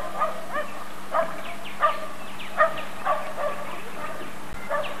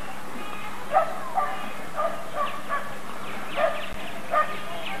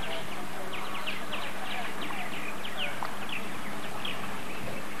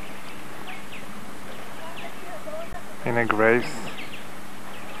 הנה גרייס.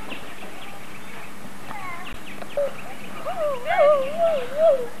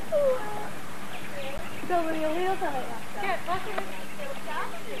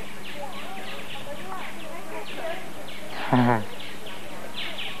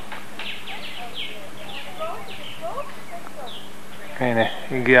 הנה,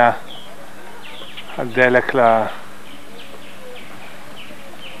 הגיע הדלק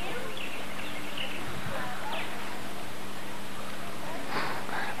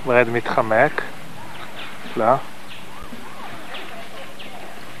ברד מתחמק. לא.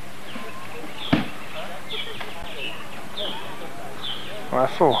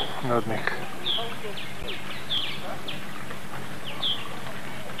 איפה הוא? נודניק.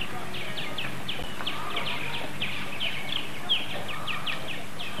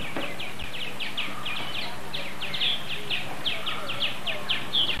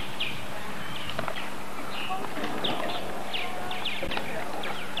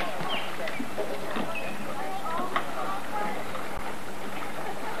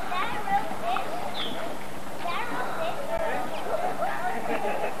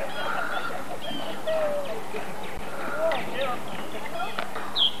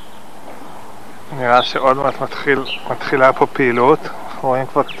 נראה שעוד מעט מתחילה פה פעילות. אנחנו רואים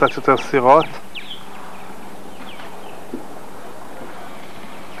כבר קצת יותר סירות.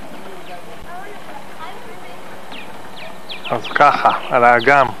 אז ככה, על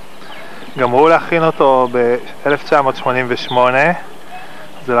האגם. גמרו להכין אותו ב-1988.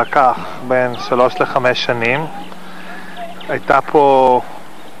 זה לקח בין 3 ל-5 שנים. הייתה פה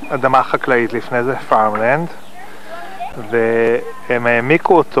אדמה חקלאית לפני זה, פארמלנד. והם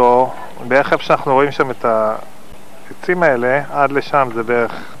העמיקו אותו בערך איפה שאנחנו רואים שם את העצים האלה, עד לשם זה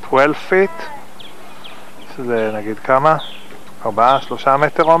בערך 12 פיט, שזה נגיד כמה? 4-3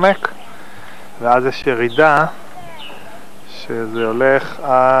 מטר עומק, ואז יש ירידה שזה הולך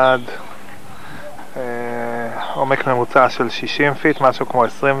עד עומק ממוצע של 60 פיט, משהו כמו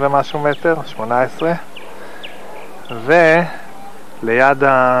 20 ומשהו מטר, 18, וליד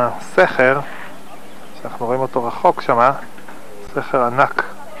הסכר, שאנחנו רואים אותו רחוק שמה, סכר ענק,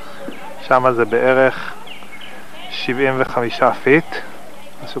 שם זה בערך 75 פיט,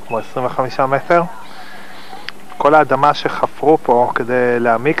 משהו כמו 25 מטר, כל האדמה שחפרו פה כדי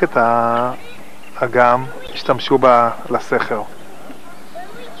להעמיק את האגם, השתמשו בה לסכר.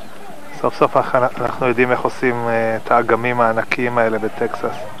 סוף סוף אנחנו יודעים איך עושים את האגמים הענקיים האלה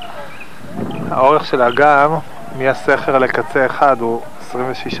בטקסס. האורך של האגם מהסכר לקצה אחד הוא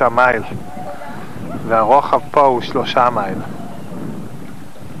 26 מייל, והרוחב פה הוא 3 מייל.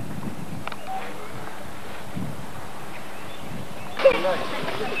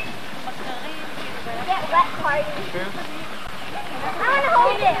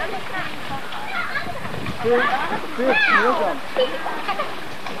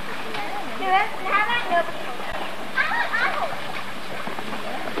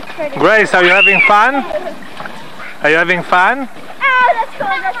 Grace, are you having fun? Are you having fun? Oh, that's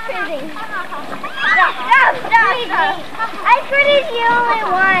cool. That's crazy. No. Ice Fred is the only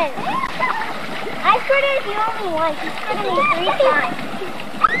one. Ice Fred is the only one. He's fitted me 3 times.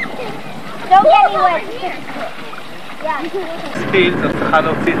 Don't get me wet. ספיד, אז צריכה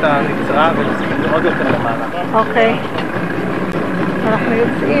להוציא את הנצרה ולשים את זה עוד יותר למעלה. אוקיי. אנחנו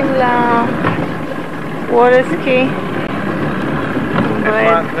יוצאים לווטר סקי.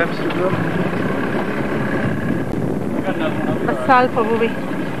 איפה הקרם שלו? בסל פה בובי.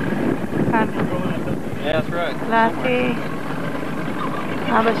 כאן. לאטי.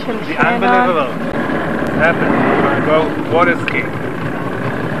 אבא של The שנון. unbelievable happened. We're going to go water ski.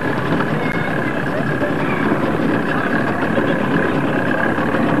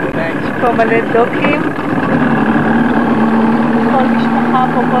 יש פה מלא דוקים. כל משפחה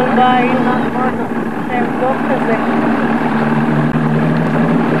פה, כל בית. הם דוק כזה.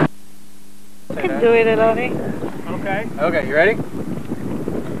 You can do it, Eloni. Okay. Okay, you ready?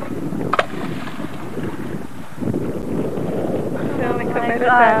 נקבל את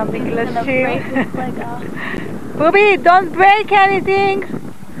המגלשים. בובי, don't break anything.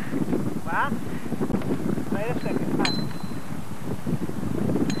 מה?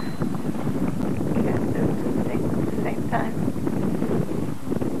 Same time.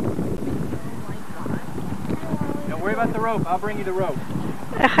 Don't worry about the rope. I'll bring you the rope.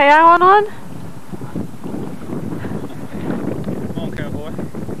 איך היה רון? Come on, cowboy.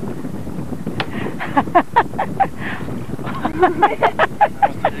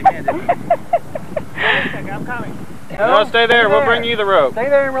 I'm coming. No, stay there. We'll bring you the rope. Stay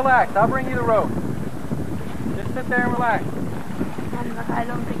there and relax. I'll bring you the rope. Just sit there and relax. I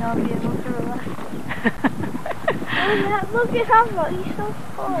don't think I'll be able to relax. Look at Humble. He's so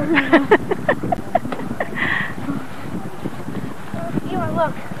cold.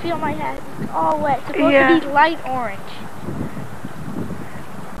 Look, feel my head. It's all wet. It's supposed to be light orange.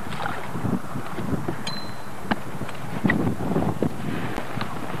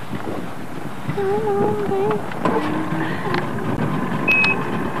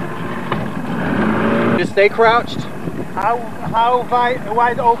 Just stay crouched. How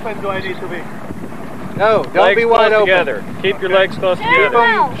wide open do I need to be? No, don't be wide open. Together. Keep your legs close Keep together.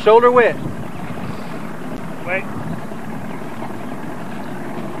 them shoulder width. Wait.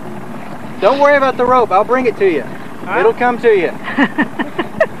 Don't worry about the rope. I'll bring it to you. Huh? It'll come to you. I've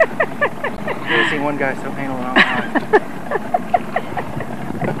never seen one guy so anal and all time.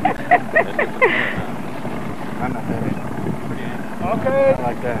 I'm not that anal. Okay. Not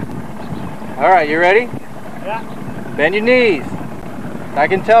like that. All right, you ready? Yeah. Bend your knees. I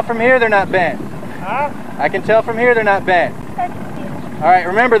can tell from here they're not bent. Huh? I can tell from here they're not bent. All right,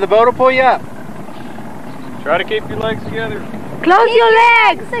 remember the boat will pull you up. Try to keep your legs together. Close your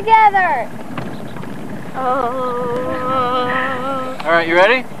legs together. Oh. All right, you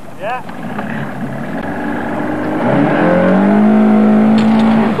ready? Yeah.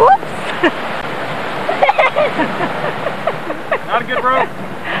 Whoops. Not a good rope.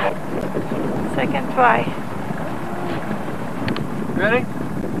 Second try. Ready?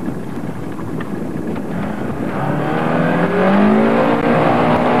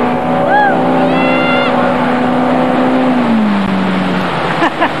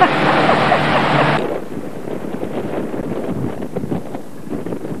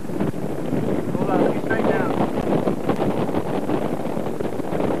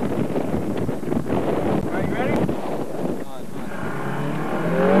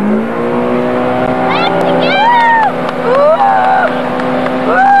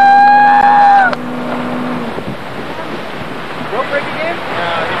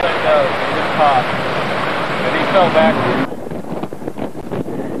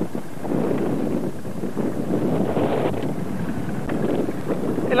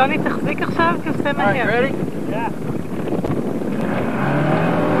 אלוני, תחזיק עכשיו כי עושה מהר. Ready? Yeah.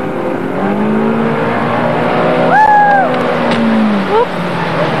 Oops.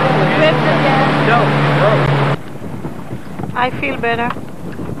 Go. I feel better.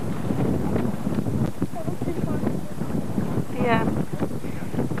 Yeah.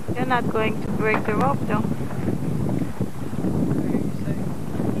 You're not going to break the rope though.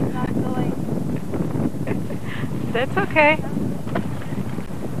 He's not going. That's okay.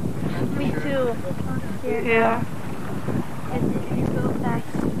 Me too. Yeah.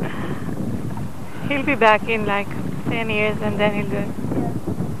 He'll be back in like 10 years and then he'll do it.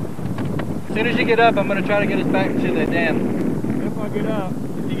 As soon as you get up, I'm going to try to get us back to the dam. If I get up.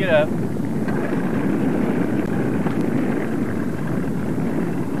 If you get up.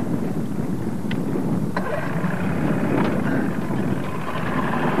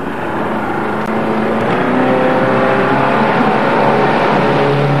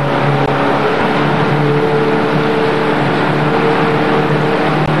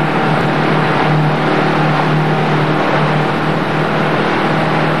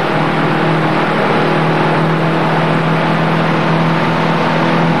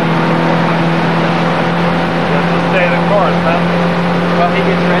 Well, he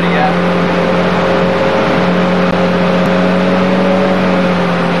gets ready,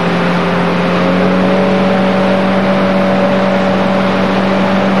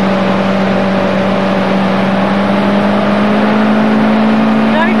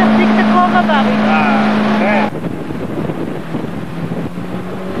 Sorry, תחזיק את הכובע ברי. כן.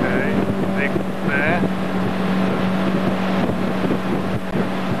 אוקיי, תחזיק את זה.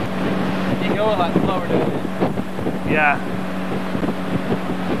 You go a lot slower, don't you? Yeah.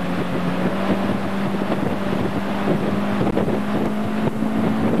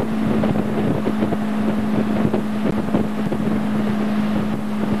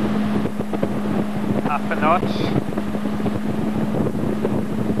 Half a notch.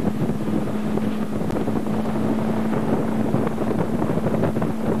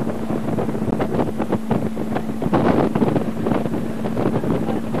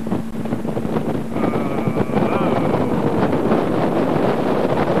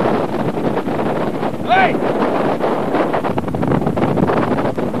 Hey!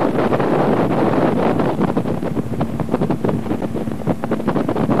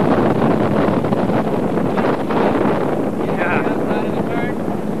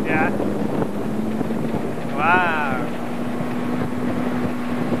 Yeah. Wow.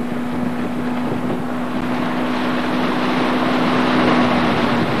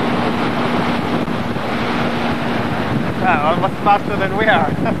 Almost faster than we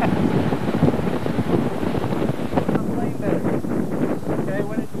are. Okay,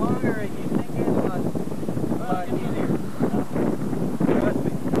 when it's longer, you think it's a lot easier. Trust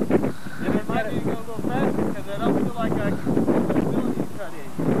me. And it might need to go a little faster because I don't feel like I can the ability to cut in.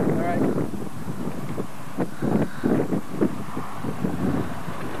 Alright.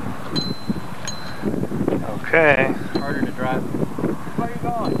 Okay. Harder to drive. Where are you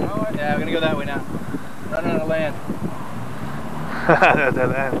going? Yeah, we're gonna go that way now. Running out of land.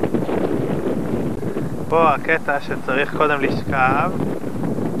 מדאלאס. פה הקטע שצריך קודם לשכב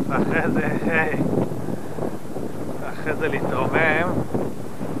ואחרי זה, ואחרי זה להתרומם.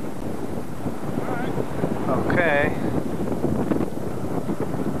 אוקיי.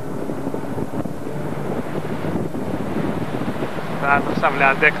 ואז עכשיו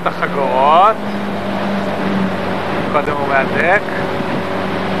להדק את החגורות. קודם הוא מהדק.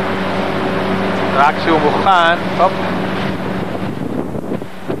 רק כשהוא מוכן, הופ.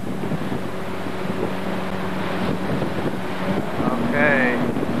 אוקיי.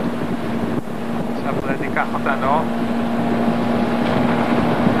 עכשיו רדי קח אותנו.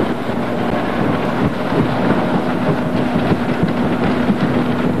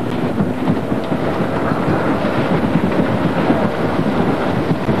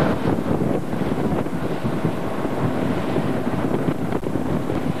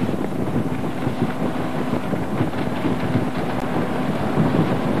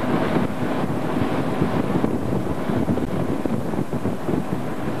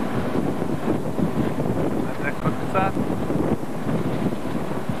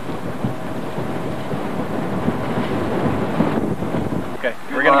 Okay,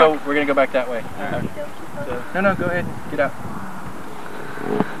 we're gonna go back that way. No, go ahead, get out.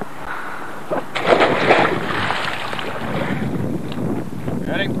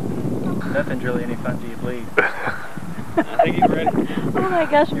 Ready? Nothing's really any fun till you bleed. I think he's ready. Oh my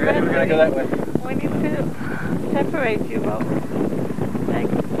gosh, You ready? We're gonna go that way. We need to separate you both. Like,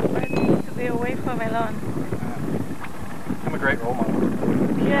 Brett needs to be away from Elon. I'm a great role model.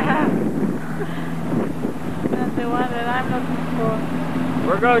 Yeah. That's the one that I'm looking for.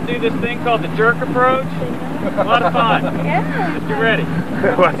 We're going to do this thing called the jerk approach. A lot of fun. Yeah. Just get ready.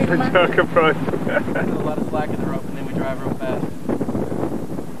 What's the jerk approach? A lot of slack in the rope and then we we drive real fast.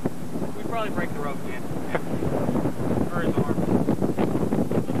 We'd probably break the rope again. Or his arm.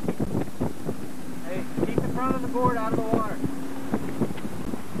 Hey, keep the front of the board out of the water.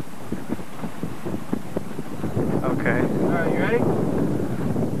 Okay. Alright, you ready?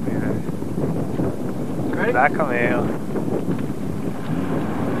 Yeah. Ready? Back on here.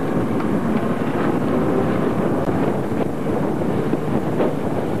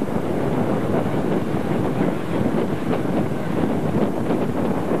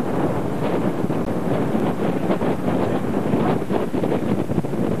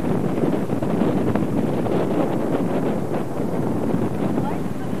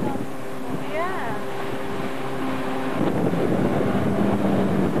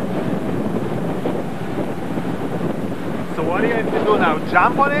 So what do you have to do now?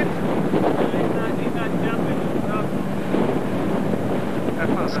 Jump on it? He's not jumping.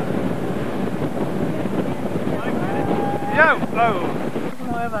 Yo! Oh!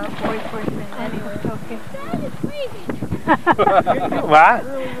 More of a boy person anyway, okay. What?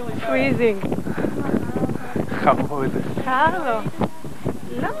 Freezing. Hamud. Carlo.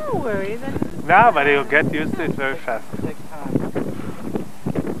 No worries. No, but you'll get used to it very fast. It takes time.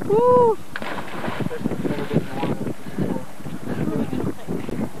 Woo!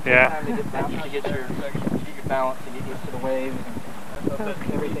 Yeah. Time to get your balance and get used to the waves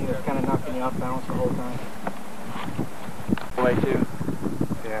and everything that's kind of knocking you off balance the whole time. Way too.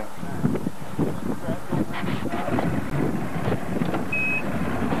 Yeah.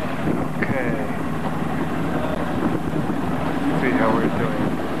 Okay. Let's see how we're doing.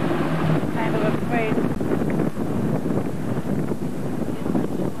 Kind of afraid.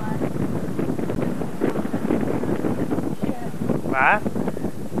 מה?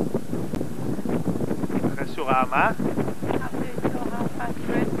 אחרי שורה, מה?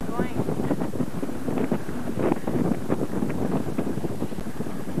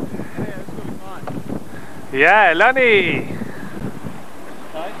 Yeah, Lonnie!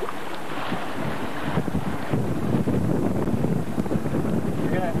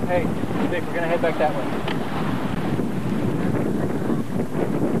 Hey, Vic, we're gonna head back that way.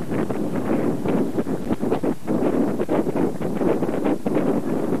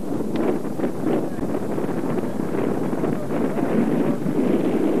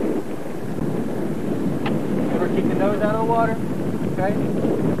 Ever keep the nose out of the water, okay?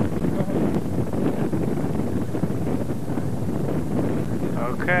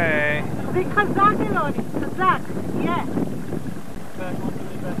 Okay. Be חזק, אלוני, חזק, yeah.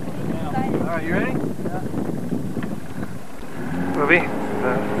 Alright, you ready? Ruby,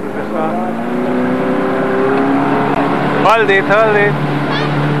 hold it, hold it.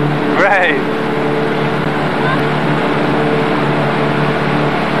 Great.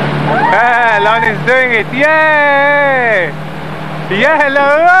 Hey, Lonnie's doing it. Yay! Yeah, hello.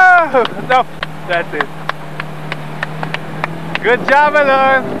 No, that's it. Good job,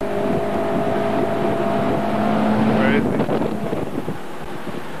 Alon. Where is he?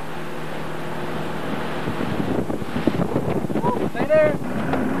 Stay there.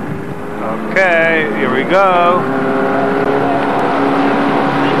 Okay, here we go.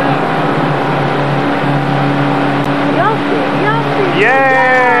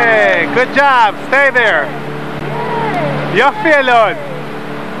 Yay! Good job. Stay there. Yofi, Alon.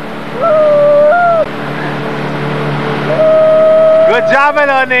 Good job,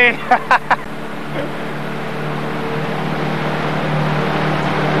 Aloni.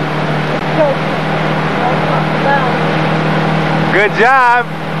 Good job.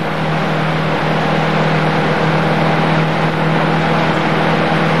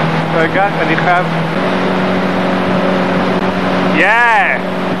 רגע, אני חייב. Yeah.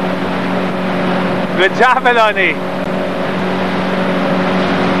 Good job, Aloni.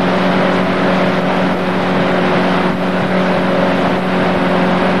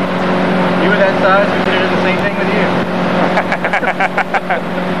 That size, we could do the same thing with you.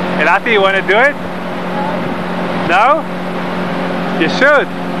 Elati, you want to do it? No? You should.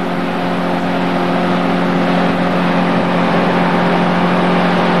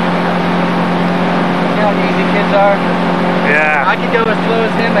 See how easy kids are? Yeah. I could go as slow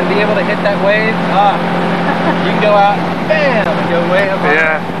as him and be able to hit that wave. You can go out, bam, and go way up.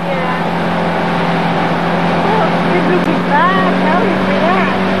 Yeah. He's looking back, now he's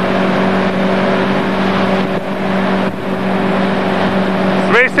relaxed.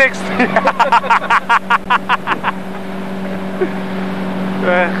 360.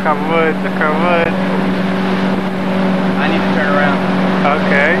 חמוד, חמוד. I need to turn around.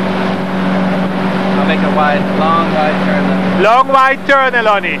 Okay. I'll make a long wide turn. Long wide turn,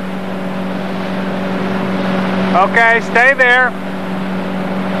 Eloni. Okay, stay there.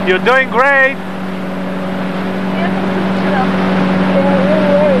 You're doing great.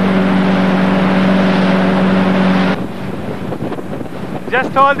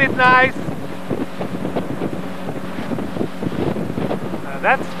 Just hold it nice.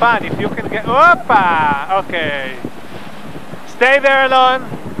 That's fun if you can get. Opa! Okay. Stay there alone.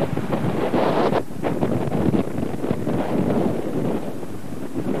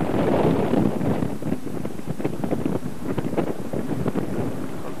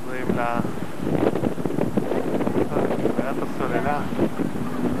 חוזרים לבעיית הסוללה.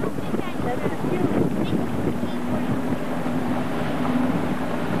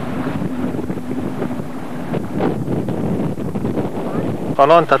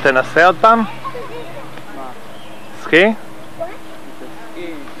 רונון, אתה תנסה עוד פעם? סקי?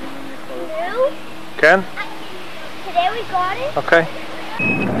 כן? אוקיי.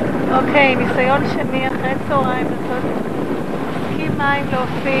 אוקיי, ניסיון שני אחרי צהריים לעשות סקי מים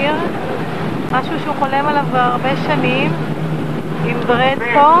לאופיר, משהו שהוא חולם עליו כבר הרבה שנים, עם ברד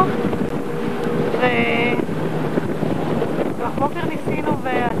פה, ובבוקר ניסינו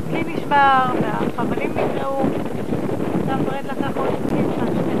והסקי נשבר והחבלים נקראו. עכשיו ברד לקח עוד סקי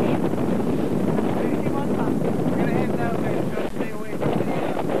מהשכנים, אנחנו ניסים עוד פעם.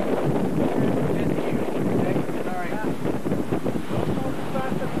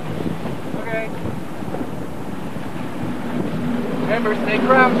 Remember, stay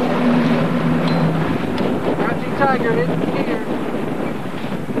crouched. Crouching tiger, hidden here.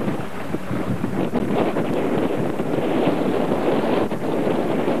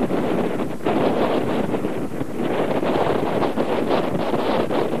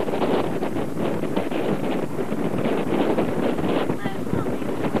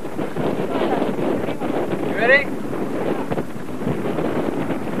 You ready?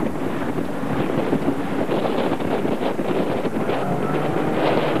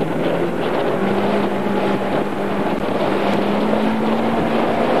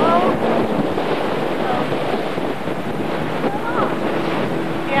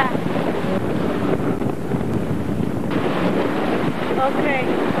 אוקיי,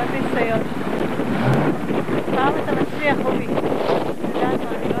 עוד ניסיון. פעם אתה מצליח, רובי. אני יודעת מה,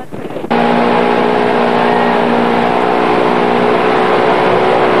 אני לא אצליח.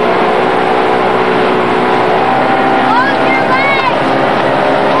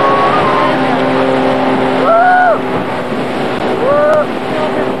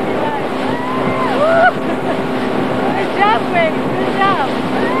 Good job, Greg. Good job.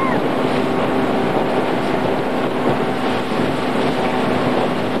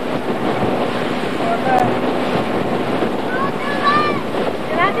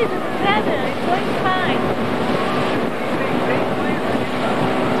 That is a feather. It's going fine.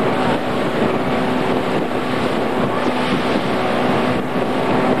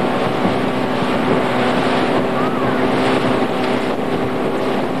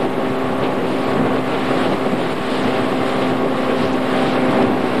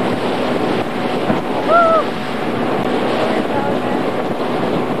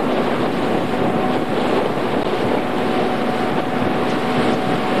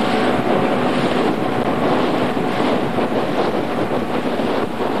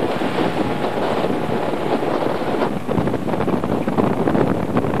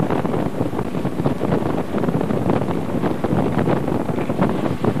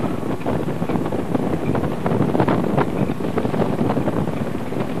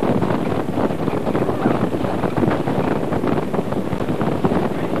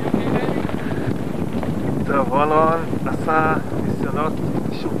 טוב, רונון עשה ניסיונות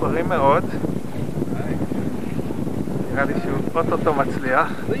משופרים מאוד. נראה לי שהוא אוטוטו מצליח.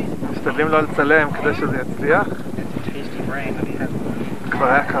 משתדלים לא לצלם כדי שזה יצליח. כבר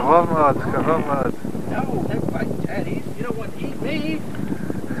היה קרוב מאוד, קרוב מאוד.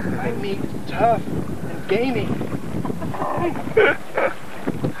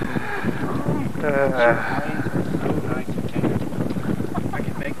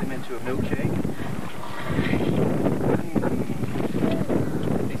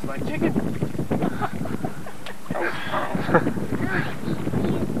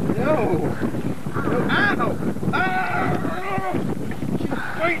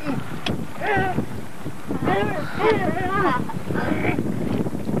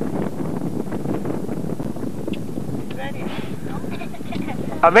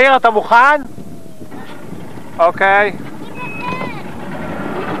 אמיר, אתה מוכן? אוקיי.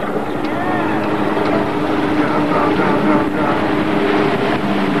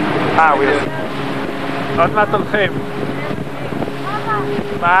 עוד מעט הולכים.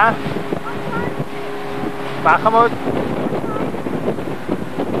 מה? מה חמוד?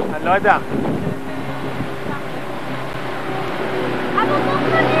 אני לא יודע.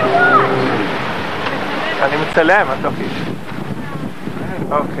 אני מצלם, התוקי.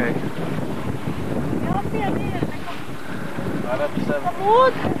 אוקיי.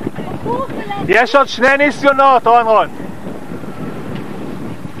 יש עוד 2 ניסיונות, רון.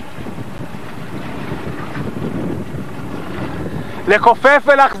 לכופף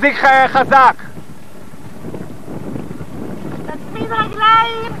ולהחזיק חזק. תצמיד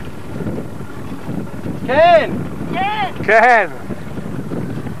רגליים. כן. כן.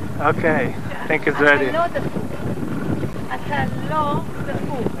 אוקיי. I think it's ready. אתה לא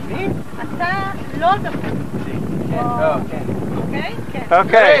דפוק. אתה לא דפוק. כן. אוקיי? כן.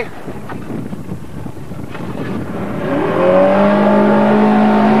 אוקיי.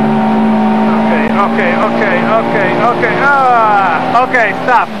 Okay,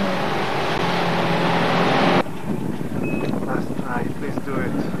 stop. Last try, please do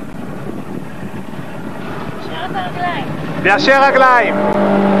it. ליישר רגליים.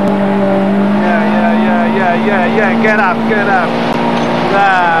 Yeah, get up.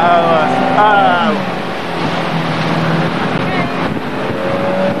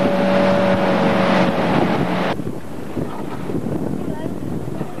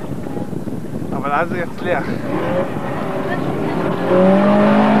 אבל אז זה יצליח.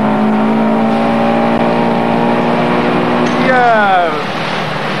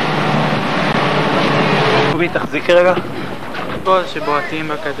 קובי, תחזיקי רגע. כל שבועטים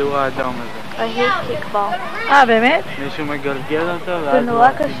בכדור האדום הזה. I hate kickball. באמת? מישהו מגלגל אותו זה נורא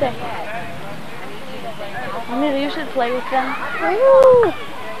קשה. אמיר, you should play with them.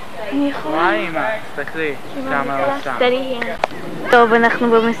 אני יכולה. מה אמא? תסתכלי כמה הוא עושה. steady hand. טוב,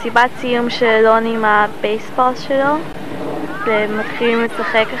 אנחנו במסיבת סיום של אלון עם הבייסבול שלו. ומתחילים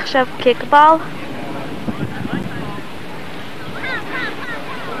לשחק עכשיו קיckball.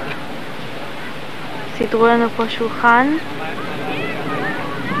 סידרו לנו פה שולחן.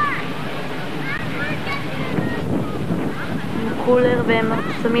 עם קולר והם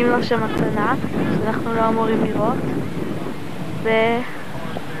שמים לו שם מתנה שאנחנו לא אמורים לראות.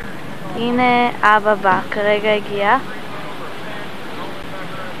 והנה אבא בא, כרגע הגיע.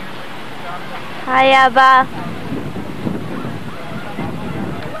 היי אבא.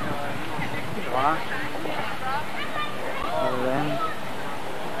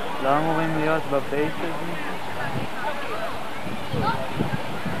 לא אמורים להיות בבית הזה?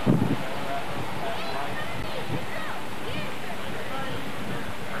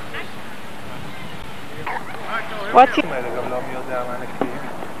 וואטי? האלה גם לא מי יודע מה נקיים.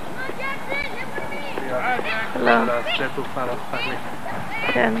 לא. שדה תעופה לא אכפת לי.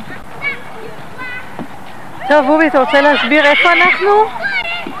 כן. טוב, רובי, אתה רוצה להסביר איפה אנחנו?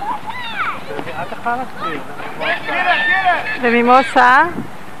 את יכולה להסביר. במימוסה.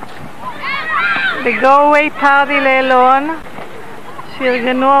 ב-go-away party לאלון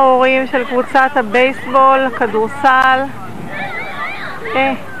שארגנו ההורים של קבוצת הבייסבול, כדורסל.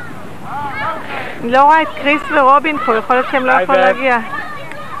 אני לא רואה את קריס ורובין פה, יכול להיות שהם לא יכולים להגיע.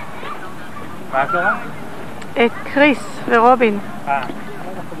 מה את לא רואה? את קריס ורובין.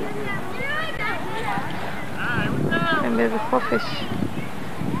 הם באיזה חופש.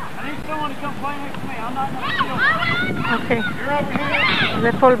 אוקיי, זה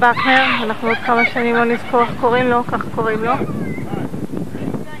פול בקנר, אנחנו עוד כמה שנים לא נזכור איך קוראים לו, כך קוראים לו.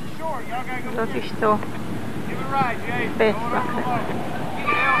 זאת אשתו, בית בקנר.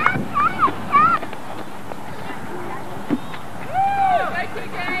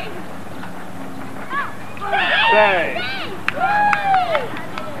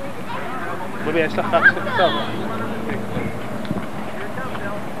 בובי, יש לך אח של טוב.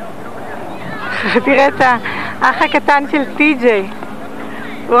 תראה את האח הקטן של טי-ג'יי.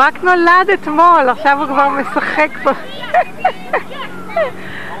 הוא רק נולד אתמול, עכשיו הוא כבר משחק פה.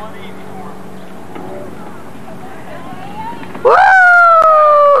 וואו!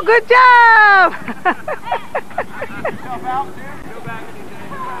 Good job!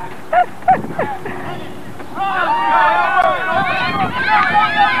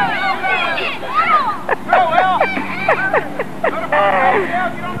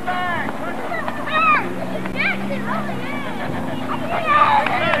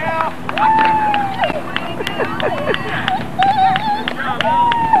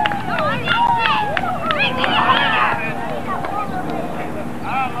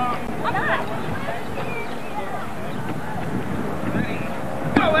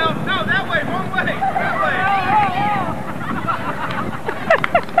 No, that way, wrong way.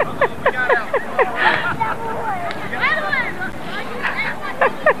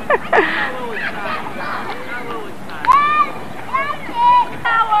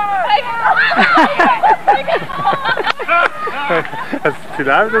 אז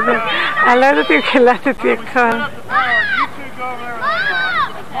צילמת את זה? אני לא יודעת אם קלטתי הכל.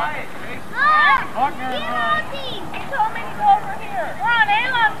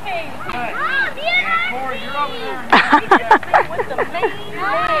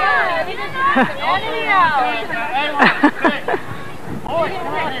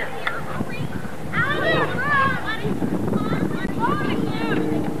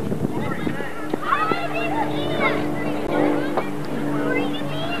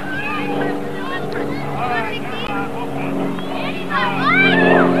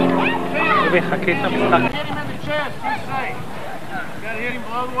 חכי את המשחק. Gotta hit him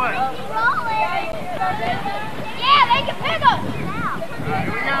below the waist. Yeah, they can pick us. Alright,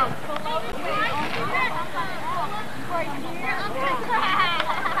 here we go.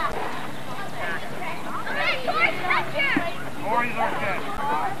 Corey's our catch.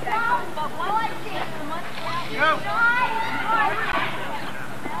 Go.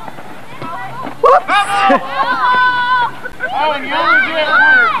 Whoops! Oh, and you only get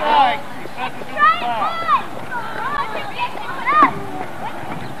one strike. You set the good foul.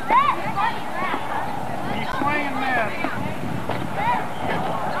 You swing and miss.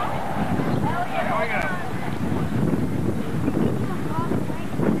 Here we go.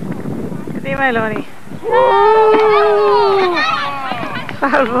 קדימה אלוני.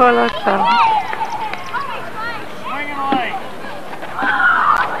 פאול עוד פעם. Swing and late.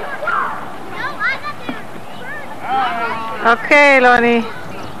 אוקיי, אלוני.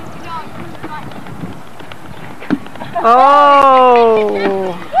 או!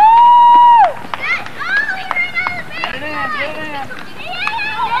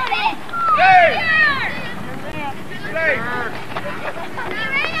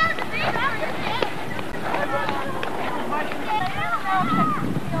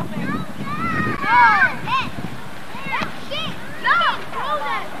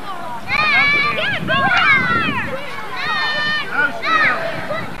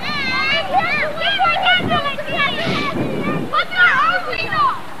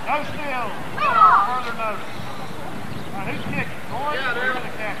 No steals. Further notice. Now, who's kicking? Corey? Yeah, they're going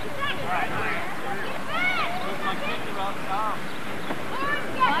to catch it. All right.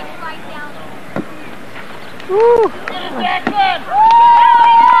 Woo! Jackson!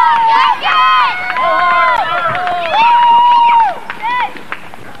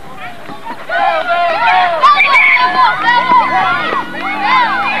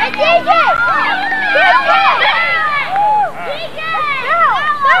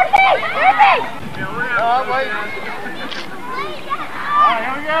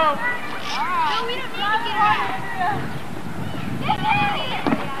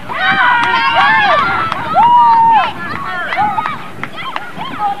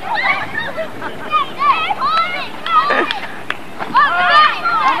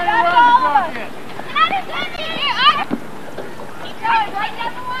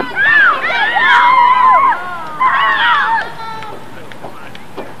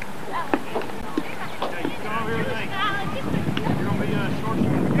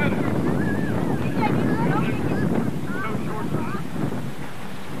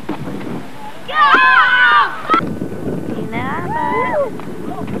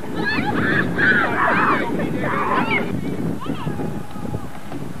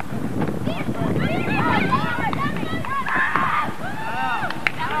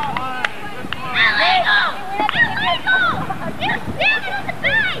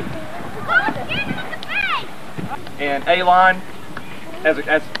 And A-line, as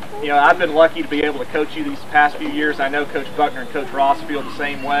you know, I've been lucky to be able to coach you these past few years. I know Coach Buckner and Coach Ross feel the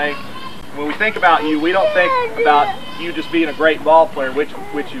same way. When we think about you, we don't think about you just being a great ball player, which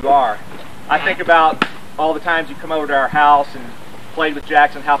you are. I think about all the times you come over to our house and played with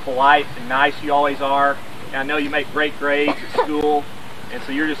Jackson, how polite and nice you always are. And I know you make great grades at school, and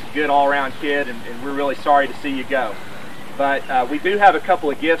so you're just a good all-around kid, and we're really sorry to see you go. But we do have a couple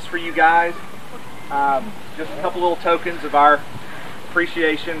of gifts for you guys. Just a couple little tokens of our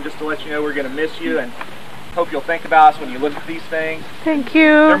appreciation, just to let you know we're going to miss you, and hope you'll think about us when you look at these things. Thank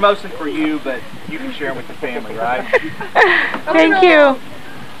you. They're mostly for you, but you can share them with your family, right? Thank you.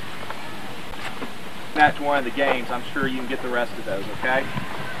 Match one of the games, I'm sure you can get the rest of those, okay?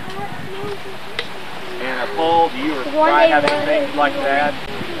 And Paul, do you or Brian have anything you'd like to add?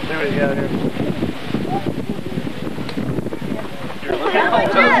 There we go. Here, look at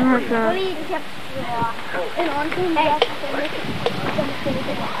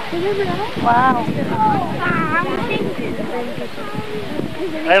Wow.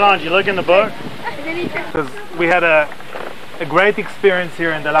 Hey, Lon, did you look in the book? Because we had a a great experience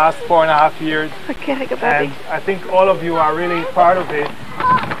here in the last 4.5 years. And I think all of you are really part of it.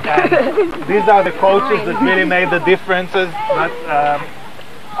 And these are the coaches that really made the differences. But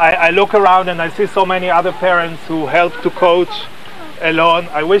I look around and I see so many other parents who help to coach alone.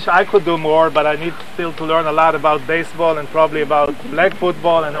 I wish I could do more, but I need still to learn a lot about baseball and probably about flag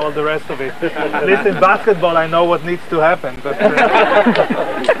football and all the rest of it. At least in basketball I know what needs to happen. But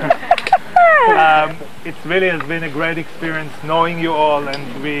it really has been a great experience knowing you all, and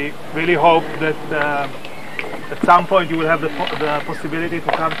we really hope that at some point you will have the possibility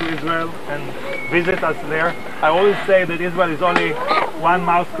to come to Israel and visit us there. I always say that Israel is only one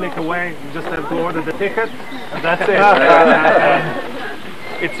mouse click away. You just have to order the ticket and that's it. And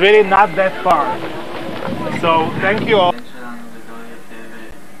it's really not that far. So thank you all.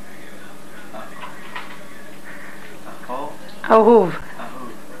 אהוב.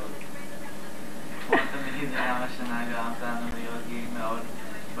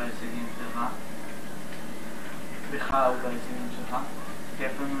 ובהישגים שלך.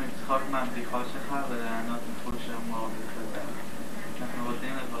 כיף לנו לצחוק מהבדיחות שלך ולענות מחוץ שהומור ולחזר. אנחנו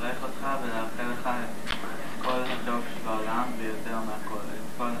רוצים לברך אותך ולאחל לך כל הטוב שבעולם ויותר מהכל.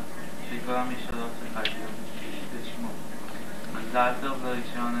 שכל המשאלות שלך תשמעו. מזל טוב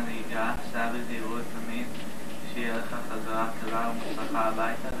לראשון הנהיגה, סע בזהירות תמיד, שיהיה לך חזרה קלה ומוצלחה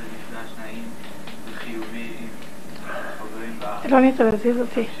הביתה ומפגש נעים וחיובי עם החברים בארץ. לא ניתן להזיז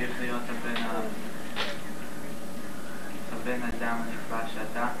אותי. תמשיך להיות הבן אדם הנפלא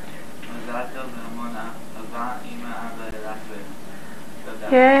שאתה. מזל טוב והמון אהבה, אמא, אבא, אלת תודה.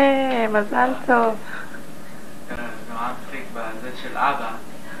 כן, מזל טוב. זה נורא מצחיק בזה של אבא,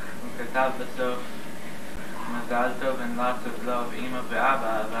 הוא כתב בסוף מזל טוב and lots of love, אמא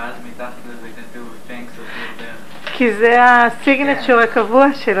ואבא, ואז מתחת לזה כתוב thanks of your death. כי זה הסיגנצ'ר הקבוע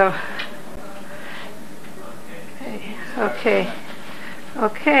שלו. אוקיי.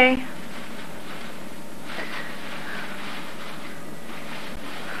 אוקיי.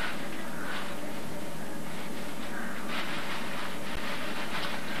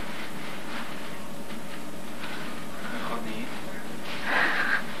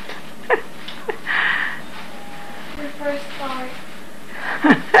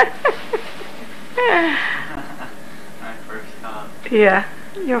 Yeah,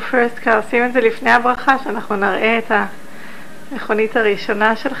 your first car. שים את זה לפני הברכה, שאנחנו נראה את המכונית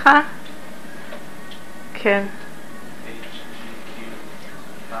הראשונה שלך. כן.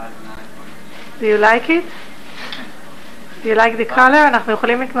 Do you like it? Do you like the color? אנחנו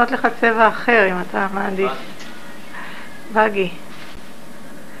יכולים לקנות לך צבע אחר אם אתה מעדיף. בגי.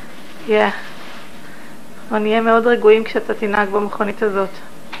 Yeah. אנחנו נהיה מאוד רגועים כשאתה תנהג במכונית הזאת.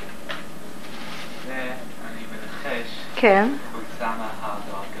 אני מנחש. כן.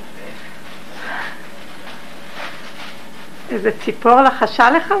 איזה ציפור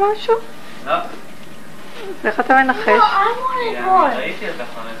לחשה לך משהו? לא. איך אתה מנחש? אני ראיתי את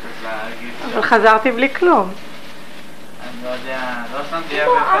החלטת להגיד. אבל חזרתי בלי כלום. אני לא יודע, לא שמתי לב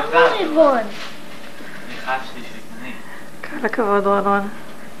וחזרתי. ניחשתי שתני. כל הכבוד רונון.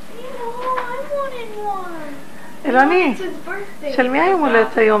 אלוני, של מי היום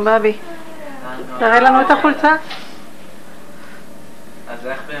הולדת היום, בבי? תראה לנו את החולצה. אז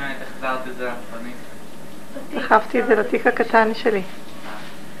איך באמת החזרת את זה לפנים? דחפתי את זה לתיק הקטן שלי.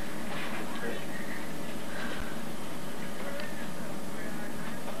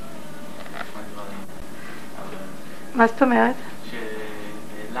 מה זאת אומרת?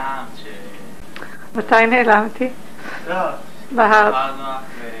 שנעלמת, מתי נעלמתי? לא. בהר.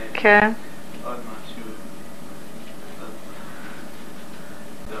 כן. עוד משהו.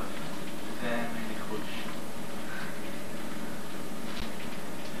 טוב. זה מניחוש.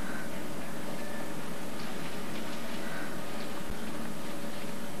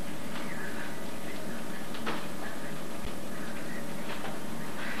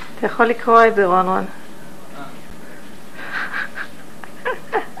 אתה יכול לקרוא את זה, רונון.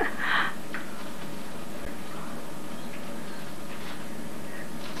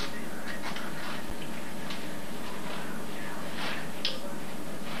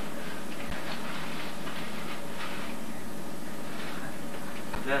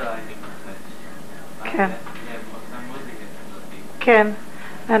 כן. כן.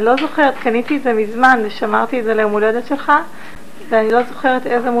 אני לא זוכרת, קניתי את זה מזמן ושמרתי את זה ליום הולדת שלך, ואני לא זוכרת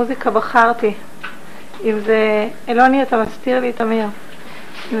איזה מוזיקה בחרתי. אם זה, אלוני, אתה מסתיר לי את אמיר.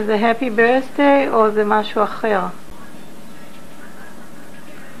 אם זה Happy Birthday או זה משהו אחר.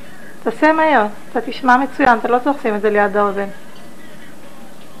 תעשה מהר, אתה תשמע מצוין, אתה לא צריך לשים את זה ליד האוזן.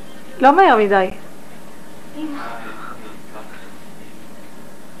 לא מהר מדי.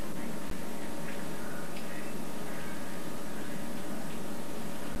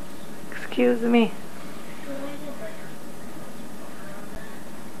 Excuse me.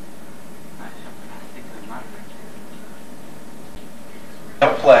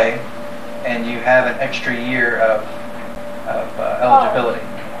 Don't play, and you have an extra year of eligibility.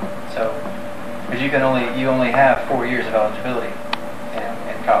 So, because you only have 4 years of eligibility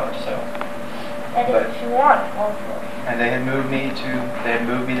in college. So, And but, if you want, also. and they had moved me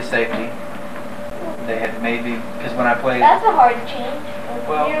to safety. They had made me, because when I played, That's a hard change.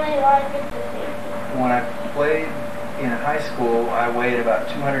 Well, Nearly lineman to safety. when I played in high school, I weighed about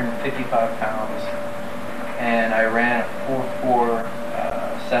 255 pounds, and I ran a 4.4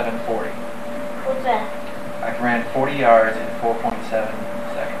 740. What's that? I ran 40 yards in 4.7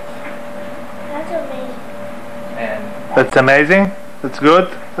 seconds. That's amazing. And That's amazing. That's good,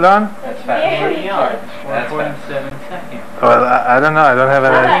 Elon. that's fast. 40 yards. That's fast. 4.7 seconds. Well, I don't know. I don't have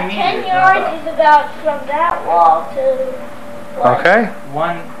About any. 10 yards is about from that wall to... what? Okay.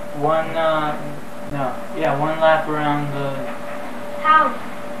 One lap around the How?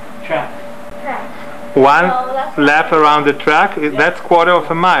 track. Fast. One Oh, that's lap around the track. That's quarter of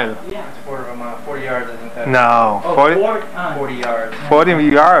a mile. Yeah. It's quarter of a mile. 40 yards isn't that? No, Oh, 40 40 yards. 40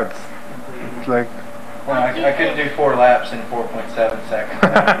 yards. It's like. Well, I couldn't do 4 laps in 4.7 seconds.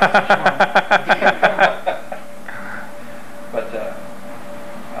 But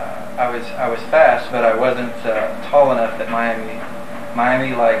I was fast, but I wasn't tall enough that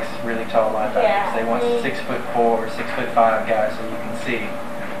Miami likes really tall linebackers. Yeah. They want 6'4" or 6'5" guys so you can see.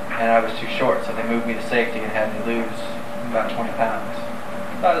 And I was too short, so they moved me to safety and had me lose about 20 pounds.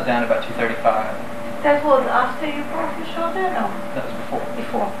 So I was down to about 235. That was after you broke your shoulder? No, That was before.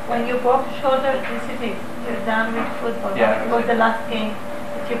 before. When you broke your shoulder, this it is. You're done with football. Yeah, It was the last game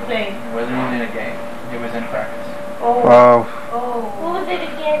that you played. It wasn't even in a game. It was in practice. Oh. Wow. Oh. What was it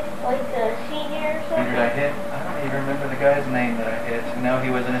again? Like the senior or Who something? did I hit? I don't even remember the guy's name that I hit. No, he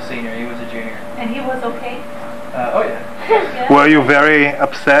wasn't a senior. He was a junior. And he was okay? Oh, yeah. Yeah. Were you very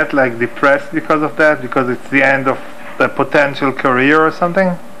upset, like depressed because of that? Because it's the end of a potential career or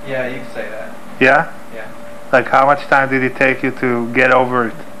something? Yeah, you could say that. Yeah? Yeah. Like how much time did it take you to get over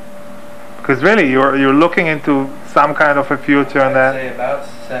it? Because really, you're looking into some kind of a future and I'd that. say about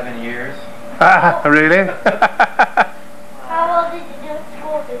 7 years. Ah, really? How well did you do at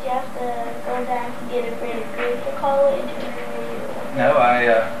school? Did you have to go back and get a great grade for college? Or... No,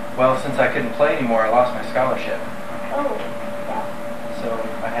 well, since I couldn't play anymore, I lost my scholarship. Oh, yeah. So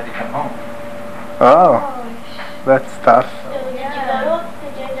I had to come home. Oh, that's tough. So did you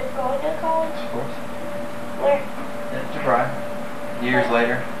end up going to college? Of course. Where? Yeah, DeVry.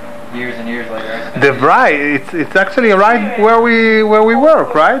 Years and years later. I spent DeVry, it's actually right where we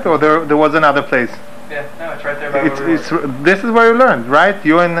work, right? Or there was another place? Yeah, no, it's right there by where we work. This is where you learned, right?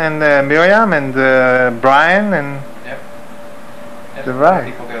 You and Miriam and Brian and... Yep, DeVry.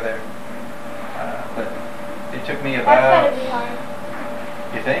 people go there. But it took me That's about... gotta be hard.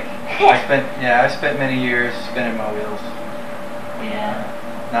 You think? I spent many years spinning my wheels. Yeah.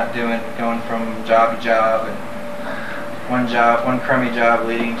 Not going from job to job, and one crummy job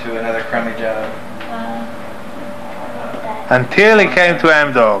leading to another crummy job. Until he came to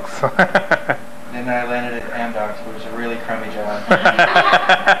M-Dogs. Then I landed at Amdocs, which was a really crummy job.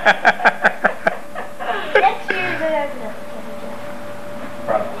 Next year, then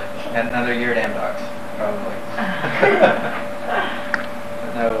Probably. And another year at Amdocs, probably.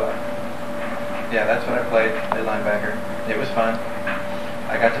 No, yeah, that's what I played, at linebacker. It was fun.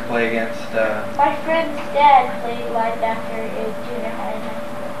 I got to play against... my friend's dad played linebacker in junior high and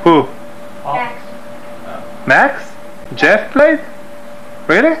high Who? school. Max. Max? Jeff played?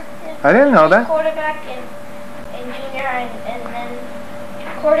 Really? I didn't know that. Quarterback in junior high, and then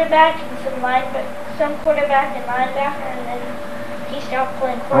quarterback and some quarterback and linebacker, and then he stopped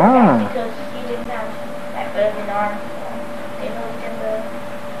playing quarterback because he didn't have that good of an arm. So they moved him to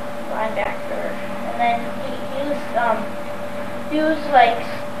linebacker, and then he was like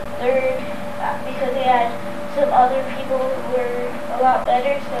third because he had some other people who were a lot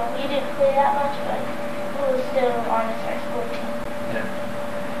better, so he didn't play that much, but he was still on his high school team. Yeah.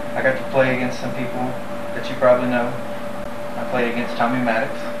 I got to play against some people that you probably know. I played against Tommy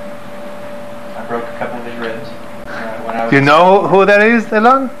Maddox. I broke a couple of his ribs. When I was You know who that is,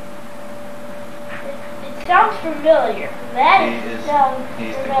 Elon? It sounds familiar.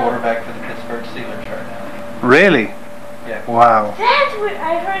 He's the quarterback for the Pittsburgh Steelers right now. Really? Yeah. Wow. That's what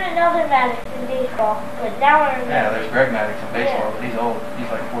I heard another Maddox in baseball, but now I remember. Yeah, there's Greg Maddox in baseball, but he's old. He's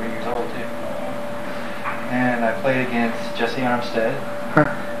like 40 years old too. And I played against Jesse Armstead.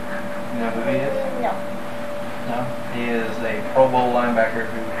 You know who he is? No. No? He is a Pro Bowl linebacker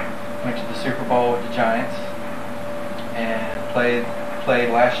who went to the Super Bowl with the Giants and played played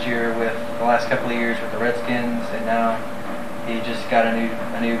last year with the last couple of years with the Redskins, and now he just got a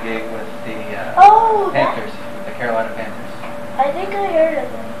new gig with the Panthers, the Carolina Panthers. I think I heard of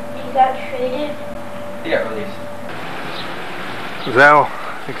him. He got traded. He got released. זהו,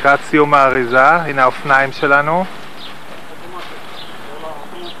 לקראת סיום האריזה, הנה האופניים שלנו.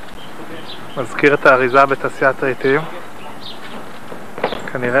 מזכיר את האריזה בתעשיית רהיטים.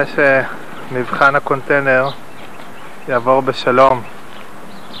 כנראה שמבחן הקונטיינר יעבור בשלום.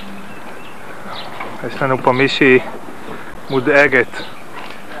 יש לנו פה מישהי מודאגת.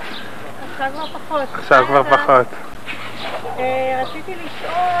 עכשיו כבר פחות. רציתי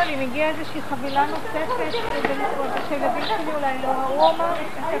לשאול אם הגיעה איזושהי חבילה נוספת שילדים שלי אולי לא ראו אומר,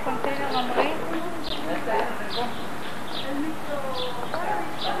 לפני שהקונטיינר ממריא.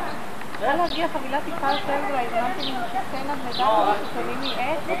 יכולה להגיע חבילה טיפה יותר אולי, הזמנתי ממשיכן עד מדאלאס ששלים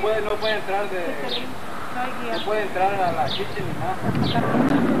מעט. לא הגיע.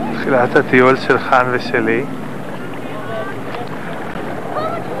 תחילת הטיול של חן ושלי.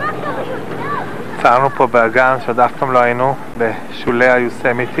 עצרנו פה באגם שעוד אף פעם לא היינו, בשולי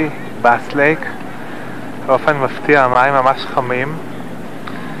היוסמיטי, באס לייק. באופן מפתיע המים ממש חמים.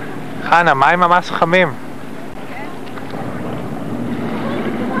 חן, המים ממש חמים.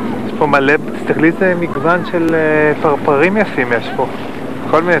 יש פה מלא, תסתכלי איזה מגוון של פרפרים יפים יש פה.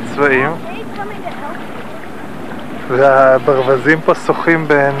 כל מיני צבעים. והברווזים פה שוחים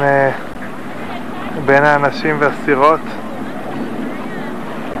בין האנשים והסירות.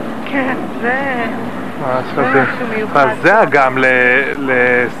 כן, זה משהו מיוחד. זה אגם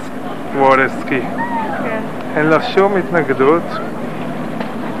לוולסקי. אין לו שום התנגדות.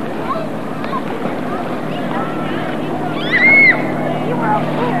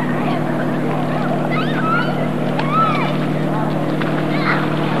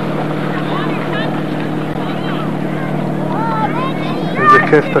 איזה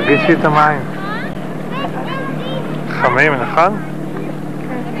כיף, תרגישי את המים. חמים, נכון?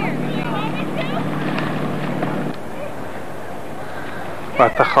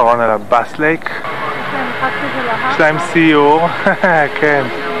 פרט אחרון על הבאס לייק. יש להם סיור. כן.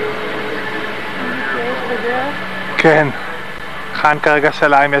 כן. חן כרגע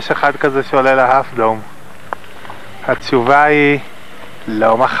שאלה אם יש אחד כזה שעולה להאף דום. התשובה היא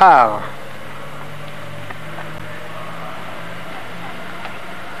לא מחר.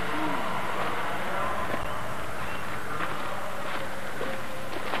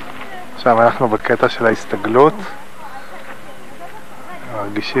 עכשיו אנחנו בקטע של ההסתגלות.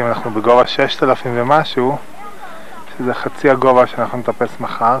 מרגישים, אנחנו בגובה 6,000 ומשהו, שזה חצי הגובה שאנחנו נטפס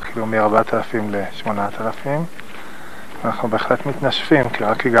מחר, כאילו מ-4,000 ל-8,000. אנחנו בהחלט מתנשפים, כי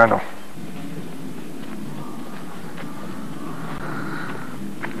רק הגענו.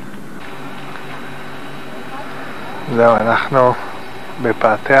 זהו, אנחנו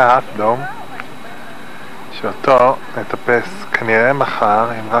בפאתי האף דום, שאותו נטפס כנראה מחר,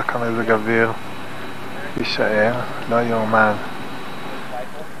 אם רק המזג אוויר יישאר, לא יאומן.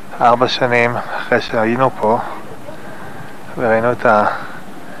 4 שנים אחרי שהיינו פה וראינו את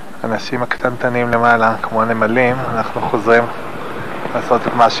האנשים הקטנטנים למעלה כמו הנמלים, אנחנו חוזרים לעשות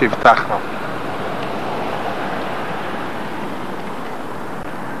את מה שהבטחנו.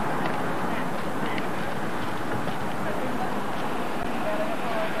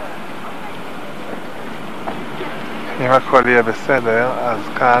 אם הכל יהיה בסדר, אז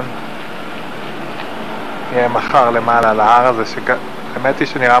כאן יהיה מחר למעלה על ההר הזה האמת היא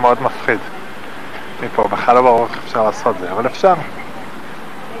שנראה מאוד מפחיד מפה, בכלל לא ברור איך אפשר לעשות זה, אבל אפשר.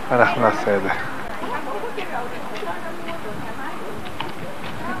 אנחנו נעשה את זה.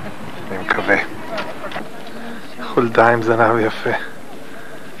 אני מקווה. חולדה עם זנב יפה.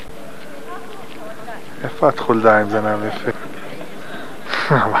 איפה את חולדה עם זנב יפה?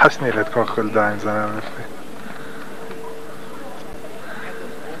 ממש נראית כמו חולדה עם זנב יפה.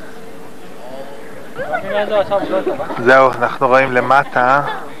 זהו, אנחנו רואים למטה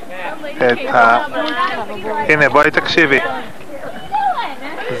את הנה, בואי תקשיבי.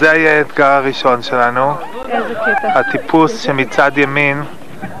 זה יהיה האתגר הראשון שלנו. הטיפוס שמצד ימין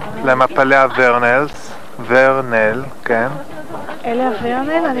למפלי הוורנלס. ורנל, כן. אלה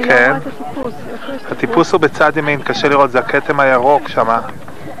הוורנל? אני לא רואה את הטיפוס. הטיפוס הוא בצד ימין, קשה לראות, זה הכתם הירוק שמה.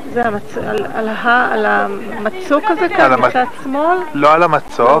 זה על המצוק הזה כאן, מצד שמאל? לא על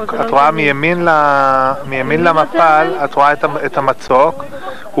המצוק, את רואה מימין למפל, את רואה את המצוק,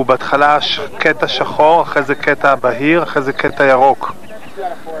 הוא בהתחלה קטע שחור, אחרי זה קטע בהיר, אחרי זה קטע ירוק.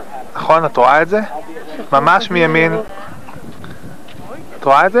 נכון? את רואה את זה? ממש מימין. את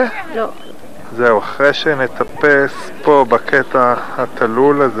רואה את זה? לא. זהו, אחרי שנטפס פה בקטע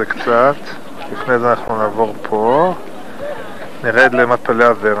התלול הזה קצת, לפני זה אנחנו נעבור פה. נרד למפלי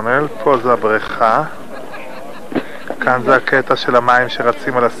הוורנל, פה זה הבריכה, כאן זה הקטע של המים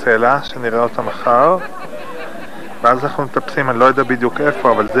שרצים על הסלע, שנראה אותם מחר, ואז אנחנו מטפסים, אני לא יודע בדיוק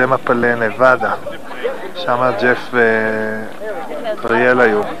איפה, אבל זה מפלי נבדה, שם ג'ף וריאל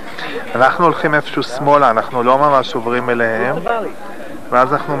היו. אנחנו הולכים איפשהו שמאלה, אנחנו לא ממש עוברים אליהם,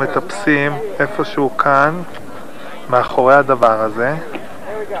 ואז אנחנו מטפסים איפשהו כאן, מאחורי הדבר הזה,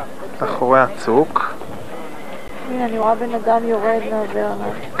 מאחורי הצוק. הנה, אני רואה בן אדם יורד מהוורנל.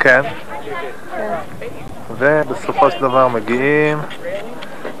 כן. ובסופו של דבר מגיעים,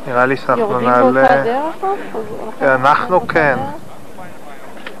 נראה לי שאנחנו נעלה... יורדים באותה דרך? אנחנו כן.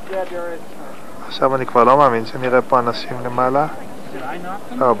 עכשיו אני כבר לא מאמין שנראה פה אנשים למעלה.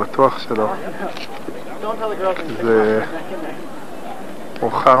 לא, בטוח שלא. זה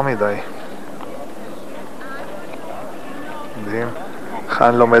מאוחר מדי. מדהים.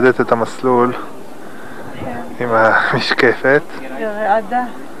 חן לומדת את המסלול עם המשקפת. ברעדה.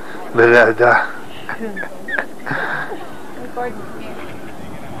 ברעדה.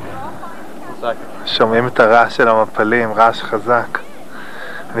 שומעים את הרעש של המפלים, רעש חזק.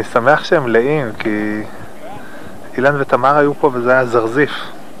 אני שמח שהם מלאים, כי אילן ותמר היו פה וזה היה זרזיף.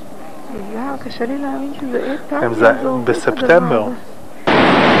 קשה לי להאמין שזה הם בספטמבר.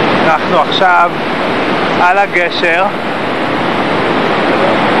 אנחנו עכשיו על הגשר,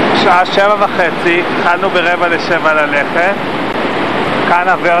 שעה 7:30, התחלנו ב6:45 ללכת. כאן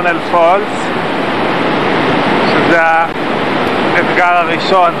הוורנל פולס, שזה האתגר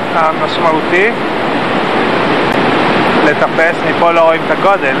הראשון המשמעותי, לטפס. מפה לא רואים את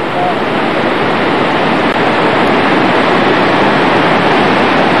הגודל.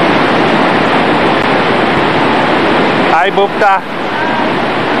 היי בובטה.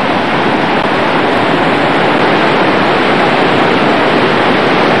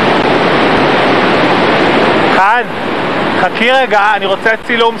 חן, חכי רגע, אני רוצה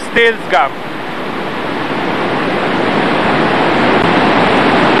צילום סטילס גם.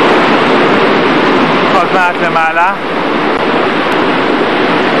 עוד מעט למעלה.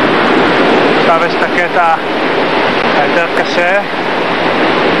 עכשיו יש את הקטע היותר קשה.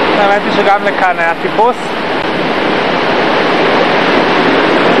 האמת היא שגם לכאן היה טיפוס.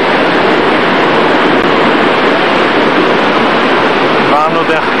 עברנו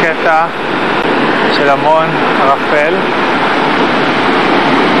דרך קטע של המון ערפל.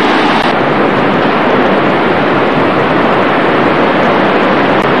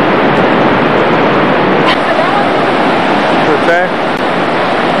 זה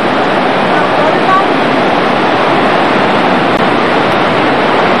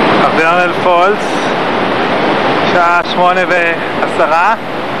הוורנל פולס, שעה 8:10.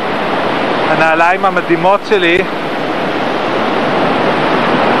 הנעליים המדהימות שלי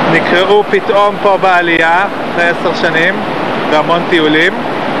נקראו פתאום פה בעלייה אחרי 10 שנים והמון טיולים,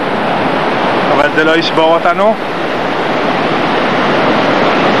 אבל זה לא ישבור אותנו.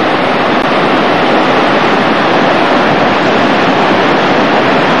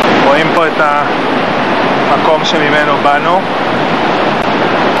 רואים פה את המקום שממנו באנו,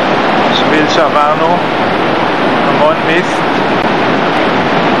 שביל שעברנו, המון מיסט.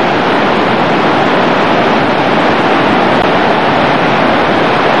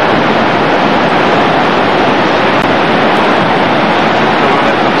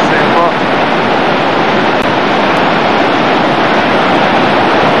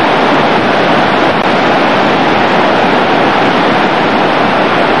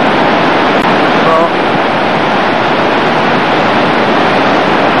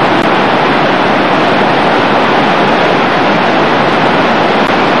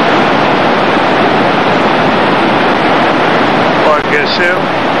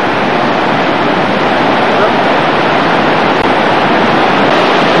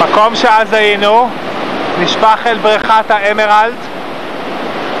 מקום שאז היינו נשפך אל בריכת האמרלד,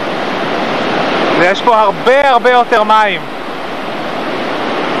 ויש פה הרבה יותר מים.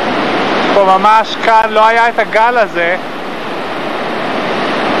 פה ממש כאן לא היה את הגל הזה,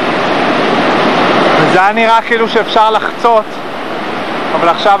 וזה היה נראה כאילו שאפשר לחצות, אבל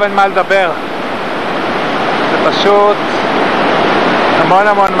עכשיו אין מה לדבר. זה פשוט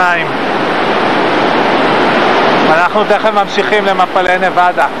המון מים. אנחנו תכף ממשיכים למפלי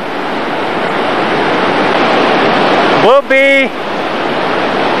נבדה. בובי,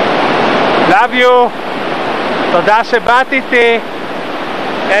 love you, תודה שבאת איתי,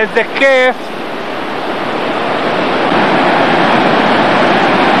 איזה כיף.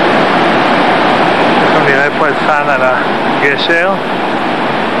 אנחנו נראה פה את חן על הגשר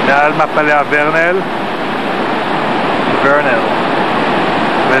מעל מפלי הוורנל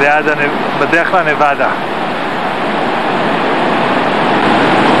וליד בדרך לנבדה.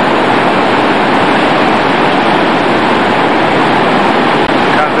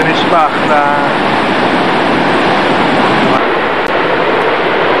 באחלה.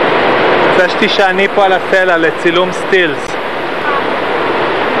 רוצה שתישעני פה על הסלע לצילום סטילס.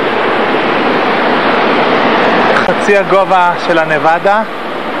 חצי הגובה של הנבדה.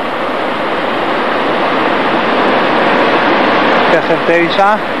 תכף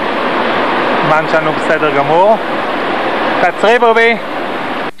 9. זמן שלנו בסדר גמור. תעצרי בובי.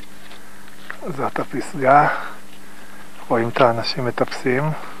 זאת הפסגה. רואים את האנשים מטפסים.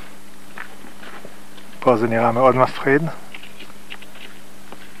 פה זה נראה מאוד מפחיד.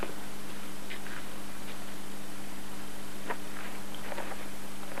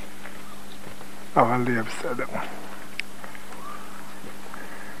 אבל יהיה בסדר.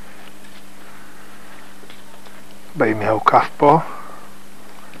 באים מהוקף פה,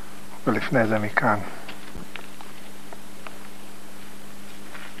 ולפני זה מכאן.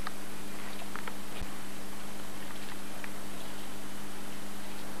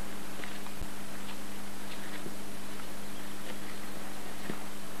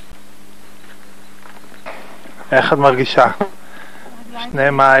 איך את מרגישה?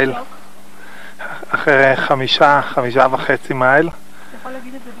 2 מייל. אחרי 5.5 מייל. אתה יכול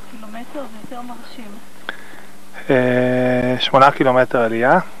להגיד את זה בקילומטר, זה יותר מרשים. 8 קילומטר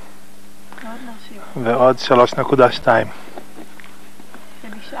עלייה. מאוד מרשים. ועוד 3.2.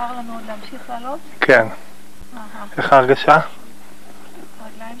 ונשאר לנו עוד להמשיך לעלות? כן. איך ההרגשה?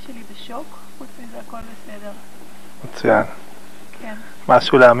 הרגליים שלי בשוק, חוץ מזה הכל בסדר. מצוין. כן.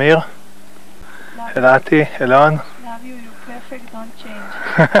 משהו לאמיר? אלעתי, אלון? Love you, you're perfect, don't change.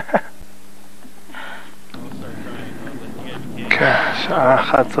 כן, שעה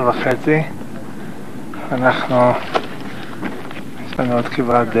 11:30. אנחנו, יש לנו עוד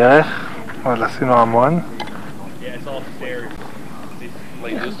כברת דרך, אבל עשינו המון.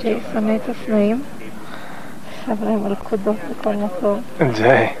 ג'יי שונא את הסנאים, שם להם על קודות בכל מקום.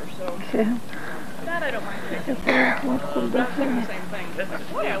 ג'יי. כן.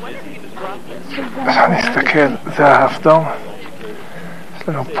 עכשיו נסתכל, זה האפדום. יש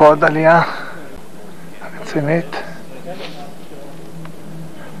לנו פה עוד עלייה רצינית.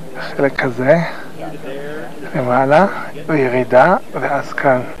 החלק הזה למעלה וירידה, ואז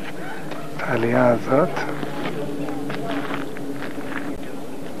כאן את העלייה הזאת.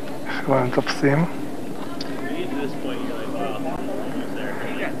 איך הם מטפסים?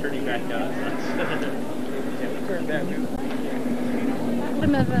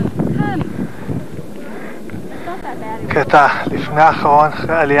 קטע לפני האחרון,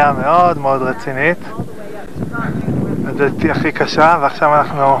 אחרי עלייה מאוד מאוד רצינית. הדלתי הכי קשה, ועכשיו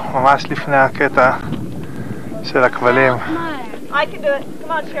אנחנו ממש לפני הקטע של הכבלים. I can do it.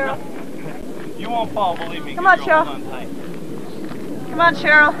 Come on, Cheryl. You won't fall, believe me. Come on, Cheryl. Come on,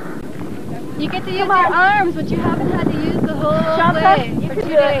 Cheryl. You get to use your arms, but you haven't had to use the whole Shanta, way you for can 2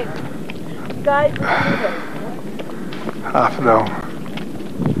 do days. it. Guys, you can do this. האפדום.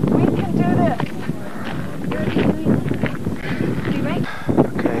 We can do this.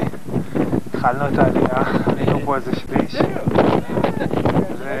 אוקיי, התחלנו את העלייה, עלינו פה איזה שליש.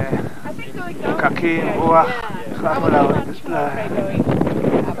 ופקקים, רוח, החלטנו לרדת.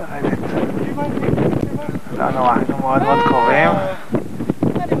 לא נורא, היינו מאוד מאוד קרובים.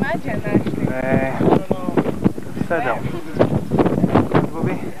 בסדר.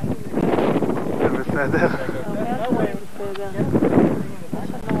 בובי? זה בסדר?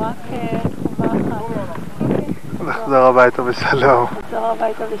 לחזור הביתה בשלום. לחזור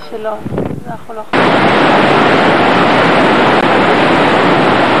הביתה בשלום. אנחנו לא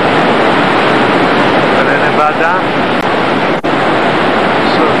ולנבדה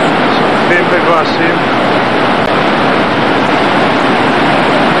שוטפים בגועשים.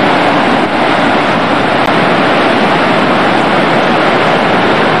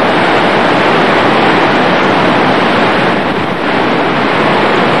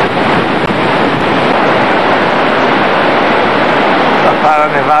 על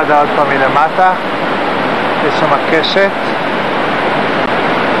הנבדה עוד פעם מלמטה, יש שם קשת.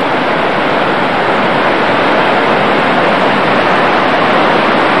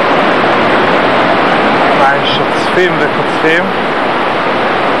 מים שוצפים וקוצפים.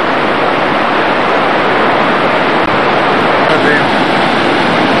 מדהים.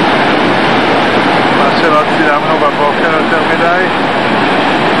 מה שלא צילמנו בבוקר יותר מדי.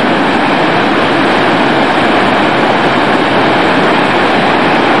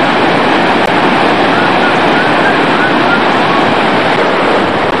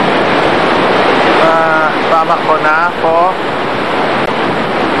 פעם אחרונה פה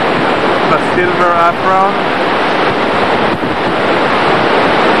בסילבר אפרון.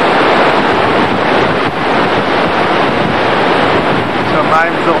 עכשיו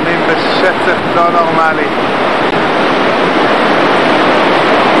מים זורמים בשצף לא נורמלי.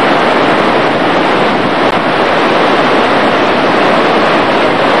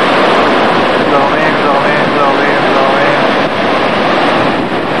 זורמים.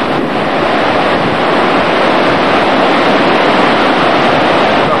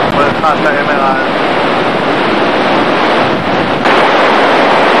 טוב, בריכת האמרלד.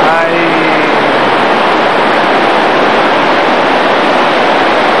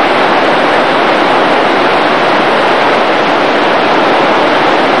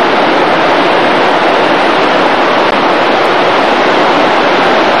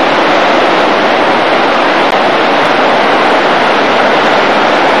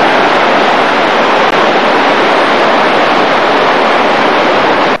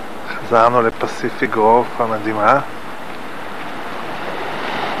 חזרנו לפסיפיק גרוב המדהימה.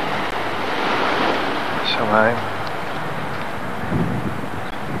 שמיים.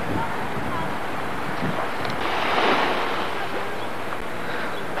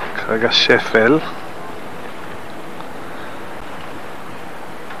 כרגע שפל.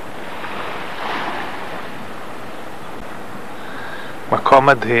 מקום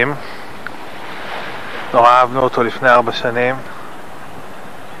מדהים. נורא אהבנו אותו לפני 4 שנים.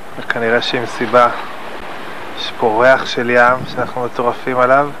 וכנראה שעם סיבה יש פה ריח של ים שאנחנו מטורפים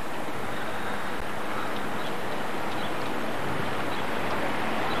עליו.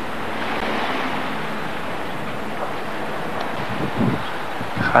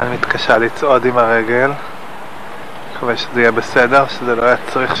 כאן מתקשה לצעוד עם הרגל. מקווה שזה יהיה בסדר, שזה לא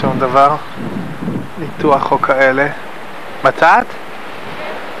יצריך שום דבר, ניתוח או כאלה. מצאת?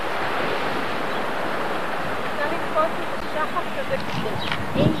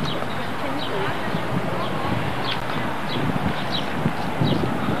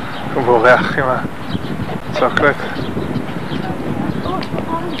 הוא בורח עם הצוקלט.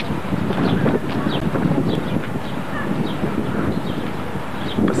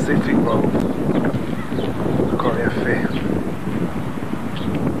 פסיפיק בואו. הכל יפה.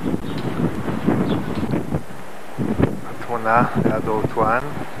 התמונה ליד אוטואן.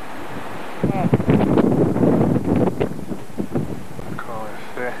 הכל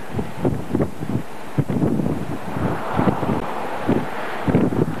יפה.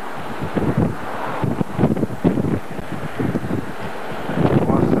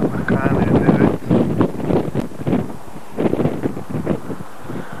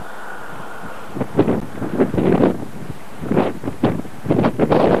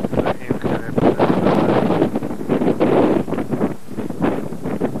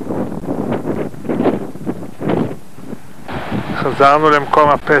 חזרנו למקום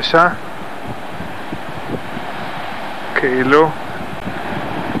הפשע, כאילו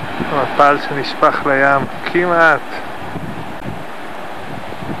המפל שנשפך לים, כמעט.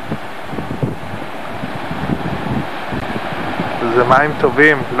 זה מים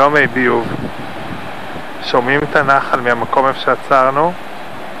טובים, לא מי ביוב. שומעים את הנחל מהמקום איפה שעצרנו.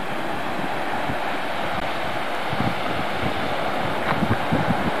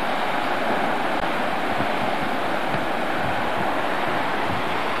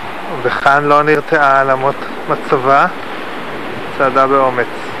 וכאן לא נרתעה על אמות מצבה, צעדה באומץ.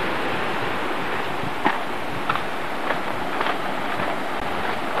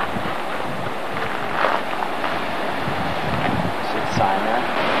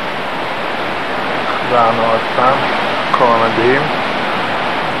 חזרנו עוד פעם, מקום מדהים.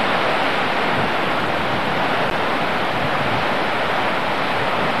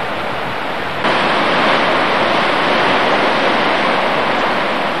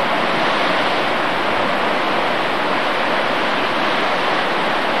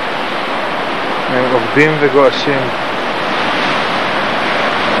 הם עובדים וגועשים.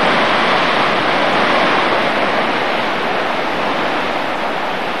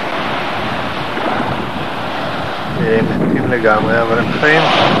 מתים לגמרי, אבל הם חיים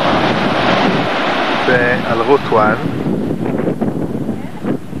על רוט 1.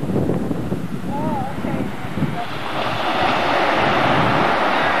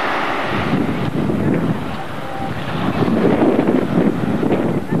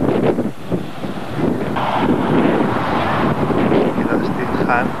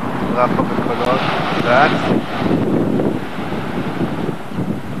 רפה בקולות, רץ.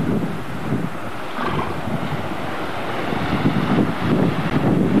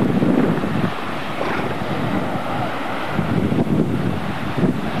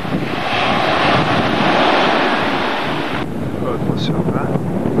 עוד מושבה.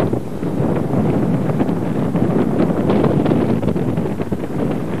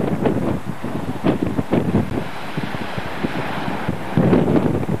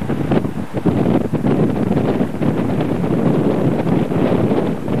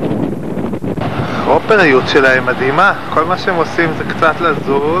 ההופריות שלהם מדהימה. כל מה שהם עושים זה קצת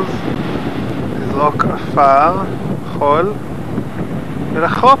לזוז, לזרוק אפר, חול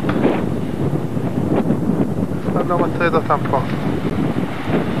ולחרופ. אף אחד לא מטריד אותם פה.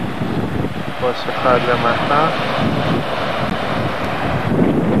 ראש אחד למטה.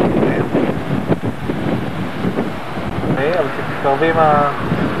 אבל תתקרבי עם ה...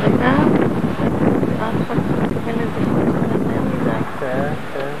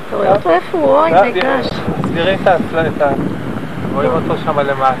 אתה רואה אותו איפה הוא? אוי, נגש. סגרי את הצלע, רואים אותו שם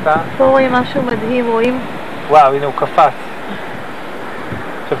למטה. פה רואים משהו מדהים, רואים? וואו, הנה הוא קפץ.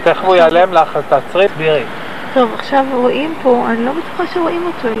 עכשיו תכף הוא ייעלם לך, אז תעצרי, סבירי. טוב, עכשיו רואים פה, אני לא בטוחה שרואים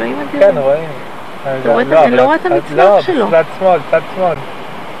אותו, אלוהים אדירים. כן, רואים. אני לא רואה את המצלח שלו. לא, צד שמאל.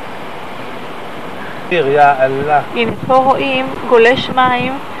 יא אללה. הנה, פה רואים גולש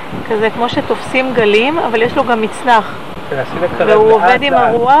מים, כזה כמו שתופסים גלים, אבל יש לו גם מצנח. והוא עובד עם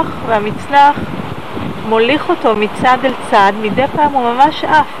הרוח, והמצנח מוליך אותו מצד אל צד, מדי פעם הוא ממש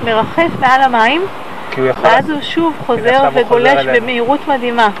עף, מרחף מעל המים, ואז הוא שוב חוזר וגולש במהירות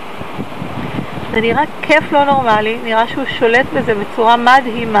מדהימה. זה נראה כיף לא נורמלי, נראה שהוא שולט בזה בצורה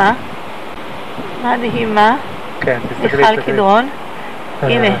מדהימה. מדהימה. כן, תסתכלי. מיכל קדרון.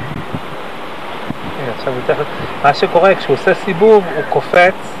 הנה. עכשיו מה שקורה, כשהוא עושה סיבוב, הוא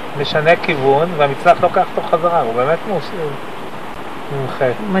קופץ, משנה כיוון, והמצלח לוקח אותו חזרה, הוא באמת מומחה.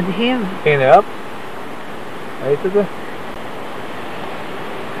 מדהים. הנה, הופ. ראית את זה?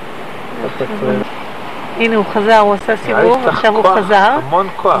 הנה הוא חזר, הוא עושה סיבוב, עכשיו הוא חזר. המון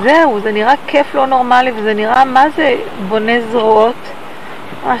כוח. זהו, זה נראה כיף לא נורמלי, וזה נראה מה זה בונה זרועות.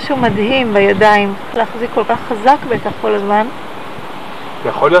 משהו מדהים בידיים. להחזיק כל כך חזק בטח כל הזמן.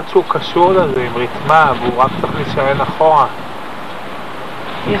 יכול להיות שהוא קשור לזה עם ריתמה, והוא רק צריך להישען אחורה.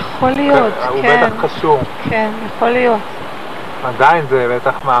 יכול להיות, כן. הוא בטח קשור. כן, יכול להיות. עדיין זה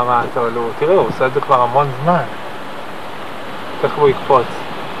בטח מאמץ, אבל תראי, הוא עושה את זה כבר המון זמן. איך הוא יקפוץ?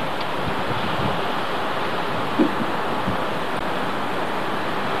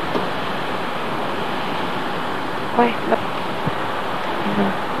 אוי, לא.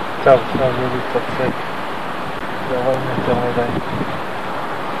 טוב, זה להתפצק. זה רואים יותר מדי.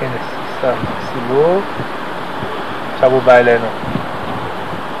 הנה, סיבוב. עכשיו הוא בא אלינו.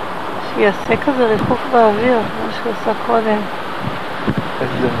 שיעשה כזה ריחוף באוויר, כמו שהוא עשה קודם.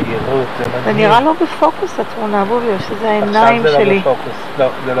 איזה מהירות, זה מדהים. זה נראה לא בפוקוס התמונה, בובי, או שזה העיניים שלי. עכשיו זה לא בפוקוס. לא,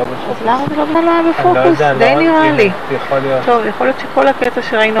 זה לא בפוקוס. אז למה זה לא היה בפוקוס? די נראה לי. יכול להיות. טוב, יכול להיות שכל הקטע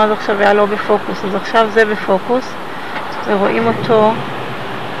שראינו עד עכשיו היה לא בפוקוס, אז עכשיו זה בפוקוס. ורואים אותו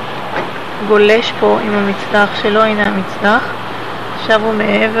גולש פה עם המצלח שלו, הנה המצלח. עכשיו הוא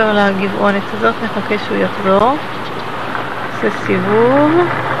מעבר לגבעונת הזאת, נחכה שהוא יחזור. עושה סיבוב.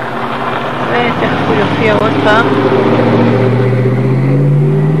 ותכף הוא יופיע עוד פעם.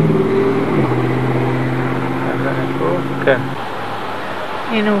 כן.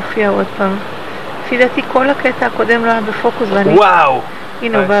 הנה הוא הופיע עוד פעם. לפי דעתי כל הקטע הקודם לא היה בפוקוס ואני... וואו!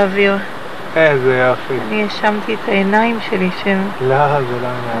 הנה הוא באוויר. איזה יופי. אני האשמתי את העיניים שלי שהן... לא, זה לא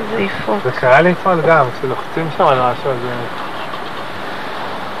עיניים. זה יפות. זה קרה לי אתמול גם, כשלוחצים שם על משהו הזה.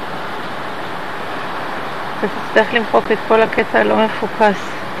 אתה תצטרך למחוק את כל הקטע הלא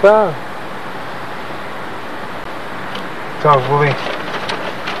מפוקס. טוב. טוב, בואי.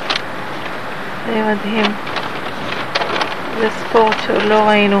 זה מדהים. זה ספורט שעוד לא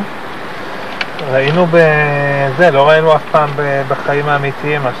ראינו. ראינו בזה, לא ראינו אף פעם בחיים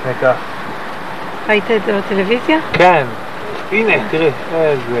האמיתיים, מה שנקרא. ראית את זה בטלוויזיה? כן. הנה, תראי,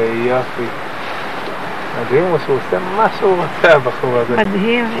 איזה יופי. מדהים הוא שהוא עושה מה שהוא רוצה, הבחור הזה.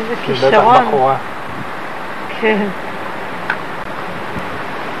 מדהים, איזה כישרון. בטח בחורה. כן.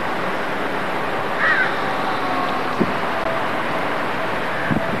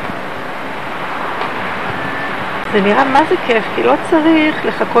 זה נראה מה זה כיף, כי לא צריך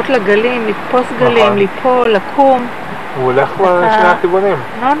לחכות לגלים, לתפוס גלים, ליפול, לקום. הוא הולך בשני הכיוונים.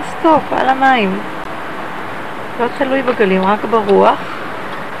 נון סטופ, על המים. לא תלוי בגלים, רק ברוח.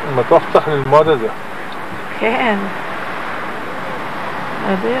 בטוח צריך ללמוד את זה. כן.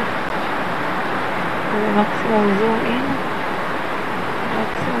 אדיר. זה מקסימום זום אין.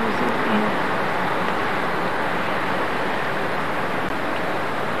 מקסימום זום אין.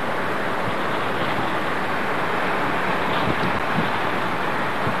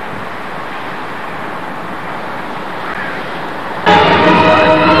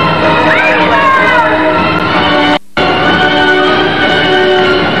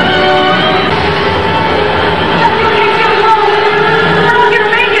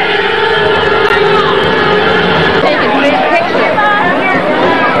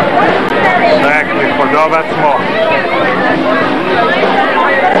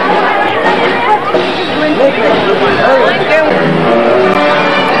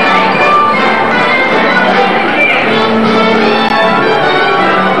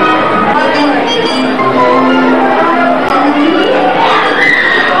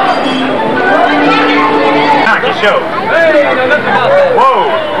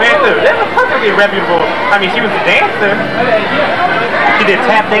 That was perfectly reputable. I mean, she was a dancer. She did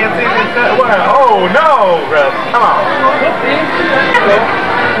tap dancing and stuff. What? Oh, no, bro. Come on.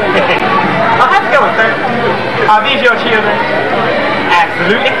 Oh, how's it going, sir? Are these your children?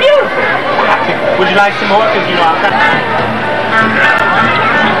 Absolutely beautiful. Would you like some more? Because, you know, I'm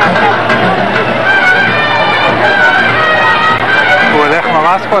הוא הולך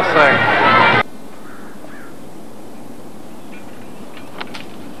ממש פוסק.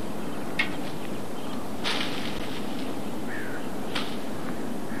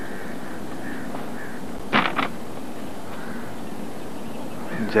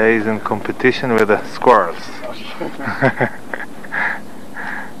 Jay is in competition with the squirrels.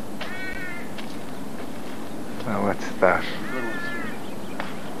 Oh, what's that?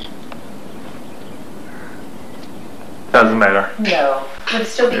 Doesn't matter. No. Would it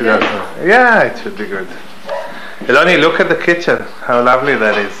still be good? Yeah, it should be good. Eloni, look at the kitchen. How lovely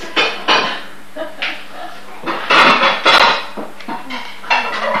that is.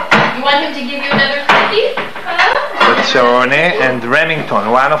 You want him to give you another cookie? That's Sharoni and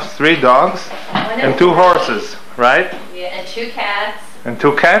Remington, one of 3 dogs and 2 horses, right? Yeah, and 2 cats. And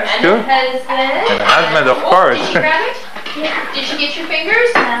 2 cats and too? And a husband. And a husband, of course. Did she grab it? Yeah. Did she get your fingers?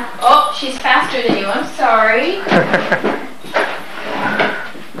 No. Oh, she's faster than you. I'm sorry.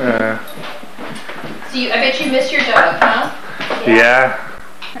 So I bet you miss your dog, huh? Yeah.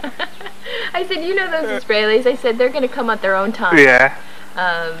 I said, you know those Israelis? I said, they're going to come at their own time. Yeah.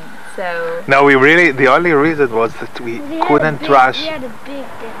 So... No, the only reason was that we couldn't rush. We had a big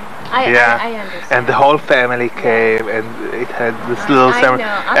dinner. I understand. And the whole family came, and it had this little ceremony.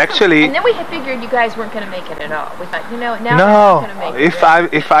 Actually, and then we had figured you guys weren't going to make it at all. We thought, you know, now no. we're going to make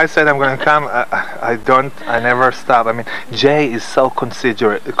it. If I said I'm going to come, I never stop. I mean, Jay is so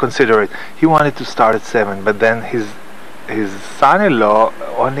considerate. He wanted to start at 7, but then his son-in-law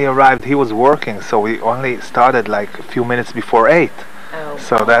only arrived. He was working, so we only started like a few minutes before 8. Oh,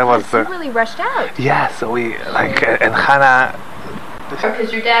 so that was. You really rushed out. Yeah, so we and Hannah.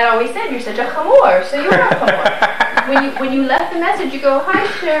 Because your dad always said you're such a chamor, so you're a chamor. when you left the message, you go, hi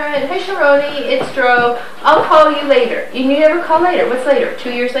Sharon, hi Sharoni, it's Dro, I'll call you later. You never call later. What's later?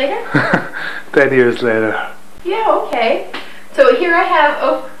 2 years later? 10 years later. Yeah, okay. So here I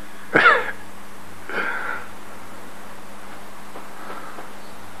have,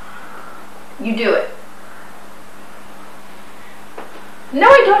 you do it. No,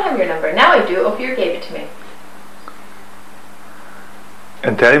 I don't have your number. Now I do. Ophir gave it to me.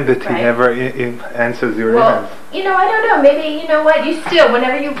 And tell him that he never answers your emails. You know, I don't know. Maybe, you know what? You still,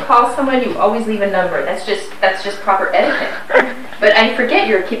 whenever you call someone, you always leave a number. That's just proper etiquette. But I forget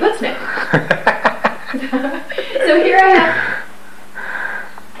you're a kibbutznik. So here I have.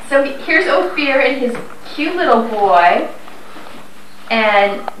 So here's Ophir and his cute little boy,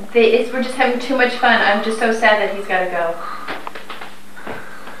 and we're just having too much fun. I'm just so sad that he's got to go.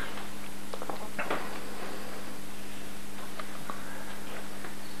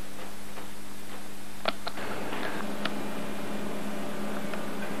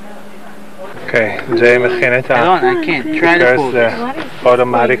 Okay, Jay מכין את the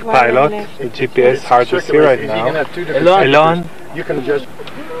automatic pilot. The GPS hard to see right now. Elon, you can just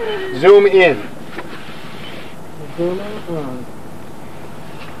zoom in.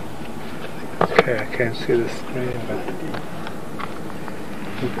 Okay, I can't see the screen, but I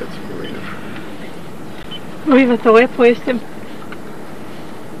think that's Marina. אוי, ואתה רואה פה יש them.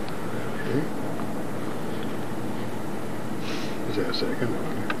 Is that a second?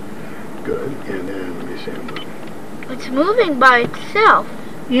 Good, and then let me see. It's moving by itself.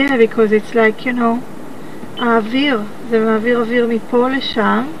 Yeah, because it's like, you know, האוויר, זה מעביר אוויר מפה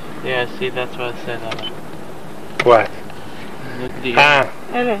לשם. Yeah, see, that's what I said. What?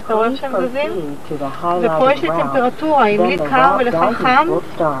 אלה, אתה רואה שהם זזים? ופה יש לי טמפרטורה, אם לי קר ולך חם,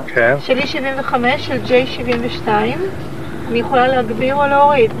 שלי 75, של ג'יי 72, אני יכולה להגביר או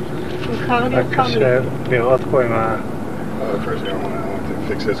להוריד. אם קר לי או חם לי. קשה לראות פה עם ה... First I want to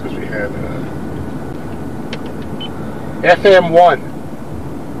fix this because we had FM1.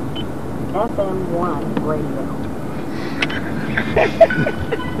 FM1 radio.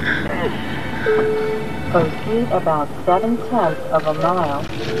 Proceed about 7/10 of a mile.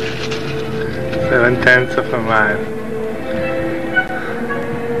 7/10 of a mile.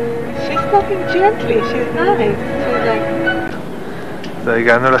 She's talking gently, she's nice. She's like... אז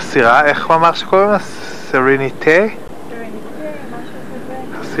הגענו לסירה, איך הוא אמר שקוראים לה? סריניטה?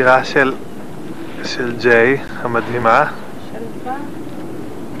 הסירה של ג'יי המדהימה.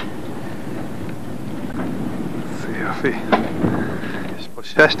 זה יופי. יש פה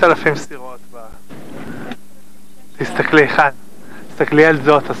 6,000 סירות. תסתכלי, חן. תסתכלי על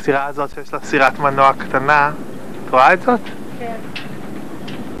זאת, הסירה הזאת שיש לה סירת מנוע קטנה. את רואה את זאת? כן.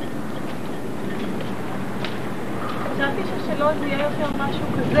 חשבתי ששלו זה יהיה יותר משהו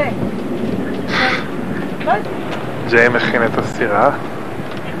כזה. לא יודעת. ג'יי מכין את הסירה.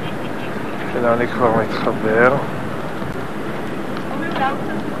 שלוני כבר מתחבר.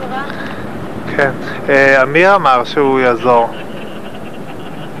 כן. אמיר אמר שהוא יעזור.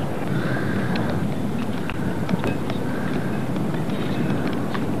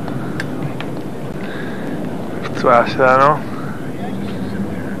 פצועה שלנו.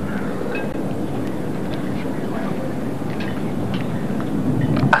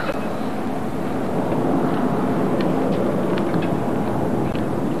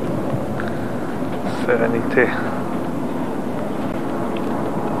 סרניטה.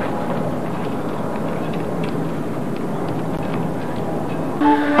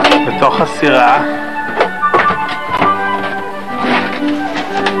 בתוך הסירה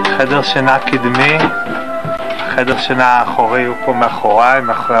חדר שינה קדמי, חדר שינה האחורי הוא פה מאחוריי,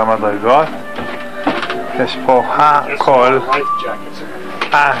 מאחורי המדרגות. יש פה הכל.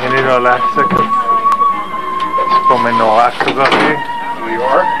 הנה לו לייף ג'קט. יש פה מנורה כזאת.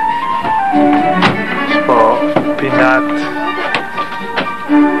 יש פה פינת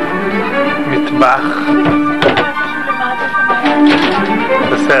מטבח.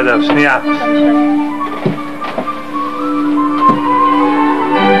 בסדר, שנייה.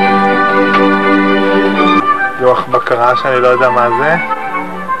 לוח בקרה שאני לא יודע מה זה.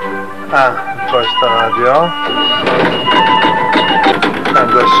 פה יש את הרדיו. כאן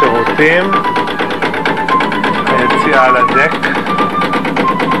זה שירותים. יציאה לדק.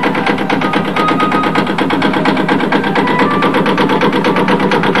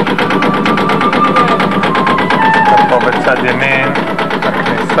 פה בצד ימין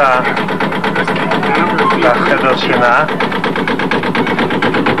הכניסה לחדר שינה.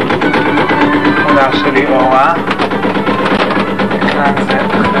 תמונה שלי אורה. כאן זה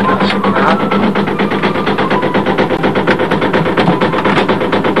חדר שינה.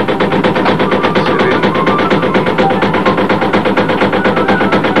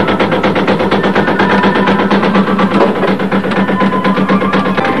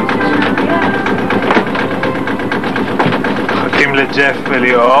 מחכים לג'ף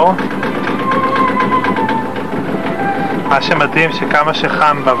וליאור. מה שמדהים שכמה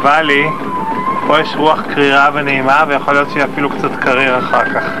שחם בוואלי, פה יש רוח קרירה ונעימה, ויכול להיות שיהיה אפילו קצת קריר אחר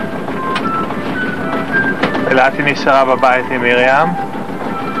כך. אלעתי נשארה בבית עם מרים.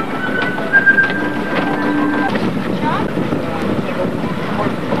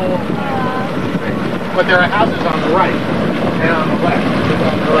 But there are houses on the right and on the left.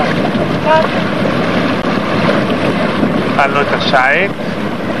 On the right. התחלנו את השייט.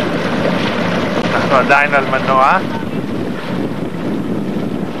 אנחנו עדיין על מנוע.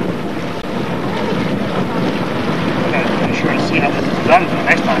 See how this is done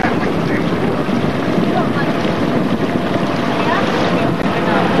next time.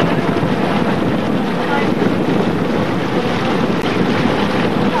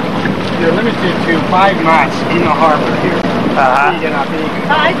 You're limited to 5 knots in the harbor here.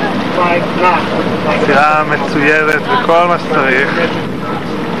 5 knots. סירה מצוירת וכל מה שצריך.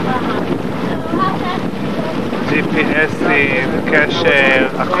 GPSים, קשר,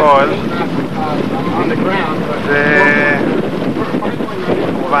 הכל. זה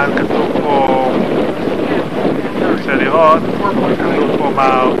כמובן כתוב פה, אפשר לראות, כתוב פה מה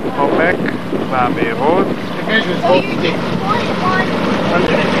העומק והמהירות.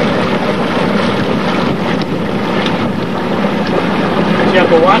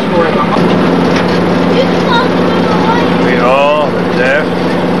 ליאור וג'ף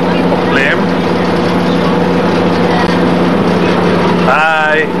אוכלים.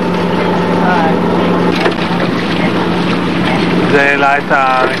 היי. זה העלה את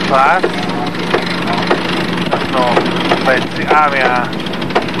המפרץ. אנחנו ביציאה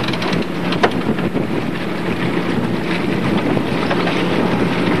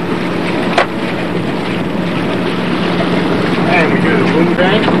And we do the boom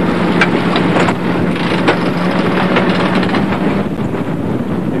bang.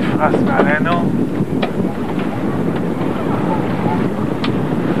 נפרס מעלינו.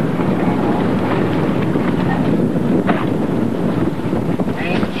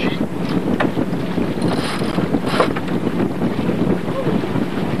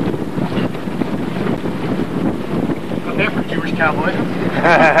 Cowboy.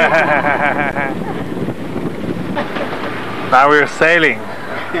 Now we're sailing.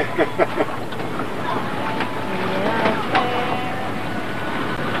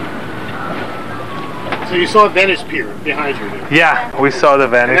 So you saw Venice Pier behind you there. Yeah, we saw the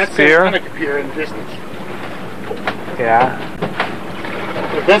Venice That's Pier. Seneca Pier in the distance. Yeah.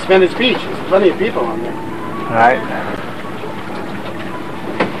 But that's Venice Beach. There's plenty of people on there. Right.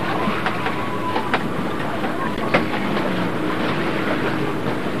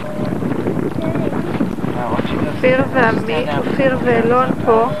 אופיר ואלון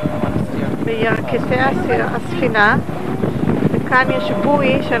פה בירכתי הספינה, וכאן יש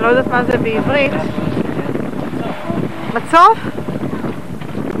בוי שאני לא יודעת מה זה בעברית. מצוף?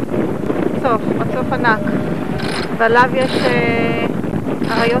 מצוף ענק, ועליו יש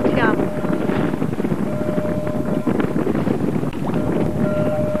אריות ים.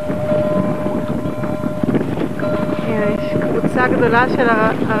 יש קבוצה גדולה של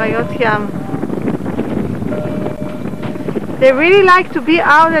אריות ים. They really like to be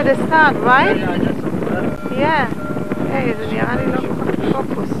out at the sun, right? Yeah. Hey, זה נראה לי לא כל כך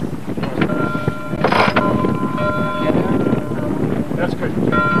פוקוס. That's good.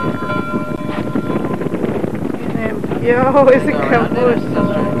 יואו, איזה כבוש.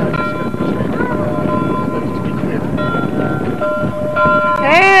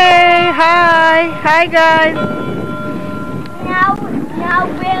 Hey, hi guys. Now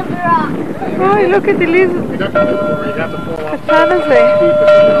where's the rock? אוי, look at the lizard. קטן הזה.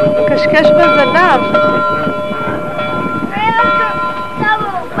 קשקש בזנב.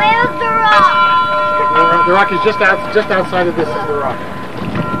 Where's the rock? The rock is just outside of this is the rock.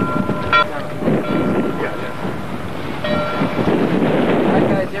 Alright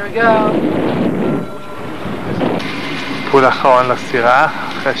guys, here we go. פול אחרון לסירה,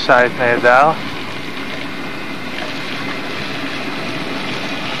 אחרי שייט נהדר.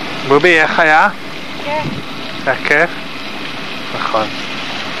 בובי, איך היה? כן. היה כיף? נכון.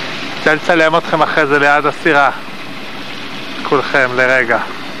 רוצה לצלם אתכם אחרי זה ליד הסירה. כולכם, לרגע.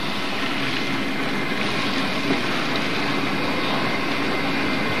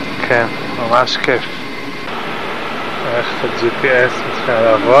 כן, ממש כיף. איך ה-GPS מתחיל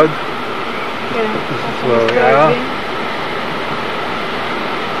לעבוד. כן.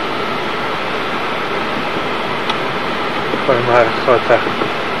 יכולים להעריך אותה.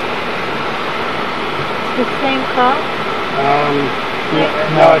 The same car?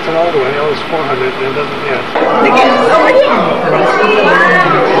 No, it's an older one. It was 400. It doesn't yet.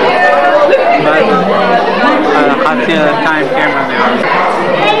 חצי time camera there.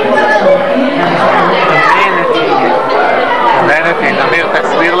 מנטי, נמיר,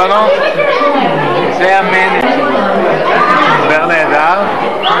 תסביר לנו. זה המנטי. הסבר נהדר.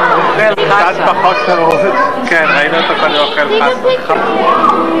 קצת פחות טרוד. כן, ראינו אותו קודם אוכל חסה.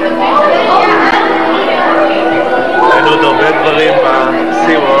 ראינו עוד הרבה דברים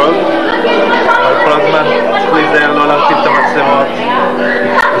ב-Sea World, אבל כל הזמן צריך להיזהר לא להרחיב את המצלמות.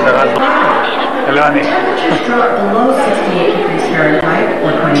 זה רז... אלוני.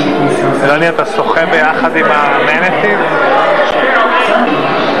 אלוני, אתה שוחה ביחד עם המנטים?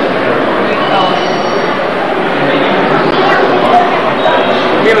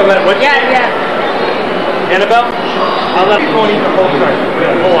 Yeah. Annabelle, I'll let you go and eat the whole time.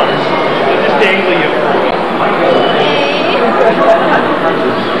 Hold on. Just dangle you.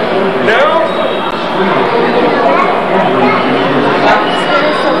 No?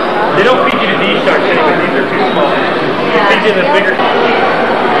 They don't feed you the D-sharks anyway. These are too small. They feed you the bigger.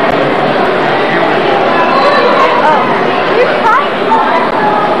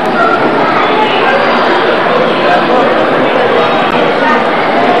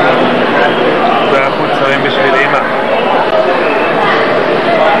 ואנחנו צרים בשביל אמא.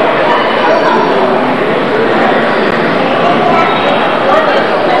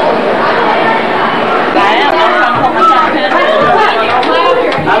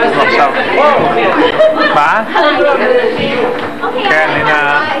 מה? כן,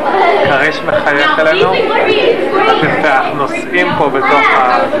 הנה קריש מחייך אלינו. אנחנו נוסעים פה בתוך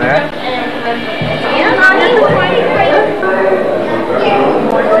הזה.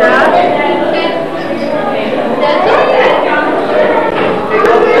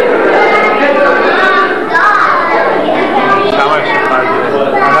 כמה יש אחד?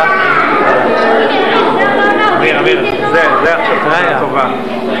 אמיר, זה עכשיו תנאה טובה.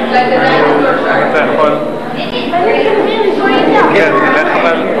 אתה יכול... כן, תלך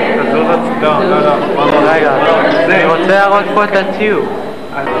אבל תזוז הצידו. לא, רגע. אני רוצה להראות פה את הטיוב.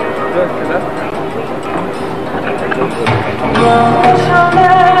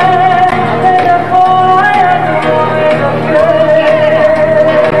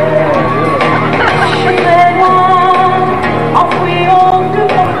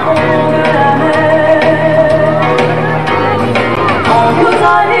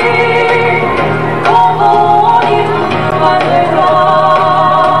 Come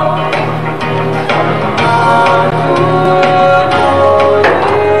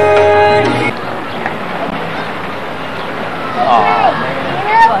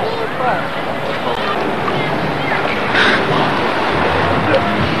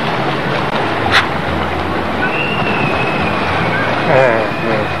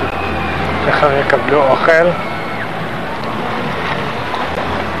הם יקבלו אוכל.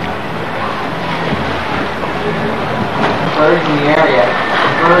 Birds in the area.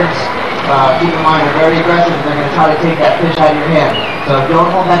 The birds, keep in mind, are very aggressive and they're going to try to take that fish out of your hand. So don't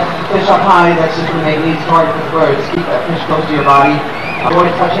hold that fish up high, that's just going to make it easy target for the birds. Keep that fish close to your body. Avoid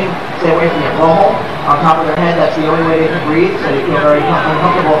touching, stay away from your blowhole. On top of their head, that's the only way they can breathe, so they feel very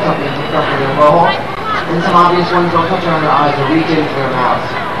uncomfortable if something's stuck in their blowhole. And some obvious ones, don't touch around their eyes or reach into their mouths.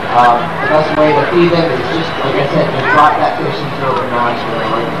 The best way to feed them is just, like I said, to drop that fish and throw it down to them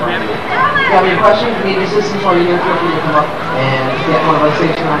right in front of you. If you have any questions, need assistance while you're here, feel free to come up and get one of us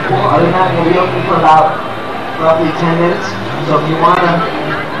stationed on pool. Other than that, we'll be open for about roughly 10 minutes. So if you want to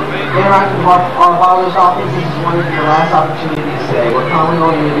interact with our bottlers office, this is one of your last opportunities today. We're probably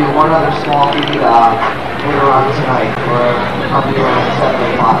going to do one other small feed later on tonight, or probably around 7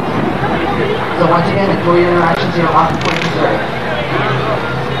 o'clock. So once again, enjoy your interactions here off the point of serve.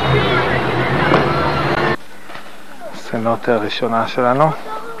 הסצנות הראשונה שלנו.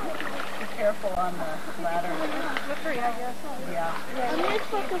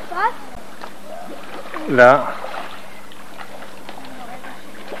 לא.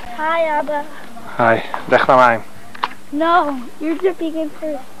 Hi, Abba. היי, לך למים. No, you're dipping in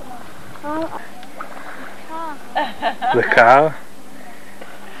first. זה קר?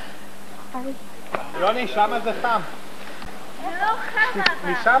 יוני, שמה זה חם. לא חם.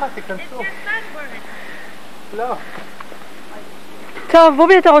 משם תיכנסו. לא. טוב,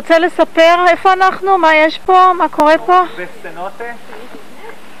 בובי, אתה רוצה לספר איפה אנחנו? מה יש פה? מה קורה פה? בסצנוטה,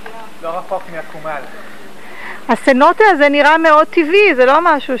 לא רחוק מהקומל. הסצנוטה הזה נראה מאוד טבעי, זה לא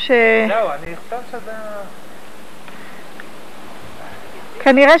משהו ש... זהו, אני חושב שזה...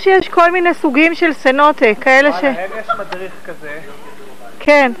 כנראה שיש כל מיני סוגים של סצנוטה, כאלה ש... להם יש מדריך כזה.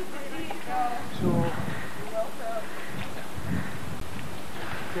 כן. שהוא...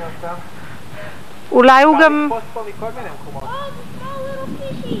 אולי הוא גם...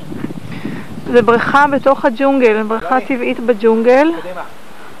 זה בריכה בתוך הג'ונגל, בריכה טבעית בג'ונגל.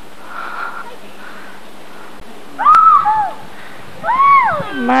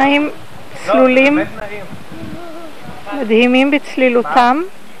 מים צלולים מדהימים בצלילותם.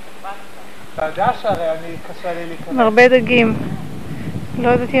 אתה יודע שהרי אני קשה לי להיכנס. הרבה דגים. לא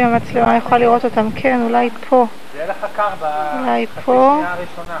יודעת אם המצלמה יכולה לראות אותם. כן, אולי פה. זה יהיה לך קר אולי בחצי פה. שנייה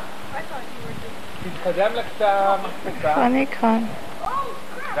הראשונה. תתקדם לקצה המקפצה. אני כאן.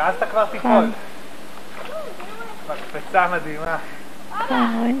 ואז אתה כבר תיפול. מקפצה מדהימה.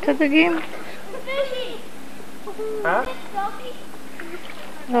 כאן, רואים את הדגים?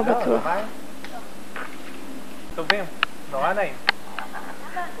 לא בטוח. טובים, נורא נעים.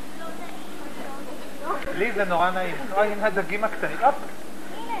 לי זה נורא נעים. אוי, עם הדגים הקטנים. הופ!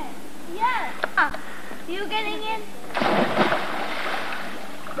 You getting in?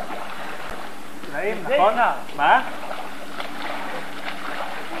 נעים, נכון? מה?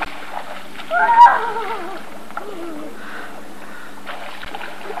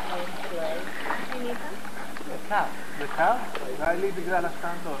 זה קר. זה קר? אולי לי בגלל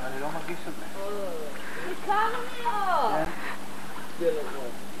הסטנדון, אני לא מרגיש את זה. זה קר מאוד.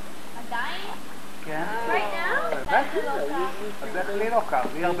 עדיין? כן. Right now? אז איך לי לא קר?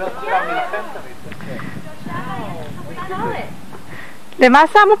 לי הרבה יותר קר מלכם תמיד. למה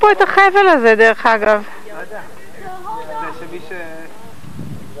שמו פה את החבל הזה, דרך אגב? לא יודע. זה שמי ש...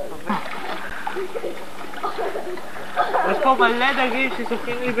 יש פה מלא דגים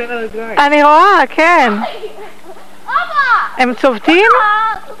ששוחים לי בין הרגליים. אני רואה, כן. הם צובטים?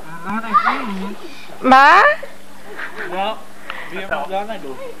 מה? לא.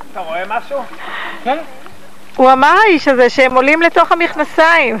 אתה רואה משהו? כן. הוא אמר האיש הזה שהם עולים לתוך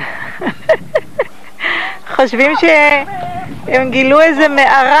המכנסיים. חושבים שהם גילו איזה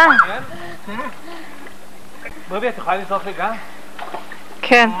מערה. בובי, את יכולה לזרוק לי גם?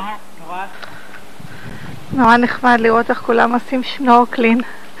 כן. נורא נחמד לראות איך כולם עושים שנורקלין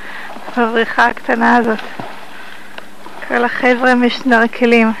בבריכה הקטנה הזאת. כל החבר'ה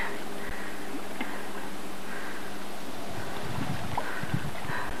משנרקלים.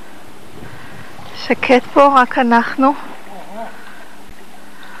 שקט פה, רק אנחנו.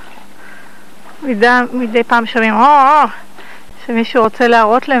 מדי פעם שומעים שמישהו רוצה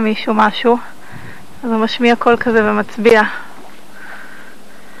להראות למישהו משהו, אז הוא משמיע קול כזה ומצביע.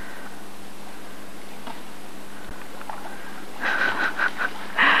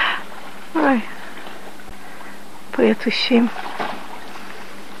 אוי, פה יתושים.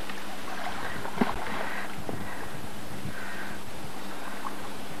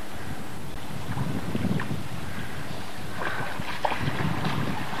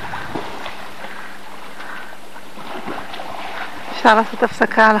 אפשר לעשות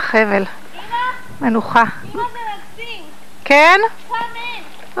הפסקה על החבל. מנוחה. אמא מרגשים. כן? תאמין.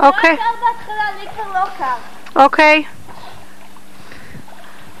 אוקיי. לא קר בהתחלה, לי כבר לא קר. אוקיי.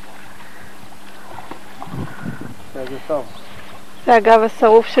 זה טוב. זה הגב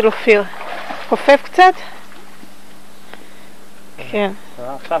השרוף של אופיר. חופף קצת? כן.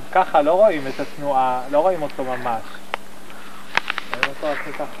 עכשיו ככה לא רואים את התנועה, לא רואים אותו ממש. רואים אותו רק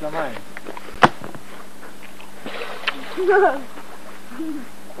מתחת למים.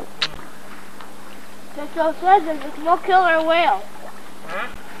 כשאתה עושה את זה, זה כמו קילר ווייל.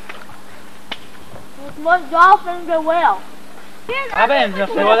 זה כמו דולפין ווייל.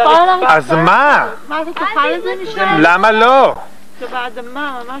 אז מה? מה, אתה תאכל את זה משם? למה לא? זה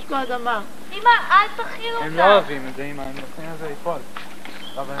באדמה, ממש באדמה. אמא, אל תכיל אותה. הם לא אוהבים את זה, אמא, הם נותנים על זה ליפול.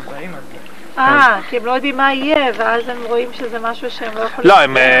 אבל הם באים על זה. כי הם לא יודעים מה יהיה, ואז הם רואים שזה משהו שהם לא יכולים... לא,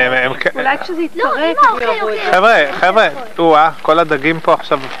 הם... אולי כשזה יתפרק הם יראו את זה. חבר'ה, כל הדגים פה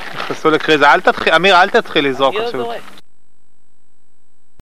עכשיו נכנסו לקריזה. אמיר, אל תתחיל לזרוק עכשיו.